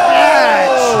control of this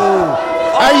match.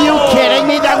 Are you kidding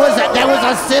me? That was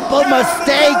a simple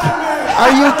mistake.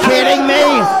 Are you kidding me?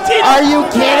 Are you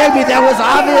kidding me? That was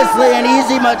obviously an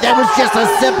easy mistake. That was just a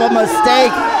simple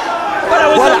mistake. But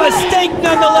it was a mistake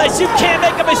nonetheless. You can't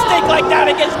make a mistake like that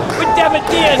with Devin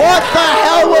Diaz. What the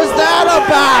hell was that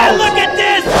about? And look at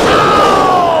this!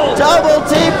 Oh! Double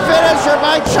team finisher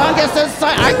by Chungus and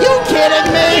Syther. Are you kidding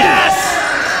me? Yes!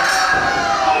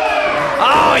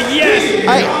 Oh, yes!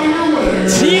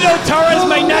 Tito Torres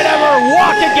may not ever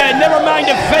walk again. Never mind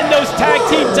defend those tag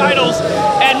team titles.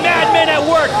 And Madmen at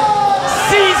work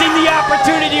seizing the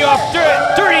opportunity off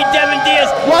Dirty Devin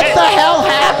Diaz. What the hell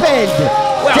happened?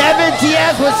 Well, Devin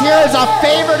Diaz was here as a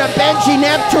favor to Benji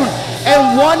Neptune,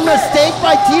 and one mistake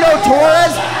by Tito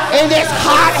Torres, and this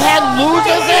hothead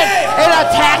loses it and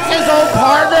attacks his own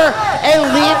partner and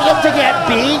leaves him to get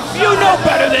beat. You know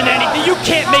better than any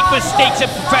toughest stakes in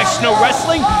professional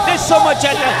wrestling. There's so much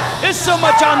on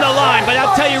the line, but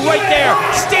I'll tell you right there,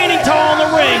 standing tall in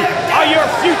the ring are your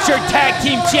future tag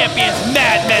team champions,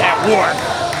 Madmen at Work.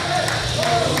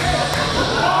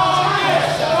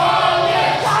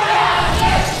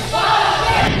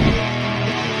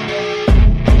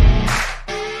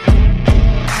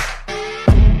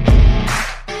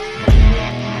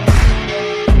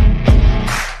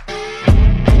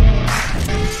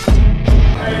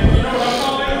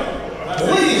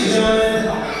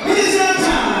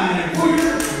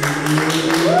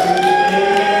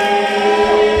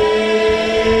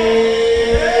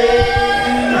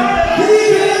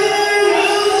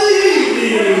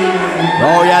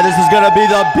 This is going to be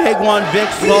the big one, Vic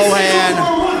Slohan.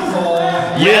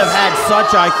 We have had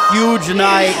such a huge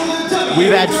night.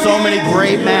 We've had so many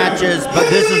great matches, but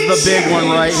this is the big one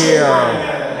right here.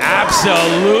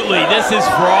 Absolutely. This is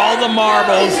for all the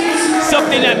marbles.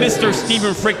 Something that Mr.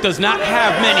 Stephen Frick does not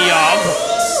have many of.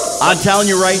 I'm telling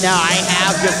you right now, I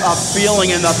have just a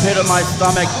feeling in the pit of my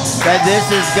stomach that this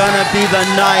is going to be the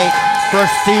night for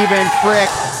Stephen Frick.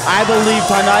 I believe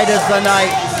tonight is the night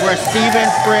where Stephen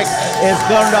Frick is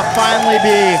going to finally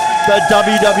be the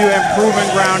WWN Proving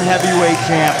Ground Heavyweight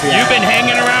Champion. You've been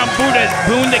hanging around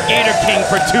Boone the Gator King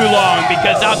for too long,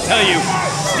 because I'll tell you,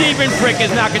 Stephen Frick is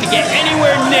not going to get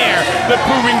anywhere near the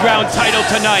Proving Ground title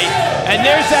tonight. And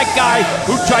there's that guy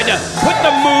who tried to put the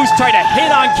moves, tried to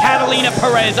hit on Katalina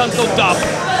Perez, Uncle Duff.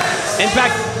 In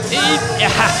fact, he's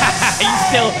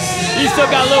still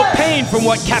got a little pain from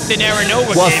what Captain Arron gave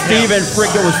him. Well, Stephen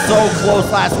Frick, it was so close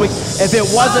last week. If it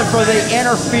wasn't for the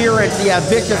interference, the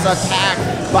vicious attack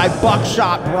by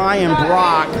Buckshot Brian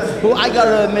Brock, who I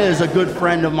gotta admit is a good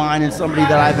friend of mine and somebody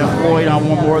that I've employed on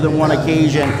more than one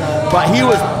occasion, but he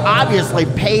was obviously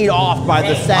paid off by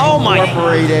the Set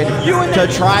Incorporated to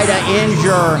try to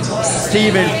injure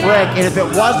Stephen Frick, and if it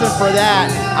wasn't for that,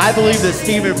 I believe that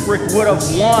Stephen Frick would have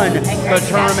won the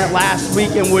tournament last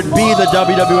week and would be the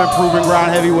WWN Proving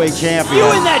Ground Heavyweight Champion.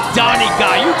 You and that Donnie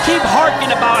guy, you keep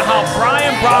harking about how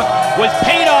Brian Brock was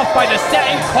paid off by the Set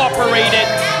Incorporated.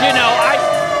 You know,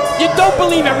 you don't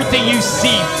believe everything you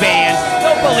see, fans.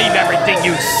 Don't believe everything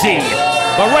you see.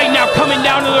 But right now, coming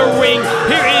down to the ring,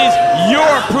 here is your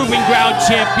Proving Ground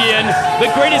champion,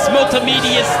 the greatest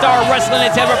multimedia star wrestling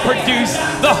has ever produced,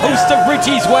 the host of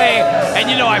Richie's Way. And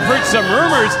you know, I've heard some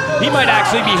rumors he might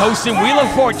actually be hosting Wheel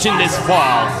of Fortune this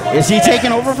fall. Is he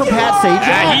taking over for Pat Sajak?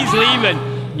 Yeah, he's leaving.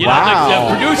 You know,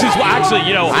 the producers will actually,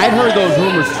 you know. I'd heard those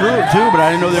rumors true too, but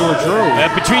I didn't know they were true.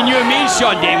 Between you and me,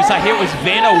 Sean Davis, I hear it was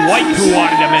Vanna White who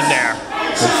wanted him in there.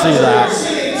 Let's see that.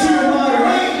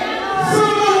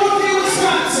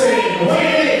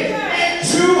 Weighing at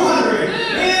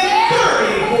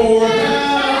 234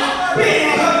 pounds, being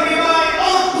accompanied by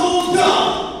Uncle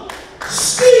Duff,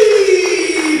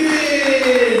 Stephen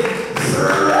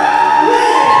Frick.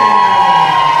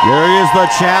 Here is the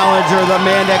challenger, the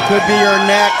man that could be your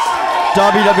next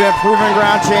WWN Proving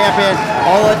Ground champion.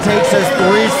 All it takes is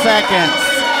 3 seconds.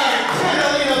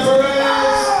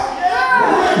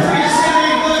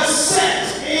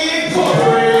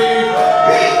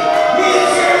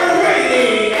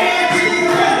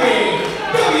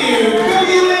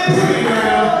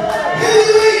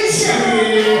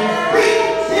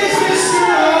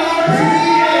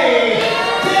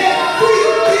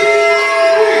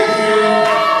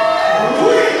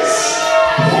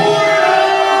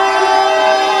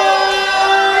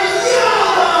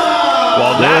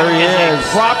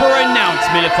 Proper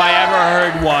announcement if I ever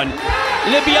heard one.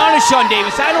 And to be honest, Sean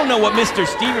Davis, I don't know what Mr.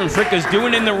 Stephen Frick is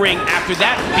doing in the ring after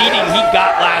that beating he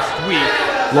got last week.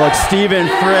 Look,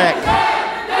 Stephen Frick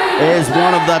is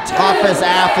one of the toughest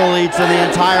athletes in the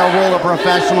entire world of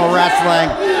professional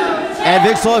wrestling. And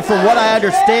Vic Sloan, from what I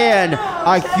understand,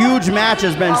 a huge match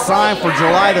has been signed for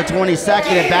July the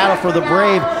 22nd at Battle for the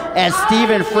Brave, as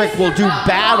Stephen Frick will do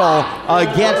battle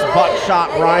against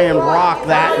Buckshot Brian Brock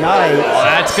that night. Oh,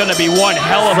 that's going to be one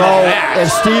hell of a match.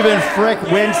 If Stephen Frick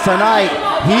wins tonight,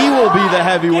 he will be the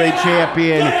heavyweight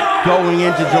champion going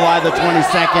into July the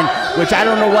 22nd, which I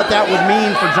don't know what that would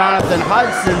mean for Jonathan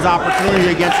Hudson's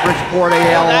opportunity against Rich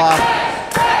Ayala.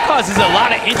 That causes a lot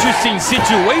of interesting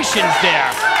situations there.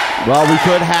 Well, we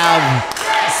could have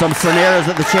some scenarios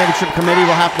that the championship committee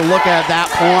will have to look at that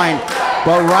point.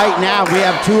 But right now, we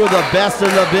have two of the best in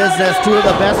the business, two of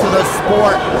the best of the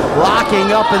sport,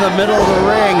 locking up in the middle of the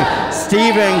ring.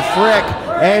 Stephen Frick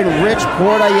and Rich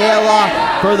Ayala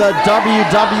for the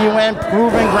WWN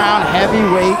Proving Ground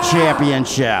Heavyweight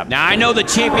Championship. Now, I know the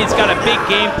champion's got a big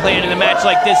game plan in a match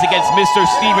like this against Mr.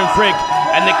 Stephen Frick,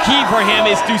 and the key for him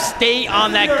is to stay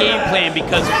on that game plan,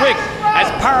 because Frick as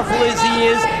powerful as he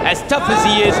is, as tough as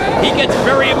he is, he gets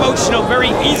very emotional very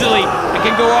easily and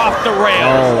can go off the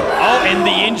rails. Oh, and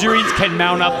the injuries can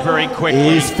mount up very quickly.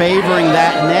 He's favoring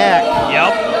that neck.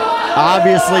 Yep.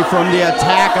 Obviously from the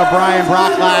attack of Brian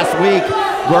Brock last week,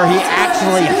 where he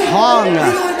actually hung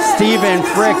Stephen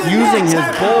Frick using his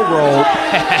bull rope.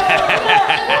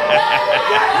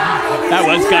 That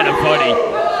was kind of funny.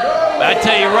 But I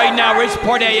tell you right now, Rich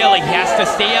Ayala, he has to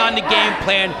stay on the game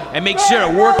plan and make sure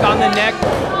to work on the neck.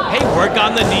 Hey, work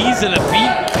on the knees and the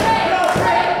feet.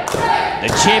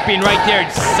 The champion right there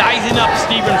sizing up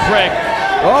Stephen Frick.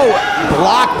 Oh,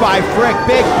 blocked by Frick.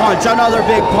 Big punch, another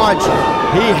big punch.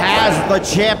 He has the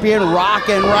champion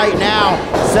rocking right now.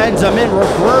 Sends him in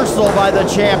reversal by the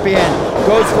champion.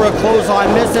 Goes for a clothesline,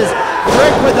 misses.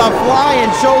 Frick with a flying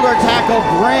shoulder tackle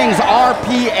brings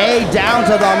RPA down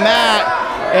to the mat.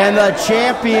 And the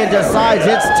champion decides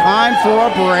it's time for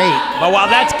a break. But while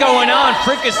that's going on,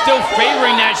 Frick is still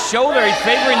favoring that shoulder. He's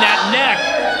favoring that neck.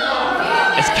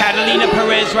 It's Katalina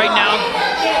Perez right now,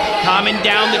 calming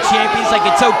down the champions like,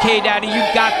 it's okay, Daddy, you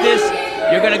got this.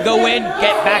 You're going to go in,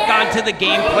 get back onto the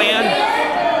game plan.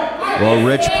 Well,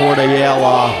 Rich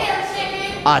Ayala,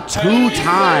 a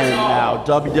two-time now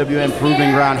WWN Proving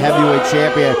Ground heavyweight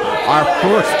champion. Our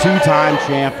first two-time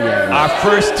champion. Our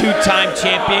first two-time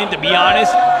champion, to be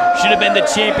honest. Should have been the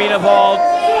champion of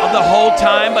the whole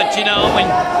time, but you know, when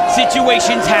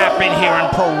situations happen here in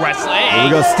pro wrestling. Here we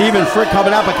go, Stephen Frick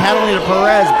coming up, but Catalina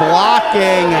Perez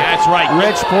blocking. That's right.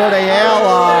 Rich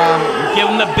Ayala. Give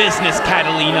him the business,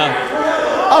 Catalina.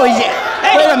 Oh, yeah.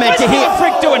 Hey, wait a minute. What's Stephen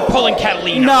Frick doing pulling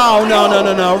Catalina?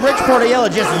 No. Rich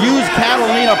Ayala just used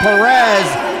Catalina Perez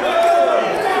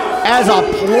as a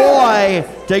ploy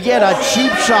to get a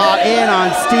cheap shot in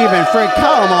on Stephen Frick.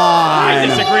 Come on. I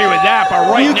disagree with that,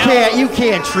 but you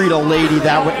can't treat a lady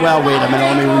that way. Well, wait a minute.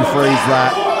 Let me rephrase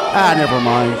that. Never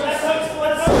mind.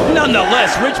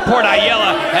 Nonetheless, Rich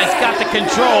Ayala has got the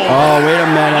control. Oh, wait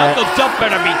a minute. Uncle Duck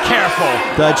better be careful.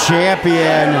 The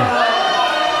champion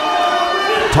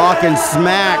talking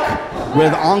smack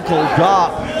with Uncle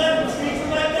Duck.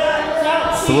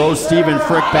 Throws Stephen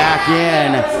Frick back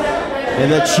in. And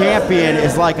the champion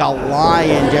is like a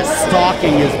lion just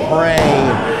stalking his prey.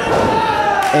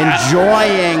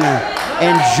 Enjoying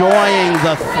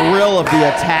the thrill of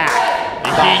the attack.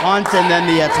 The hunt and then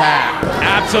the attack.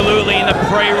 Absolutely, and the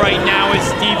prey right now is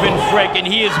Stephen Frick, and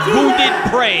he is wounded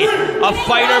prey. A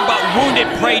fighter, but wounded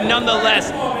prey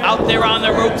nonetheless. Out there on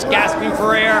the ropes, gasping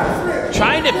for air.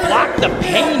 Trying to block the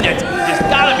pain that's just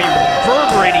gotta be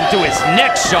reverberating to his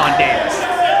neck, Sean Davis.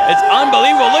 It's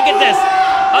unbelievable, look at this.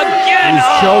 Again!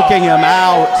 He's choking him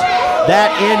out.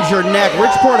 That injured neck.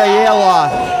 Rich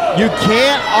Ayala, you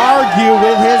can't argue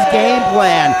with his game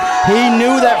plan. He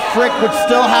knew that Frick would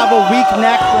still have a weak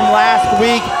neck from last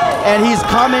week, and he's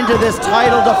come into this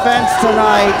title defense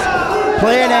tonight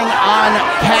planning on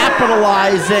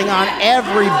capitalizing on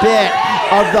every bit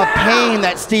of the pain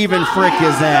that Stephen Frick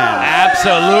is in.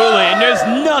 Absolutely, and there's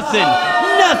nothing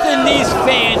these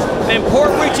fans in Port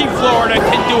Richey, Florida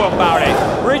can do about it.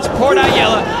 Rich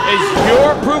Ayala is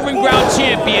your Proving Ground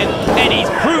champion, and he's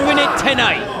proven it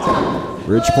tonight.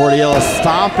 Rich Ayala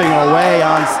stomping away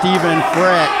on Stephen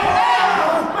Frick.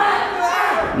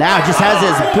 Now just has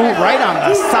his boot right on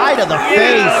the side of the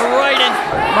face.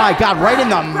 My God, right in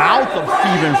the mouth of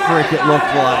Stephen Frick, it looked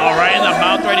like. Oh, right in the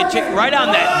mouth, right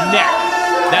on that neck.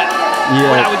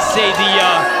 What I would say,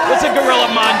 what's a Gorilla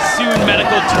Monsoon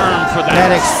medical term for that?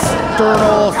 That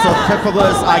external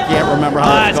subcipulus, I can't remember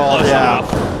how it's called. Yeah.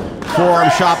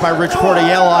 Forearm shot by Rich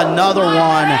Ayala, another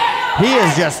one. He is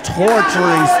just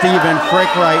torturing Stephen Frick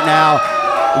right now.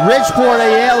 Rich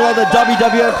Ayala, the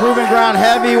WWN Proving Ground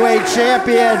heavyweight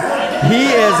champion. He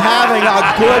is having a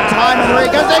good time in the ring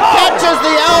because it catches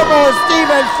the elbow of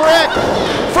Stephen Frick.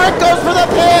 Frick goes for the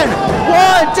pin.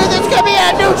 1, 2, this could be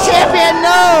a new champion.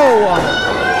 No.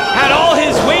 Had all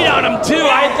his weight on him too.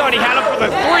 I thought he had him for the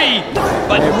 3,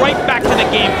 but right back to the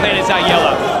game plan is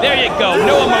Ayala. There you go.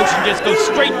 No emotion, just go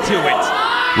straight to it.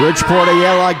 Rich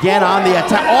Ayala again on the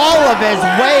attack. All of his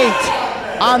weight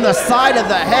on the side of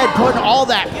the head, putting all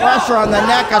that pressure on the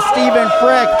neck of Stephen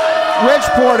Frick. Rich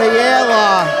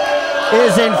Ayala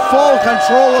is in full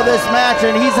control of this match,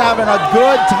 and he's having a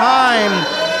good time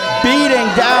beating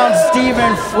down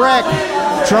Stephen Frick,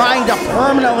 trying to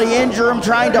permanently injure him,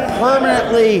 trying to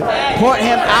permanently put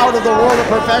him out of the world of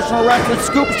professional wrestling.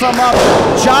 Scoops him up,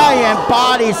 giant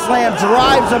body slam,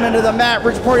 drives him into the mat.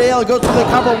 Rich Ayala goes for the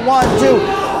cover. 1, 2,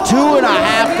 2.5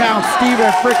 count.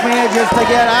 Stephen Frick manages to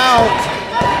get out.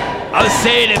 I was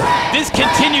saying, if this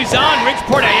continues on,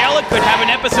 Ayala could have an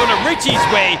episode of Richie's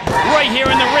Way right here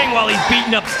in the ring while he's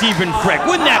beating up Stephen Frick.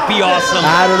 Wouldn't that be awesome?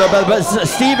 I don't know, but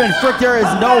Stephen Frick, there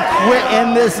is no quit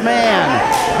in this man.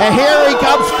 And here he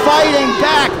comes fighting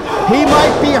back. He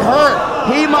might be hurt.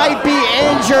 He might be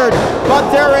injured,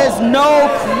 but there is no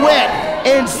quit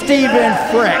in Stephen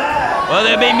Frick. Well,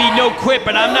 there may be no quit,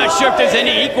 but I'm not sure if there's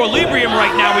any equilibrium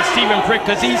right now with Stephen Frick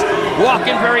because he's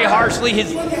walking very harshly.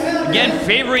 Again,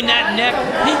 favoring that neck.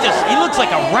 He looks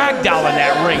like a rag doll in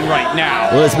that ring right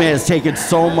now. Well, this man has taken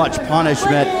so much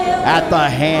punishment at the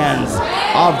hands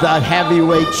of the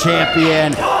heavyweight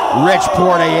champion, Rich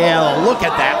Ayala. Look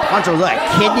at that punch. It was like a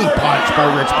kidney punch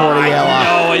by Rich Ayala. I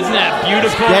know, isn't that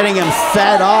beautiful? Getting him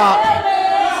set up.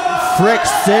 Frick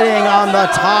sitting on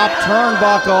the top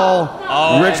turnbuckle.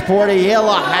 Rich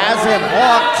Ayala has him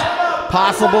hooked.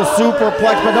 Possible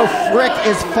superplex, but no, Frick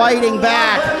is fighting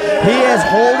back. He is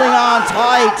holding on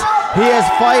tight. He is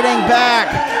fighting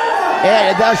back.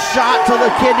 And the shot to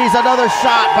the kidneys, another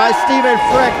shot by Stephen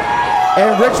Frick.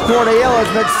 And Rich Ayala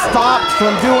has been stopped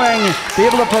from being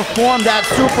able to perform that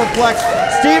superplex.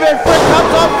 Stephen Frick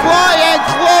comes up flying,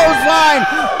 clothesline,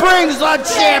 brings the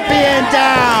champion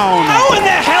down. How in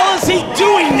the hell is he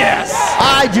doing this?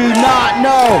 I do not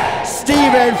know.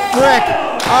 Stephen Frick,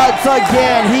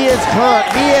 again, he is hurt,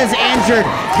 he is injured,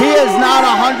 he is not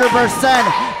 100%,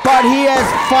 but he is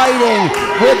fighting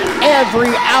with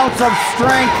every ounce of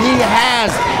strength he has.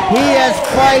 He is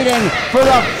fighting for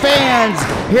the fans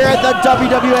here at the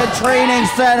WWN Training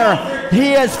Center.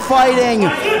 He is fighting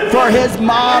for his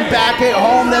mom back at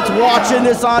home that's watching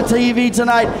this on TV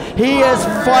tonight. He is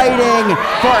fighting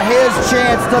for his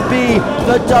chance to be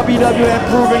the WWN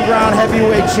Proving Ground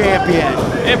Heavyweight Champion.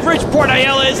 If Rich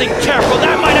Ayala isn't careful,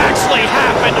 that might actually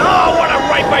happen. Oh, what a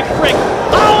right by Frick.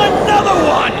 Oh, another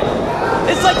one.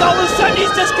 It's like all of a sudden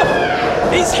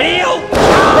he's healed.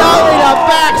 Belly to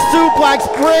back suplex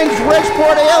brings Rich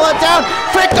Ayala down.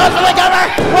 Frick goes for the cover.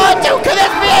 1, 2, could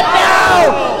this be it?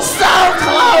 No! So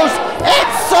close!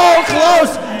 It's so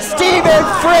close! Stephen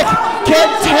Frick can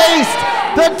taste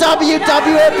the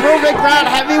WWN Proving Ground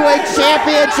Heavyweight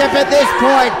Championship at this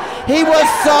point. He was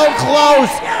so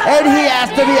close, and he has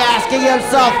to be asking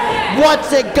himself,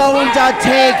 what's it going to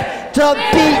take to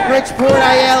beat Rich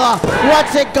Ayala?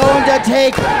 What's it going to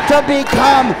take to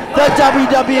become the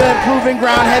WWN Proving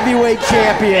Ground Heavyweight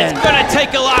Champion? It's going to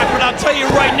take a lot, but I'll tell you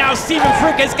right now, Stephen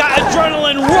Frick has got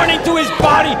adrenaline running through his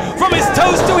body from his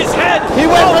toes to his head. He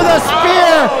went for the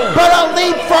spear, but a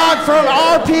leapfrog from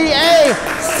RPA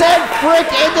sent Frick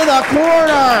into the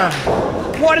corner.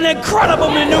 What an incredible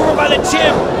maneuver by the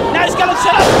champ. Now he's got him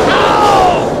set up.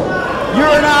 Oh!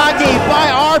 Uranagi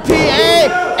by RPA,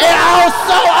 and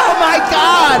also, oh my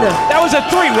God! That was a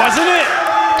 3, wasn't it?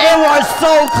 It was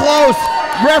so close.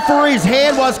 Referee's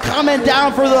hand was coming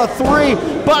down for the 3,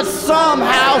 but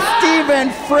somehow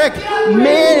Stephen Frick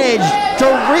managed to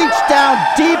reach down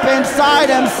deep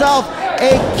inside himself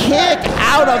and kick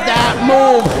out of that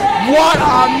move. What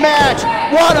a match!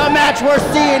 What a match we're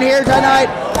seeing here tonight.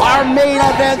 Our main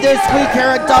event this week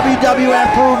here at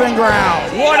WWN Proving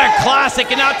Ground. What a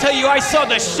classic, and I'll tell you, I saw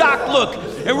the shocked look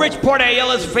in Rich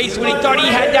Ayala's face when he thought he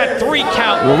had that 3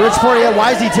 count. Well, Rich Ayala,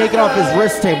 why is he taking off his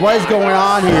wrist tape? What is going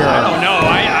on here? I don't know.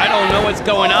 I don't know what's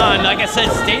going on. Like I said,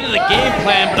 state of the game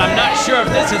plan, but I'm not sure if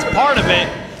this is part of it.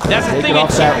 That's the thing. Taking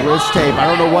off that wrist tape. I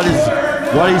don't know what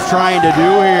he's trying to do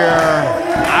here.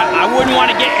 I wouldn't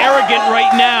want to get arrogant right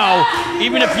now,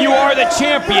 even if you are the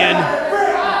champion.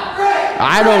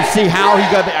 I don't see how he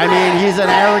got. I mean, he's an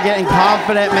arrogant and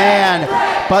confident man,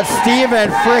 but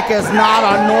Stephen Frick is not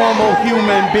a normal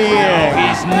human being. No,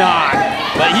 he's not.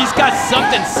 But he's got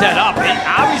something set up, and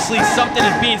obviously something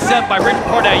is being set by Rich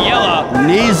Ayala.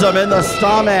 Knees him in the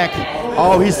stomach.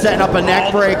 Oh, he's setting up a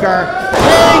neck breaker.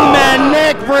 Hangman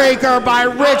neck breaker by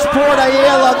Rich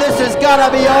Ayala. This is gonna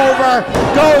be over.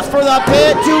 Goes for the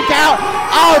pin, 2 count.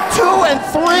 Oh, 2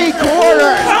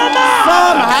 3/4.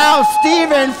 Somehow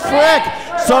Stephen Frick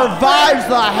survives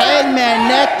the Hangman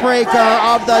neck breaker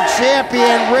of the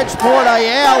champion Rich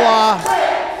Ayala.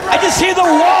 I just hear the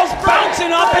walls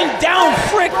bouncing up and down.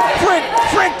 Frick, Frick,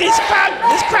 Frick. This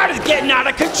crowd is getting out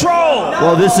of control.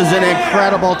 Well, this is an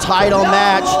incredible title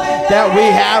match that we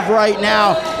have right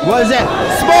now. What is it?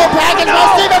 Small package by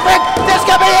Stephen Frick. This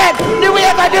could be it. Do we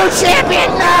have a new champion?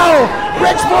 No.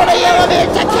 Rich Ayala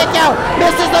makes a kick out.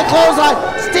 Misses the clothesline.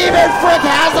 Stephen Frick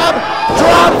has him.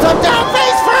 Drops him down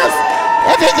face first.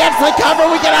 If he gets the cover,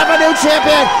 we can have a new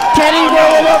champion. Can he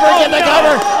roll him over and get the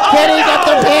cover? Can he get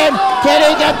the pin? Can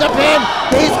he get the pin?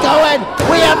 He's going.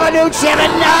 We have a new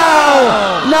champion.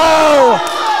 No! No!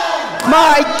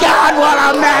 My God, what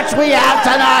a match we have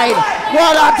tonight.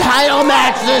 What a title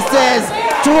match this is.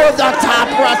 Two of the top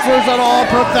wrestlers in all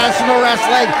professional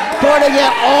wrestling putting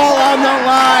it all on the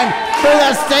line for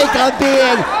the sake of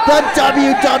being the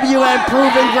WWN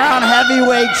Proving Ground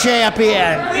Heavyweight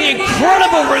Champion. The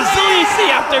incredible resiliency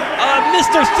after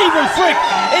Mr. Steven Frick.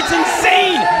 It's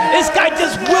insane. This guy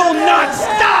just will not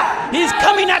stop. He's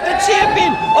coming at the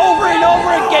champion over and over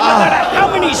again, no matter how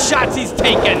many shots he's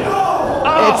taken.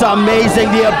 It's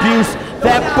amazing the abuse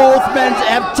that both men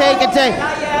have taken today.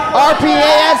 RPA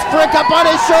has Frick up on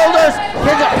his shoulders.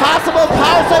 Here's a possible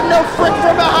power slam. No, Frick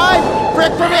from behind.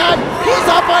 Frick from behind. He's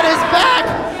up on his back.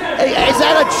 Is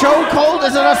that a chokehold?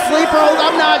 Is it a sleeper hold?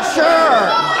 I'm not sure.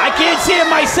 I can't see it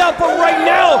myself, but right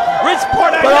now,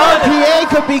 Ayala. But RPA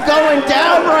could be going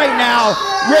down right now.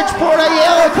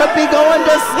 Ayala could be going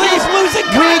to sleep. He's losing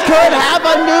We could have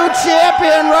a new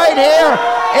champion right here.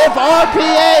 If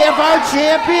RPA, if our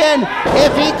champion,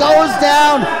 if he goes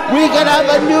down, we could have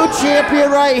a new champion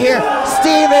right here.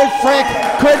 Steven Frick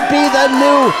could be the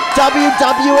new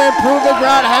WWN Proving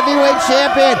Ground Heavyweight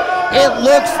Champion. It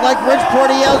looks like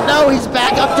Ayala. No, he's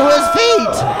back up to his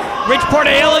feet.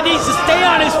 Ayala needs to stay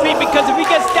on his feet because if he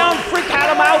gets down, Frick had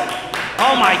him out.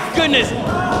 Oh my goodness.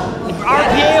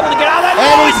 RPA able to get out of that.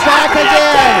 And he's back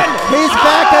again. He's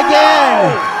back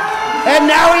again. And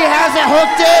now he has it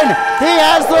hooked in. He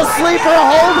has the sleeper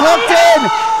hold hooked in.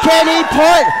 Can he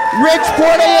put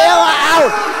Ayala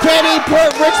out? Can he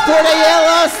put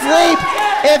Ayala asleep?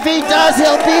 If he does,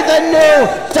 he'll be the new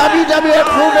WWN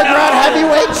Proving Ground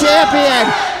Heavyweight Champion.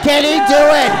 Can he do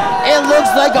it? It looks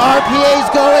like RPA's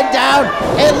going down.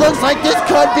 It looks like this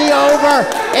could be over.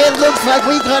 It looks like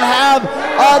we could have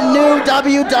a new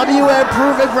WWN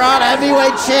Proving Ground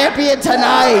Heavyweight Champion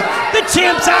tonight. The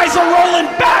champ's eyes are rolling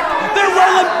back. They're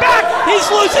rolling back. He's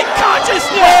losing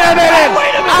consciousness. Wait a minute.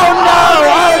 Wait a minute. Oh no.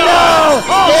 Oh no.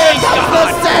 Oh, Here my comes God.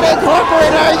 the Set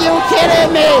Incorporated. Are you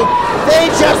kidding me? They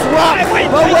just rocked.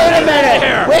 But wait a minute.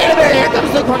 Wait a minute. Here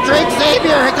comes the Drake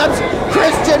Zavior. Here comes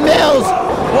Christian Mills.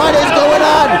 What is going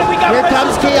on? Here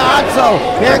comes Ciatso.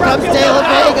 Here comes De La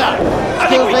Vega. I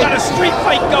think we got a street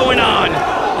fight going on.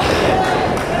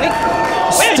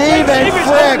 Steven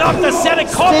Frick.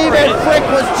 Steven Frick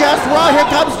was just wrong. Here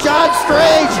comes John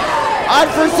Strange on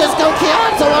Francisco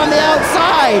Ciatso on the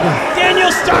outside.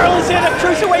 Daniel Starling's here, the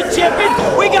Cruiserweight Champion.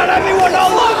 We got everyone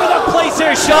all over the place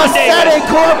here, Sean Davis. Set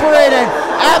Incorporated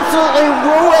absolutely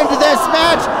ruined this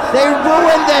match. They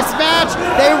ruined this match.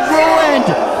 They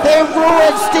ruined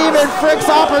Steven Frick's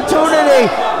opportunity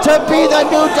to be the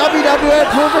new WWN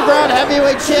Proving Ground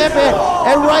Heavyweight Champion.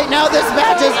 And right now this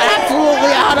match is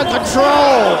absolutely out of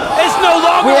control. It's no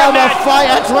longer We have a match. a fight.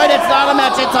 That's right, it's not a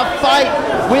match, it's a fight.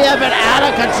 We have an out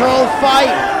of control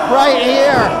fight right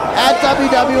here at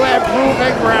WWN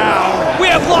Proving Ground. We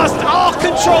have lost all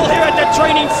control here at the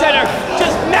training center.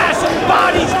 Just massive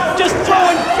bodies, just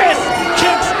throwing fists,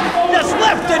 kicks, just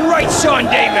left and right, Sean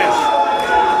Davis.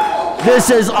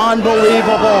 This is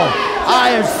unbelievable.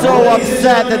 I am so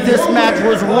upset that this match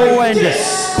was ruined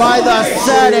by the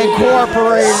Set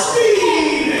Incorporated.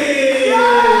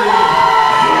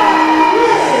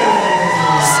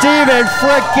 Steven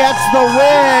Frick gets the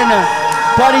win,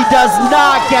 but he does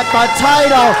not get the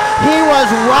title. He was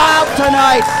robbed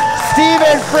tonight.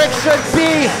 Steven Frick should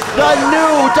be the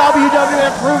new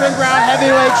WWN Proving Ground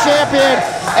Heavyweight Champion,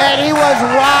 and he was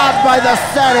robbed by the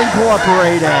Set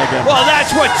Incorporated. Well,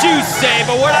 that's what you say,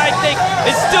 but what I think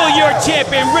is still your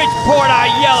champion,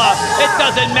 Ayala. It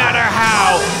doesn't matter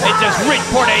how. It's just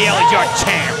Ayala's your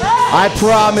champ. I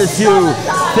promise you,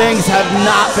 things have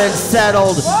not been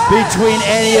settled between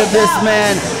any of this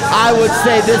men. I would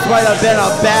say this might have been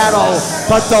a battle,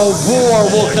 but the war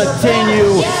will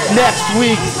continue next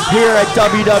week here at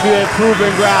WWN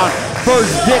Proving Ground. For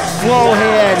Vic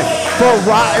Slohan, for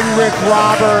Rotten Rick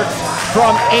Roberts,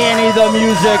 from Annie the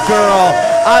Music Girl,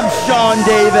 I'm Sean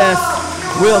Davis.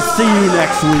 We'll see you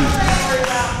next week.